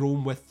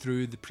grown with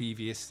through the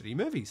previous 3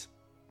 movies?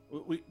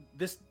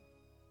 This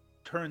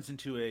turns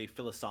into a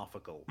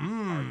philosophical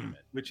argument,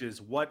 which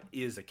is, what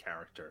is a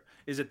character?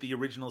 Is it the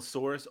original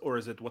source, or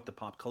is it what the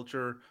pop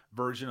culture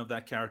version of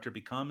that character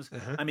becomes?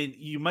 I mean,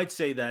 you might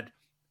say that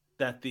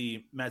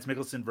the Mads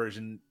Mikkelsen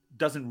version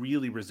doesn't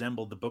really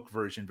resemble the book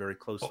version very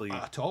closely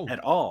at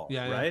all,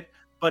 right?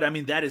 But I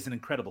mean, that is an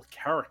incredible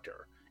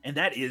character. And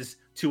that is,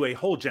 to a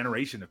whole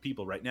generation of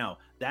people right now,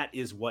 that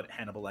is what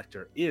Hannibal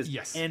Lecter is.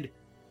 Yes. And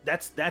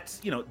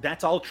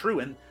that's all true.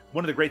 And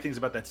one of the great things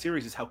about that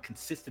series is how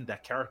consistent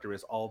that character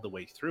is all the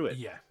way through it.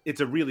 Yeah. It's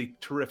a really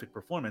terrific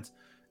performance.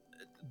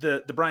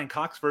 The Brian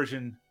Cox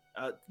version,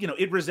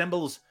 it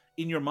resembles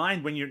in your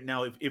mind when you're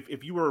now,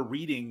 if you were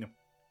reading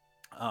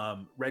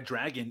Red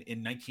Dragon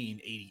in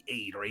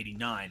 1988 or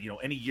 89,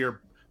 any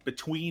year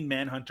between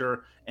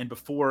Manhunter and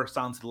before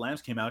Silence of the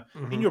Lambs came out,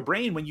 in your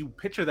brain, when you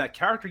picture that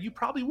character, you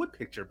probably would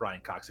picture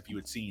Brian Cox if you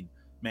had seen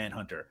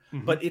Manhunter.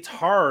 But it's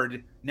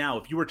hard now,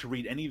 if you were to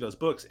read any of those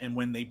books, and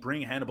when they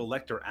bring Hannibal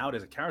Lecter out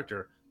as a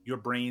character, your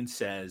brain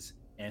says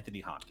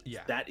Anthony Hopkins. Yeah.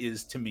 That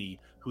is, to me,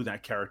 who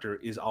that character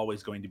is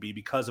always going to be,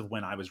 because of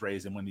when I was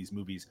raised and when these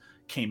movies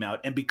came out,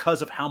 and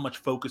because of how much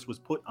focus was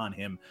put on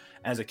him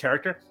as a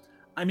character.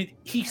 I mean,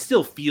 he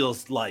still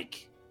feels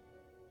like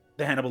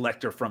the Hannibal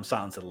Lecter from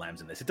Silence of the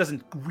Lambs in this. It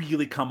doesn't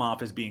really come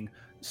off as being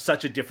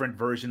such a different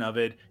version of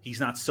it. He's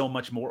not so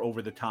much more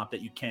over the top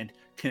that you can't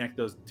connect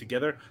those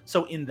together.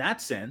 So in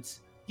that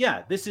sense,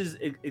 yeah, this is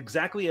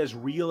exactly as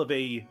real of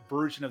a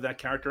version of that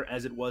character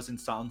as it was in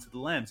Silence of the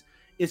Lambs.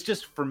 It's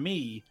just, for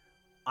me,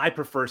 I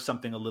prefer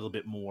something a little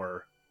bit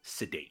more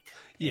sedate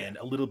and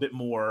a little bit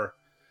more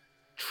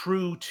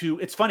true to...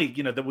 It's funny,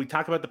 that we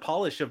talk about the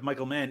polish of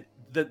Michael Mann.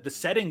 The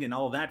setting and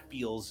all of that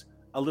feels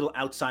a little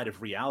outside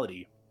of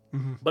reality.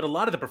 But a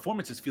lot of the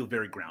performances feel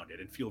very grounded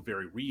and feel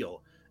very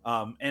real.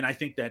 And I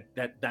think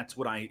that's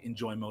what I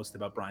enjoy most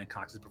about Brian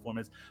Cox's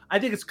performance. I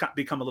think it's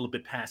become a little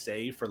bit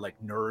passé for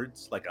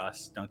nerds like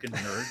us, Duncan,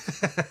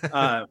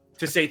 nerds,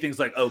 to say things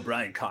like, "Oh,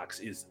 Brian Cox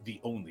is the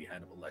only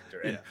Hannibal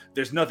Lecter," and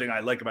there's nothing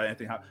I like about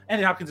Anthony Hopkins.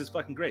 Anthony Hopkins is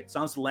fucking great.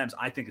 Silence of the Lambs,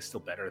 I think, is still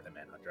better than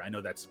Manhunter. I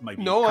know that's might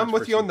be I'm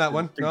with you on that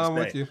one. No, I'm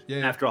with you.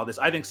 Yeah. After all this,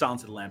 I think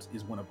Silence of the Lambs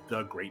is one of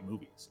the great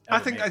movies. I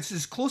think it's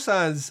as close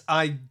as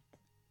I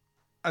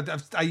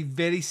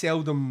very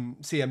seldom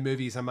say a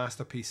movie is a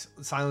masterpiece.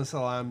 Silence of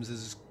the Lambs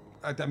is,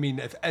 I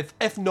mean,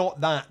 if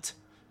not that,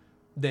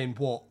 then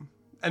what?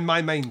 In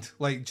my mind,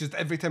 just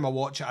every time I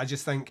watch it, I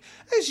just think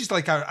it's just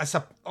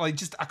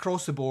just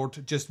across the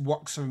board, just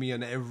works for me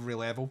on every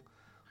level.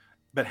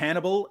 But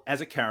Hannibal as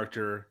a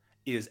character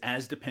is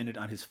as dependent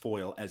on his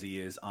foil as he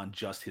is on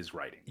just his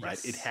writing, right?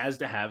 Yes. It has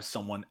to have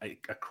someone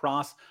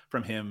across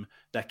from him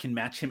that can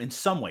match him in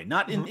some way,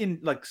 not in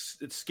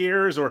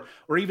scares or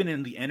even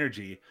in the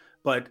energy.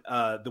 But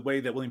the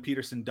way that William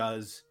Peterson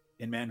does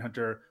in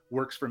Manhunter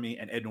works for me,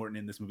 and Ed Norton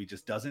in this movie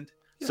just doesn't.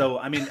 Yeah. So,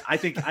 I mean, I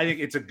think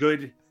it's a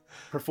good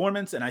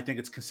performance, and I think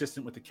it's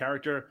consistent with the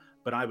character.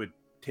 But I would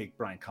take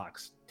Brian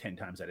Cox 10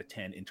 times out of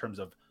 10 in terms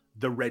of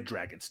the Red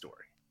Dragon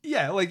story.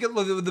 Yeah, like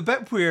the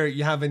bit where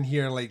you have in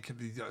here, like,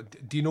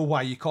 do you know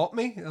why you caught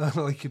me?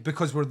 Like,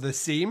 because we're the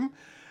same.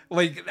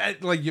 Like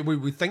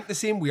we think the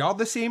same, we are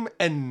the same.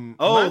 And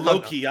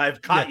Loki,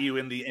 I've caught you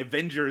in the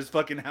Avengers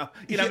fucking house.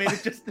 You know what I mean?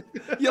 It's just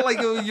yeah, like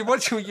you're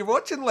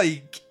watching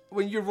like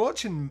when you're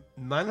watching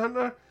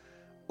Manhunter,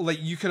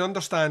 like you can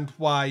understand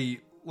why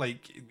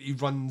like he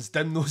runs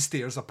down those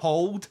stairs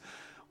appalled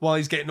while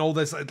he's getting all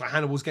this, like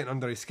Hannibal's getting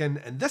under his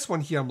skin. And this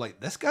one here, I'm like,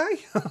 this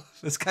guy's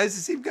the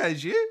same guy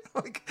as you?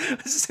 Like,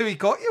 this is how he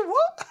caught you?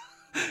 What?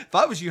 If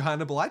that was you,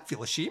 Hannibal, I'd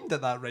feel ashamed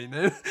at that right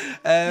now.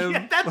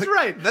 Yeah, that's like,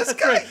 right. This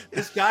guy. Right.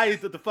 This guy,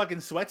 the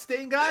fucking sweat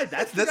stain guy.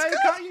 That's the guy who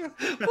caught you.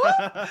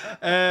 What?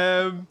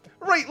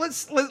 Right.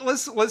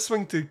 Let's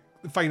swing to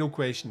the final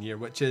question here,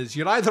 which is: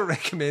 you're either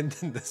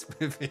recommending this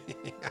movie,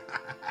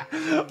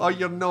 or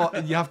you're not,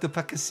 and you have to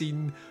pick a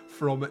scene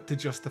from it to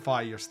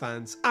justify your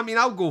stance. I mean,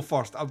 I'll go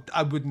first.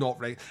 I would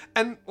not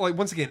and like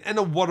once again, in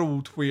a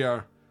world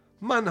where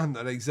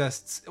Manhunter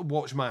exists,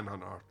 watch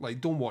Manhunter.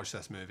 Like, don't watch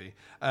this movie.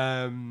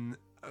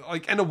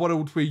 Like, in a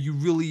world where you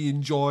really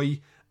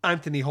enjoy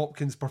Anthony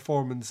Hopkins'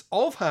 performance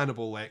of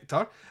Hannibal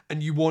Lecter,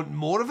 and you want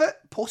more of it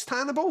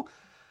post-Hannibal,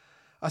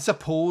 I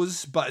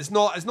suppose, but it's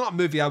not a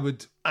movie I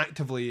would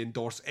actively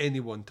endorse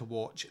anyone to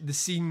watch. The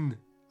scene,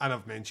 and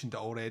I've mentioned it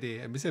already,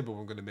 and we said we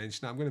weren't going to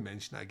mention it, I'm going to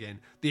mention it again.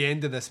 The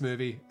end of this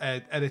movie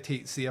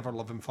irritates the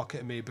ever-loving fuck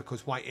out of me,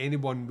 because why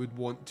anyone would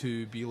want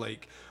to be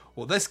like,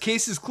 well, this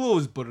case is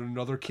closed, but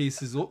another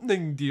case is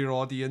opening, dear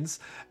audience.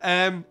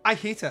 I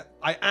hate it.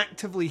 I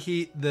actively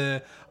hate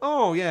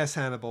oh, yes,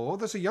 Hannibal, oh,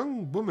 there's a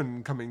young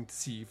woman coming to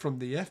see from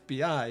the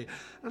FBI.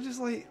 I'm just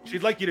like...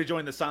 She'd like you to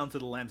join the Silence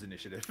of the Lambs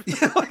initiative.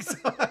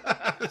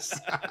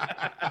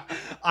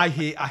 I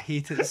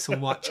hate it so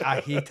much. I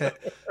hate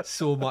it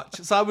so much.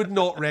 So I would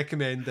not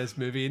recommend this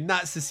movie. And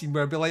that's the scene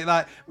where I'd be like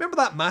that. Remember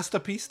that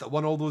masterpiece that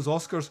won all those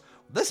Oscars?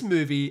 This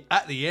movie,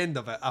 at the end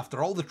of it,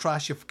 after all the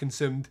trash you've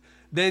consumed,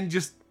 then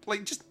just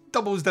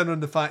doubles down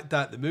on the fact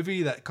that the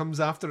movie that comes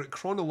after it,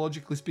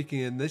 chronologically speaking,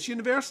 in this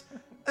universe,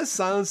 is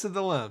Silence of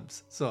the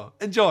Lambs. So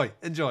enjoy.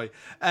 What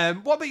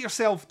about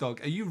yourself,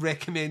 Doug? Are you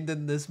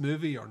recommending this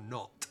movie or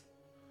not?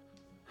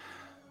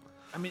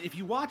 I mean, if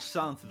you watch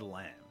Silence of the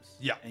Lambs,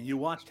 and you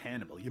watched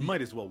Hannibal, you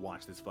might as well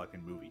watch this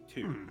fucking movie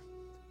too.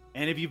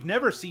 And if you've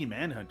never seen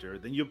Manhunter,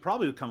 then you'll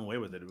probably come away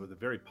with it with a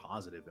very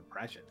positive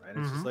impression, right?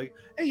 It's just like,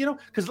 hey,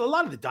 because a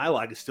lot of the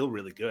dialogue is still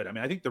really good. I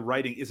mean, I think the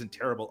writing isn't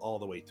terrible all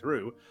the way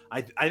through. I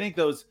think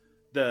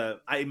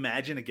I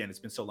imagine, again, it's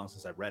been so long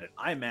since I've read it,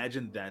 I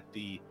imagine that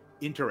the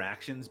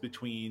interactions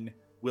between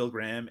Will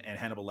Graham and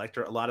Hannibal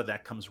Lecter, a lot of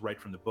that comes right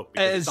from the book.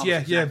 It is,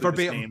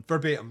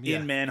 verbatim.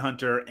 In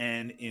Manhunter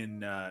and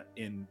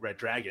in Red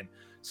Dragon.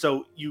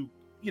 So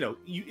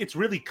it's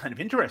really kind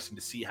of interesting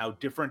to see how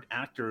different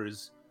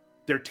actors,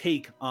 their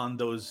take on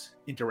those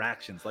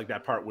interactions, like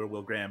that part where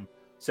Will Graham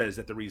says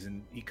that the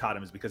reason he caught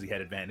him is because he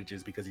had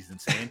advantages because he's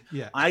insane.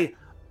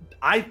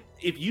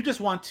 If you just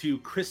want to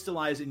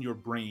crystallize in your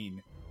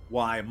brain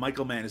why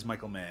Michael Mann is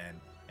Michael Mann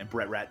and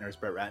Brett Ratner is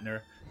Brett Ratner,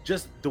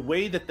 just the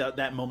way that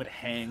that moment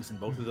hangs in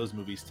both of those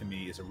movies, to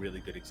me, is a really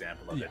good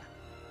example of it.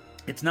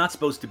 It's not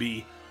supposed to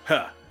be,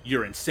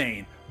 you're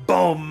insane,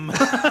 boom.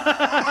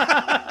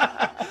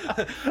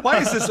 Why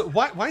is this?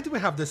 Why do we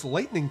have this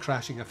lightning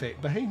crashing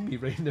effect behind me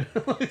right now?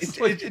 It's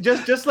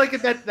just like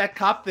that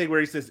cop thing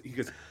where he goes,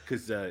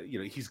 because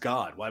he's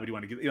God. Why would you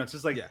want to give? It's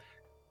just like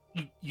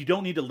you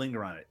don't need to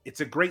linger on it.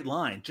 It's a great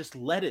line. Just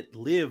let it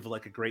live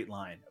like a great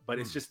line. But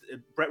it's just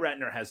Brett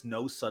Ratner has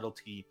no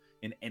subtlety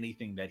in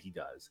anything that he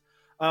does.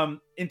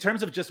 In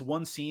terms of just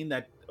one scene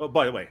that, oh,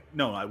 by the way,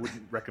 no, I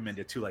wouldn't recommend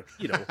it to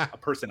a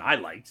person I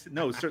liked.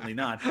 No, certainly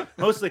not.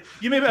 Mostly,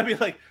 you may be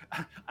like,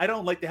 I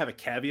don't like to have a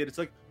caveat. It's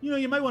like,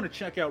 you might want to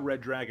check out Red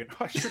Dragon.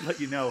 I should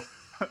let you know.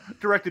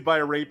 Directed by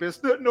a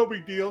rapist. No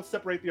big deal.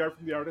 Separate the art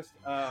from the artist.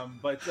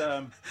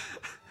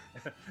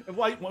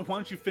 Why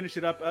don't you finish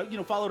it up?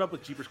 Follow it up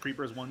with Jeepers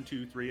Creepers 1,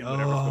 2, 3, and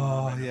whatever's going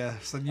on. Oh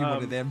yes, I knew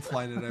one of them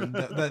flying around.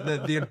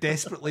 They're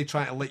desperately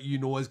trying to let you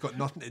know it's got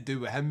nothing to do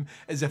with him,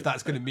 as if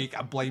that's going to make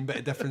a blind bit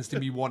of difference to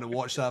me want to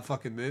watch that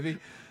fucking movie.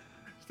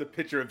 Just a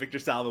picture of Victor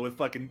Salva with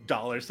fucking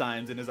dollar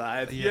signs in his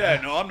eyes.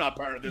 Yeah, no, I'm not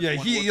part of this. Yeah,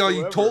 he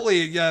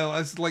totally. Yeah,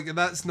 it's like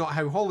that's not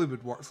how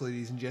Hollywood works,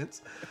 ladies and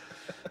gents.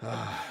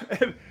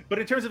 But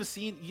in terms of a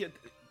scene,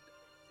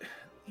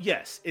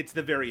 yes, it's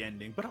the very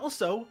ending, but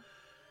also.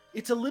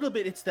 It's a little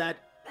bit. It's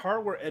that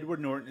part where Edward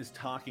Norton is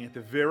talking at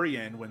the very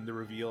end when the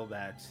reveal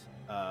that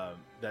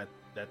that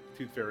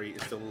Tooth Fairy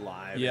is still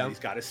alive. And he's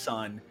got his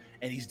son,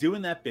 and he's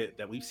doing that bit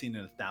that we've seen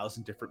in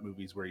 1,000 different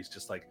movies where he's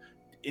just like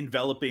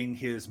enveloping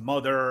his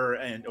mother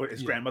or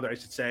his grandmother, I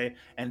should say,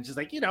 and just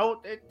like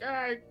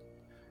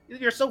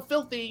you're so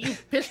filthy, you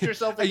pissed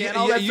yourself again.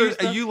 Are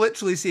you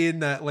literally saying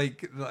that?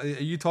 Like, are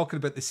you talking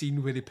about the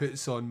scene where he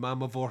puts on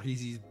Mama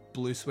Voorhees'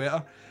 blue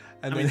sweater?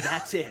 And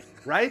that's it,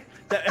 right?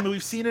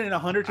 We've seen it in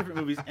 100 different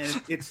movies,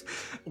 and it's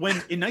in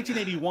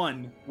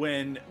 1981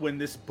 when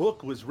this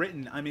book was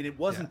written. I mean, it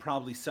wasn't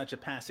probably such a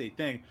passé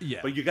thing,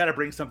 but you got to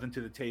bring something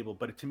to the table.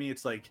 But to me,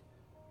 it's like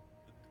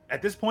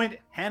at this point,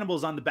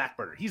 Hannibal's on the back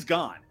burner. He's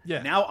gone.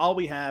 Yeah. Now all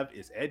we have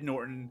is Ed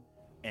Norton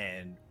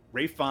and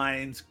Ralph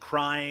Fiennes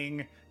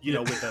crying,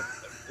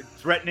 with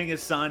threatening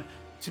his son.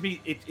 To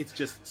me, it's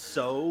just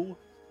so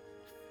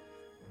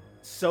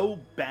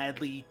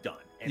badly done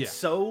and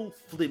so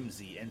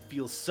flimsy and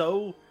feels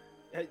so,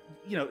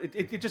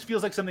 it just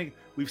feels like something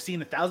we've seen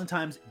 1,000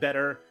 times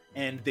better,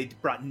 and they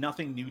brought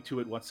nothing new to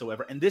it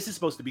whatsoever. And this is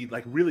supposed to be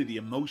like really the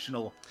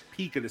emotional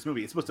peak of this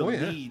movie. It's supposed to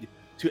lead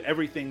to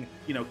everything,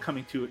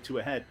 coming to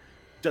a head.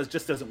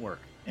 Just doesn't work.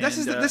 This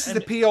is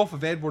the payoff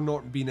of Edward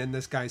Norton being in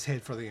this guy's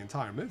head for the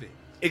entire movie.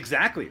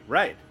 Exactly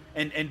right.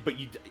 But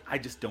I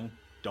just don't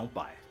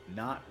buy it.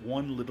 Not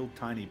one little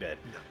tiny bit.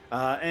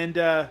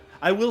 No.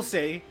 I will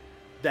say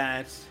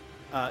that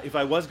if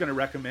I was going to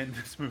recommend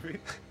this movie,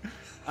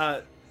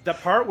 the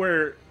part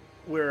where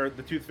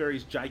the Tooth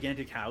Fairy's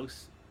gigantic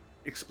house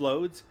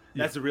explodes,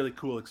 that's a really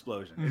cool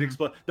explosion. It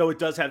explodes, though it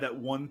does have that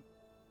one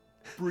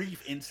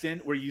brief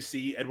instant where you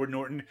see Edward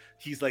Norton,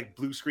 he's like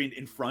blue screened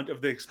in front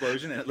of the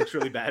explosion, and it looks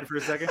really bad for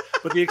a second.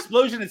 But the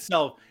explosion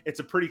itself,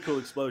 it's a pretty cool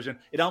explosion.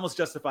 It almost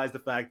justifies the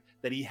fact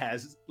that he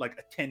has like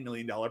a $10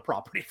 million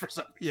property for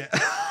some reason. Yeah.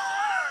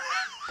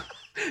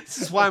 This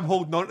is why I'm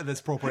holding on to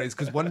this property, is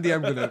because one day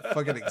I'm gonna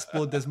fucking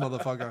explode this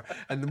motherfucker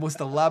and the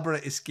most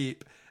elaborate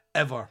escape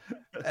ever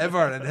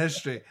in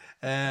history.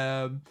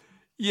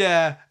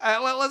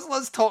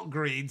 Let's talk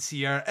grades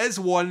here. It's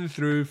 1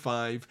 through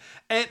 5.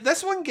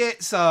 This one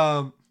gets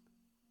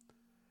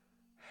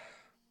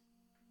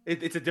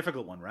it's a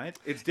difficult one, right?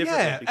 It's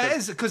difficult. Yeah, it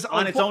is, because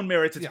on its own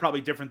merits, it's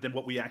probably different than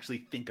what we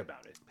actually think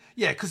about it.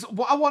 Yeah, because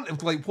what I want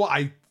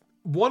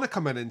to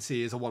come in and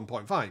say is a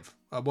 1.5.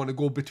 I want to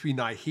go between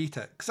I hate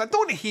it, because I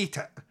don't hate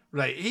it.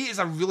 Right, hate is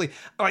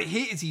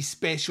hate is a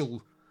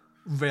special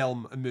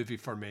realm of movie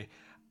for me.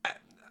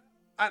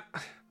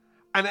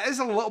 And it is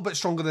a little bit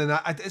stronger than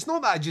that. It's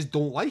not that I just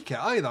don't like it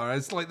either.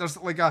 It's like there's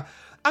like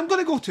I'm going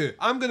to go 2.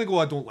 I'm going to go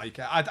I don't like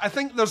it. I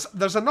think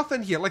there's enough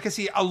in here. Like I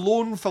say,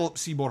 alone Philip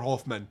Seymour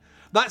Hoffman.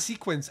 That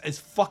sequence is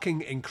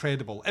fucking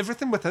incredible.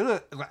 Everything within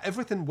it,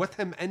 everything with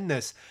him in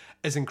this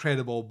is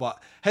incredible.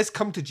 But his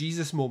come to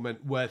Jesus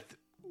moment with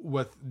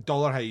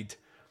Dollarhide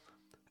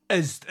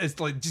is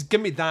like, just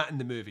give me that in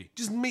the movie.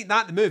 Just make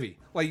that in the movie.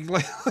 It's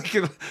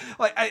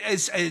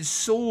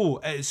so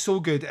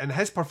good, and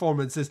his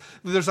performance is.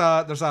 There's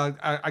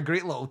a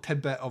great little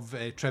tidbit of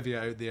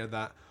trivia out there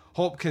that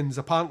Hopkins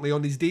apparently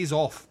on his days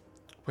off,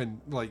 when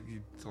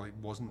he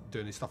wasn't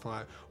doing his stuff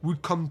like that,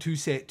 would come to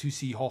set to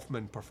see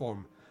Hoffman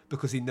perform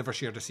because he never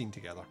shared a scene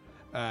together.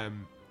 That's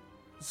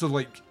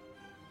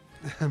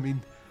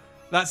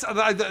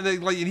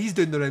and he's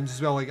doing the rounds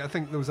as well. I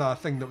think there was a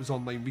thing that was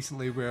online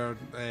recently where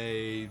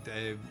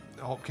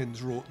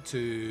Hopkins wrote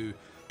to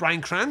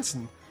Bryan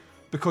Cranston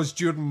because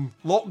during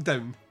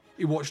lockdown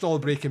he watched all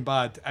of Breaking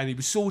Bad and he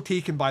was so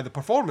taken by the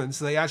performance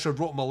that he actually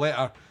wrote him a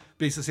letter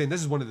basically saying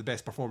this is one of the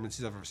best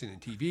performances I've ever seen on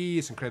TV.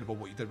 It's incredible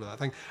what you did with that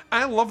thing.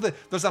 I love that.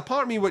 There's a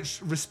part of me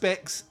which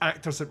respects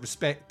actors that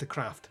respect the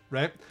craft,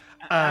 right?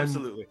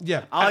 Absolutely.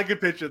 Yeah. All I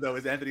could picture though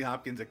is Anthony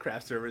Hopkins at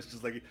craft service,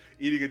 just like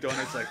eating a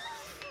donut. It's like,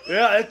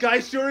 yeah, that guy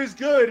sure is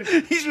good.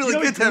 He's really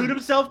good. He glued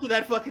himself to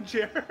that fucking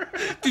chair.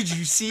 Did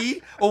you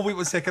see? Oh wait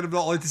 1 second, I'm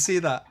not allowed to say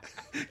that.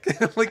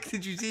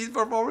 Did you see his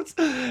performance?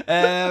 He's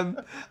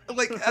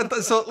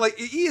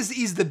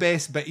the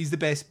best bit. He's the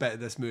best bit of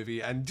this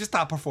movie, and just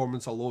that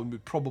performance alone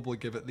would probably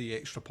give it the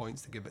extra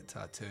points to give it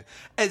to a 2.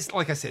 It's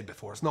like I said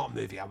before, it's not a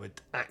movie I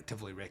would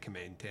actively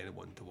recommend to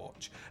anyone to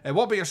watch.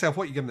 What about yourself?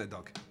 What are you giving it,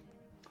 Doug?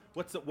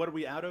 What are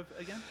we out of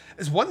again?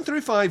 It's 1 through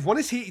 5. 1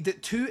 is hated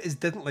it, 2 is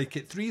didn't like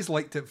it, 3 is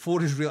liked it,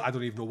 4 is real. I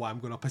don't even know why I'm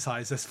going to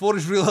emphasize this. 4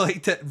 is really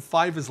liked it, and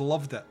 5 is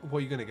loved it. What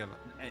are you going to give it?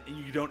 And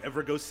you don't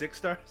ever go 6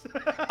 stars?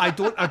 I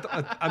don't.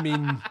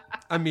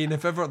 I mean,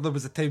 if ever there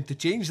was a time to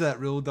change that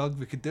rule, Doug,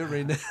 we could do it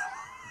right now.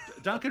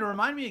 Duncan,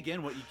 remind me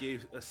again what you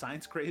gave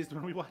Science Crazed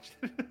when we watched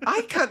it.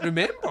 I can't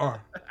remember.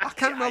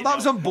 That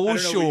was on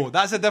Bo's show.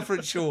 That's a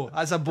different show.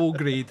 That's a Bo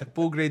grade.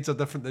 Bo grades are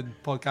different than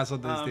Podcast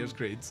Under the Stairs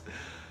grades.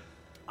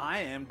 I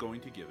am going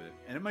to give it,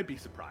 and it might be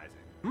surprising,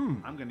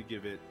 I'm going to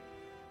give it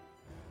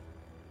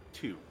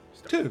 2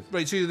 stars. 2?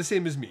 Right, so you're the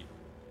same as me.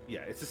 Yeah,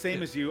 it's the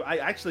same as you. I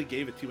actually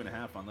gave it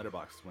 2.5 on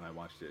Letterboxd when I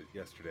watched it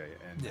yesterday,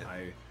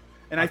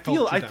 and I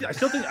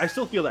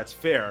still feel that's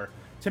fair.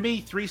 To me,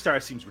 3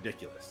 stars seems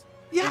ridiculous.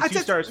 Yeah, and 2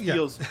 stars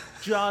feels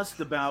just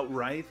about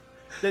right.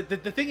 The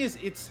thing is,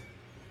 it's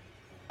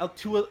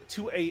to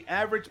a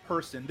average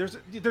person. There's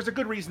a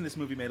good reason this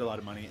movie made a lot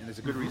of money, and there's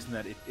a good reason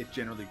that it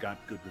generally got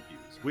good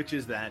reviews, which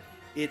is that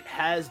it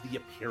has the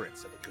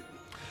appearance of a good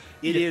movie.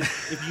 It is,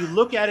 if you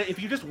look at it, if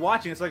you're just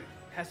watching, it's like,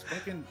 has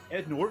fucking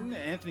Ed Norton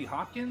and Anthony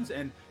Hopkins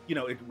and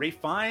Ralph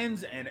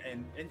Fiennes and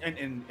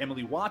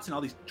Emily Watson, all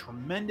these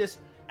tremendous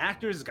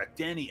actors. It's got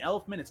Danny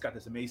Elfman. It's got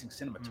this amazing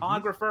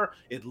cinematographer.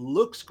 It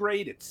looks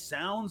great. It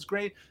sounds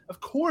great.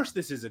 Of course,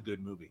 this is a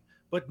good movie.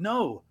 But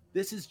no,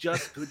 this is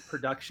just good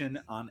production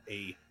on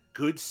a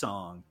good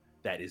song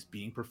that is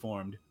being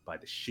performed by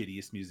the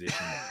shittiest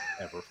musician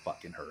I've ever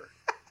fucking heard.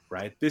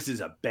 right? This is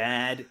a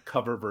bad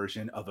cover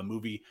version of a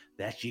movie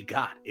that you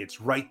got.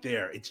 It's right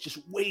there. It's just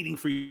waiting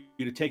for you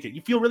to take it.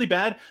 You feel really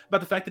bad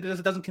about the fact that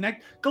it doesn't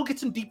connect? Go get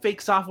some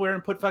deepfake software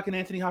and put fucking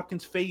Anthony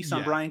Hopkins' face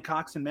on Brian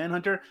Cox and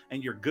Manhunter,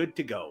 and you're good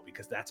to go,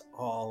 because that's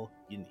all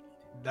you need.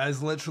 That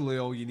is literally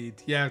all you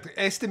need. Yeah,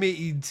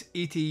 estimated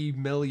 80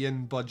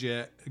 million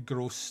budget,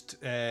 grossed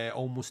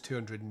almost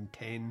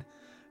 210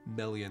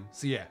 million.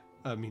 So yeah,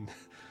 I mean,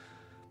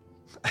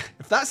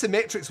 if that's the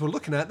metrics we're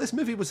looking at, this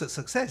movie was a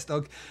success,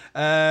 Doug.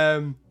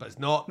 But it's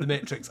not the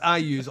metrics I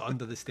use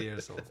Under the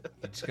Stairs, so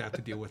you're just going to have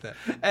to deal with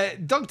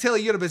it. Doug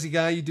Tilley, you're a busy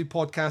guy. You do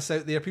podcasts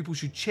out there. People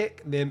should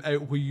check them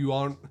out where you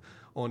aren't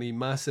on a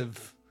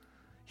massive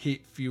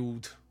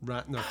hate-fueled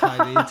Ratner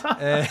tirade.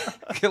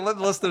 Let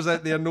the listeners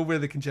out there know where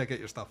they can check out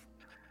your stuff.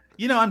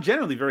 You know, I'm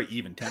generally very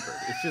even-tempered.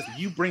 It's just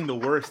you bring the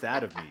worst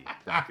out of me,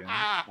 Duncan.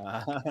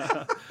 I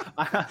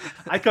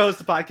co-host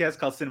a podcast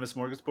called Cinema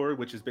Smorgasbord,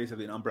 which is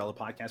basically an umbrella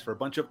podcast for a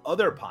bunch of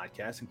other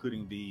podcasts,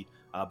 including the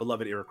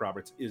beloved Eric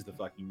Roberts' Is the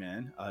Fucking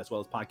Man, as well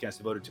as podcasts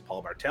devoted to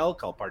Paul Bartel,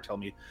 called Bartel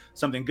Me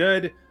Something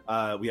Good.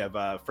 We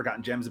have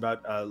Forgotten Gems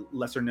about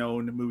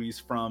lesser-known movies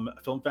from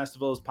film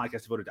festivals,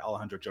 podcasts devoted to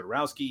Alejandro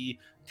Jodorowsky,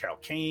 Carol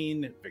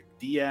Kane, Vic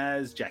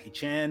Diaz, Jackie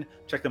Chan.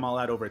 Check them all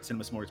out over at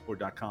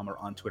cinemasmorgasbord.com or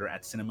on Twitter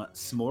at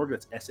CinemaSmorg.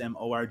 That's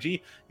SMORG. You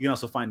can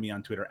also find me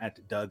on Twitter at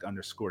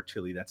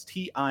Doug_Tilley. That's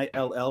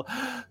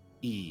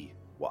TILLEY.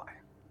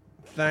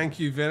 Thank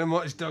you very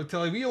much, Doug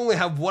Tilley. We only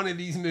have one of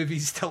these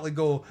movies still to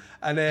go.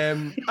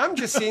 And I'm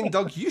just saying,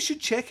 Doug, you should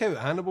check out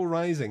Hannibal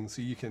Rising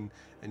so you can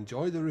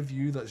enjoy the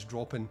review that's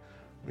dropping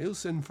real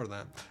soon for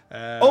that.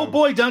 Oh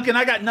boy, Duncan,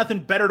 I got nothing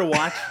better to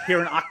watch here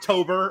in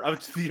October of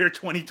the year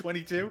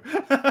 2022.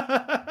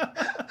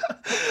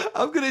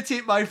 I'm going to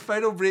take my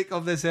final break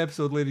of this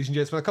episode, ladies and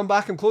gents. When I come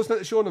back, I'm closing out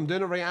the show and I'm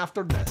doing it right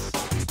after this.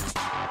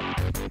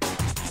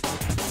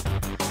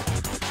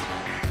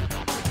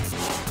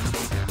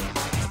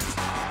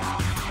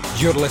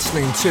 You're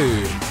listening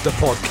to the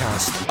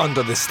podcast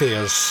Under the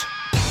Stairs.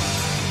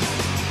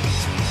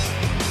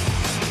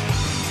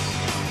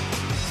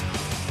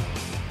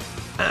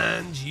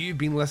 And you've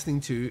been listening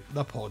to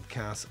the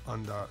podcast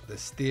Under the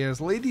Stairs.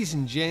 Ladies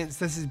and gents,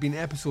 this has been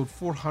episode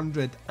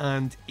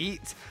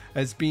 408.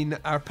 It's been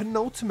our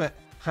penultimate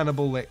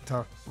Hannibal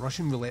Lecter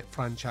Russian Roulette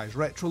franchise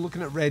retro,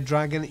 looking at Red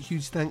Dragon.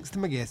 Huge thanks to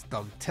my guest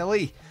Doug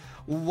Tilley.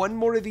 One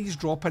more of these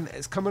dropping.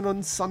 It's coming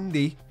on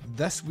Sunday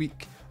this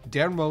week.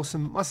 Darren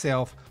Wilson,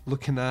 myself,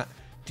 looking at,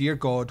 dear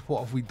God, what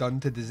have we done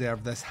to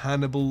deserve this?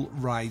 Hannibal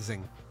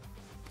Rising.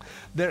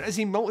 There is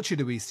a multitude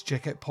of ways to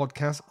check out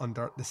podcasts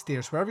Under the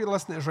Stairs. Wherever you're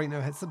listening to us right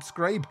now, hit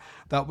subscribe.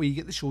 That way you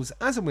get the shows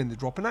as and when they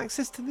drop, and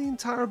access to the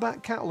entire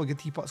back catalogue of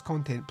Teapots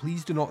content.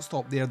 Please do not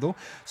stop there though.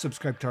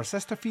 Subscribe to our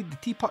sister feed, the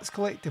Teapots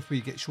Collective, where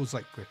you get shows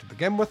like Where to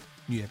Begin With,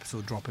 new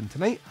episode dropping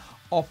tonight,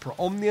 Opera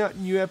Omnia,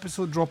 new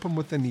episode dropping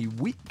within a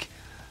week,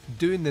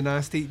 Doing the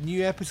Nasty,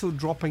 new episode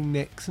dropping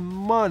next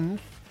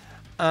month,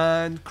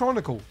 and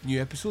Chronicle,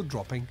 new episode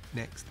dropping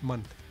next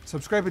month.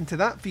 Subscribing to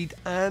that feed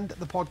and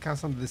the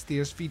podcast Under the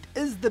Stairs feed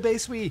is the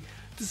best way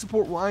to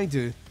support what I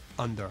do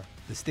Under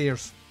the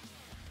Stairs.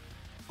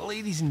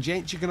 Ladies and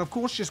gents, you can of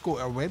course just go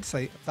to our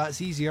website if that's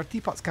easier,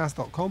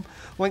 teapotscast.com.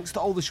 Links to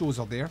all the shows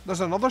are there.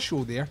 There's another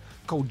show there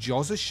called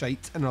Jaws'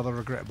 Shite and Other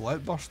Regrettable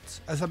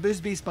Outbursts. It's a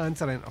booze-based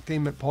banter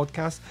entertainment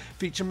podcast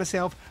featuring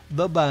myself,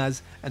 the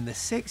Baz, and the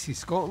sexy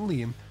Scott and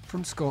Liam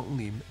from Scott and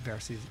Liam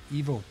vs.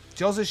 Evil.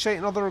 Jaws' Shite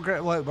and Other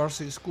Regrettable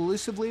Outbursts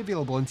exclusively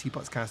available on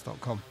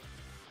teapotscast.com.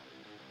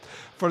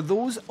 For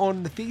those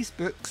on the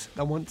Facebooks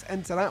that want to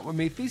interact with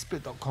me,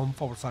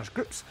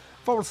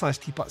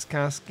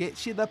 facebook.com/groups/teapotscast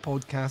gets you the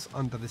podcast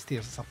Under the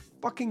Stairs. It's a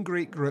fucking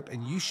great group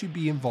and you should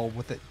be involved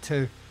with it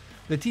too.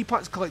 The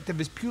Teapots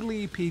Collective is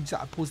purely a page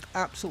that I post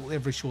absolutely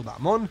every show that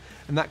I'm on,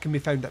 and that can be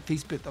found at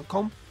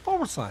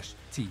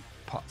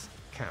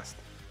facebook.com/teapotscast.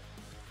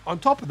 On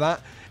top of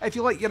that, if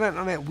you like your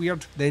internet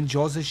weird, then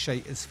Jaws'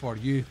 Shite is for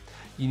you.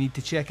 You need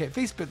to check out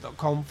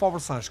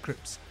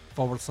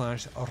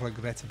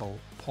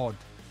facebook.com/groups/regrettable-pod.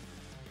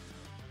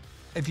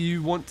 If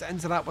you want to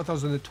interact with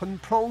us on the twin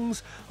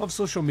prongs of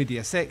social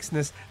media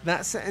sexiness,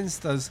 that's the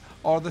Instas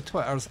or the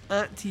Twitters.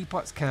 At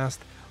TeapotsCast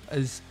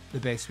is the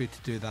best way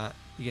to do that.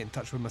 You get in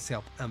touch with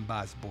myself and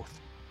Baz both.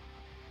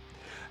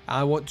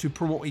 I want to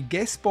promote a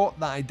guest spot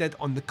that I did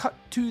on the Cut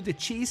to the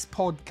Chase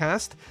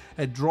podcast.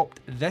 It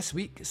dropped this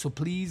week, so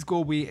please go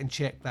away and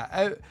check that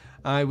out.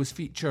 I was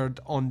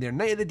featured on their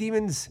Night of the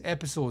Demons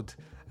episode.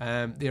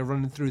 They're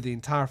running through the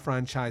entire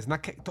franchise, and I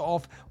kicked it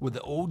off with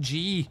the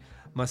OG.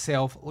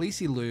 Myself,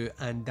 Lacey Lou,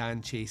 and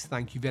Dan Chase.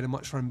 Thank you very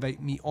much for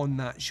inviting me on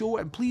that show,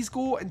 and please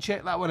go and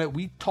check that one out.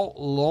 We talked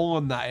long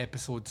on that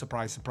episode,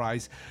 surprise,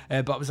 surprise,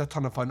 but it was a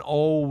ton of fun.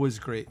 Always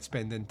great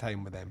spending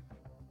time with them.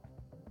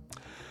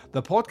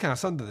 The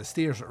podcast Under the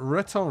Stairs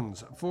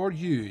returns for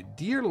you,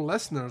 dear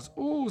listeners.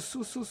 Oh,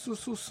 so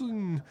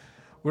soon.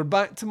 We're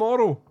back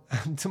tomorrow,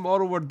 and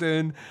tomorrow we're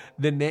doing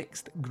the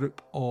next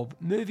group of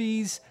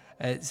movies.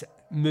 It's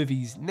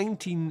movies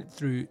 19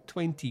 through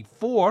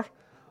 24.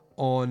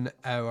 on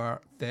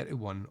our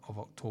 31 of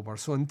October.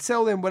 So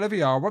until then, wherever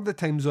you are, wherever the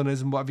time zone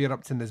is and whatever you're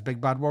up to in this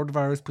big bad world of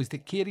ours, please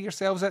take care of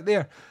yourselves out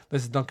there.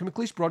 This is Duncan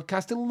McLeish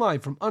broadcasting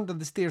live from under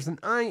the stairs, and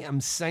I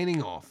am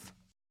signing off.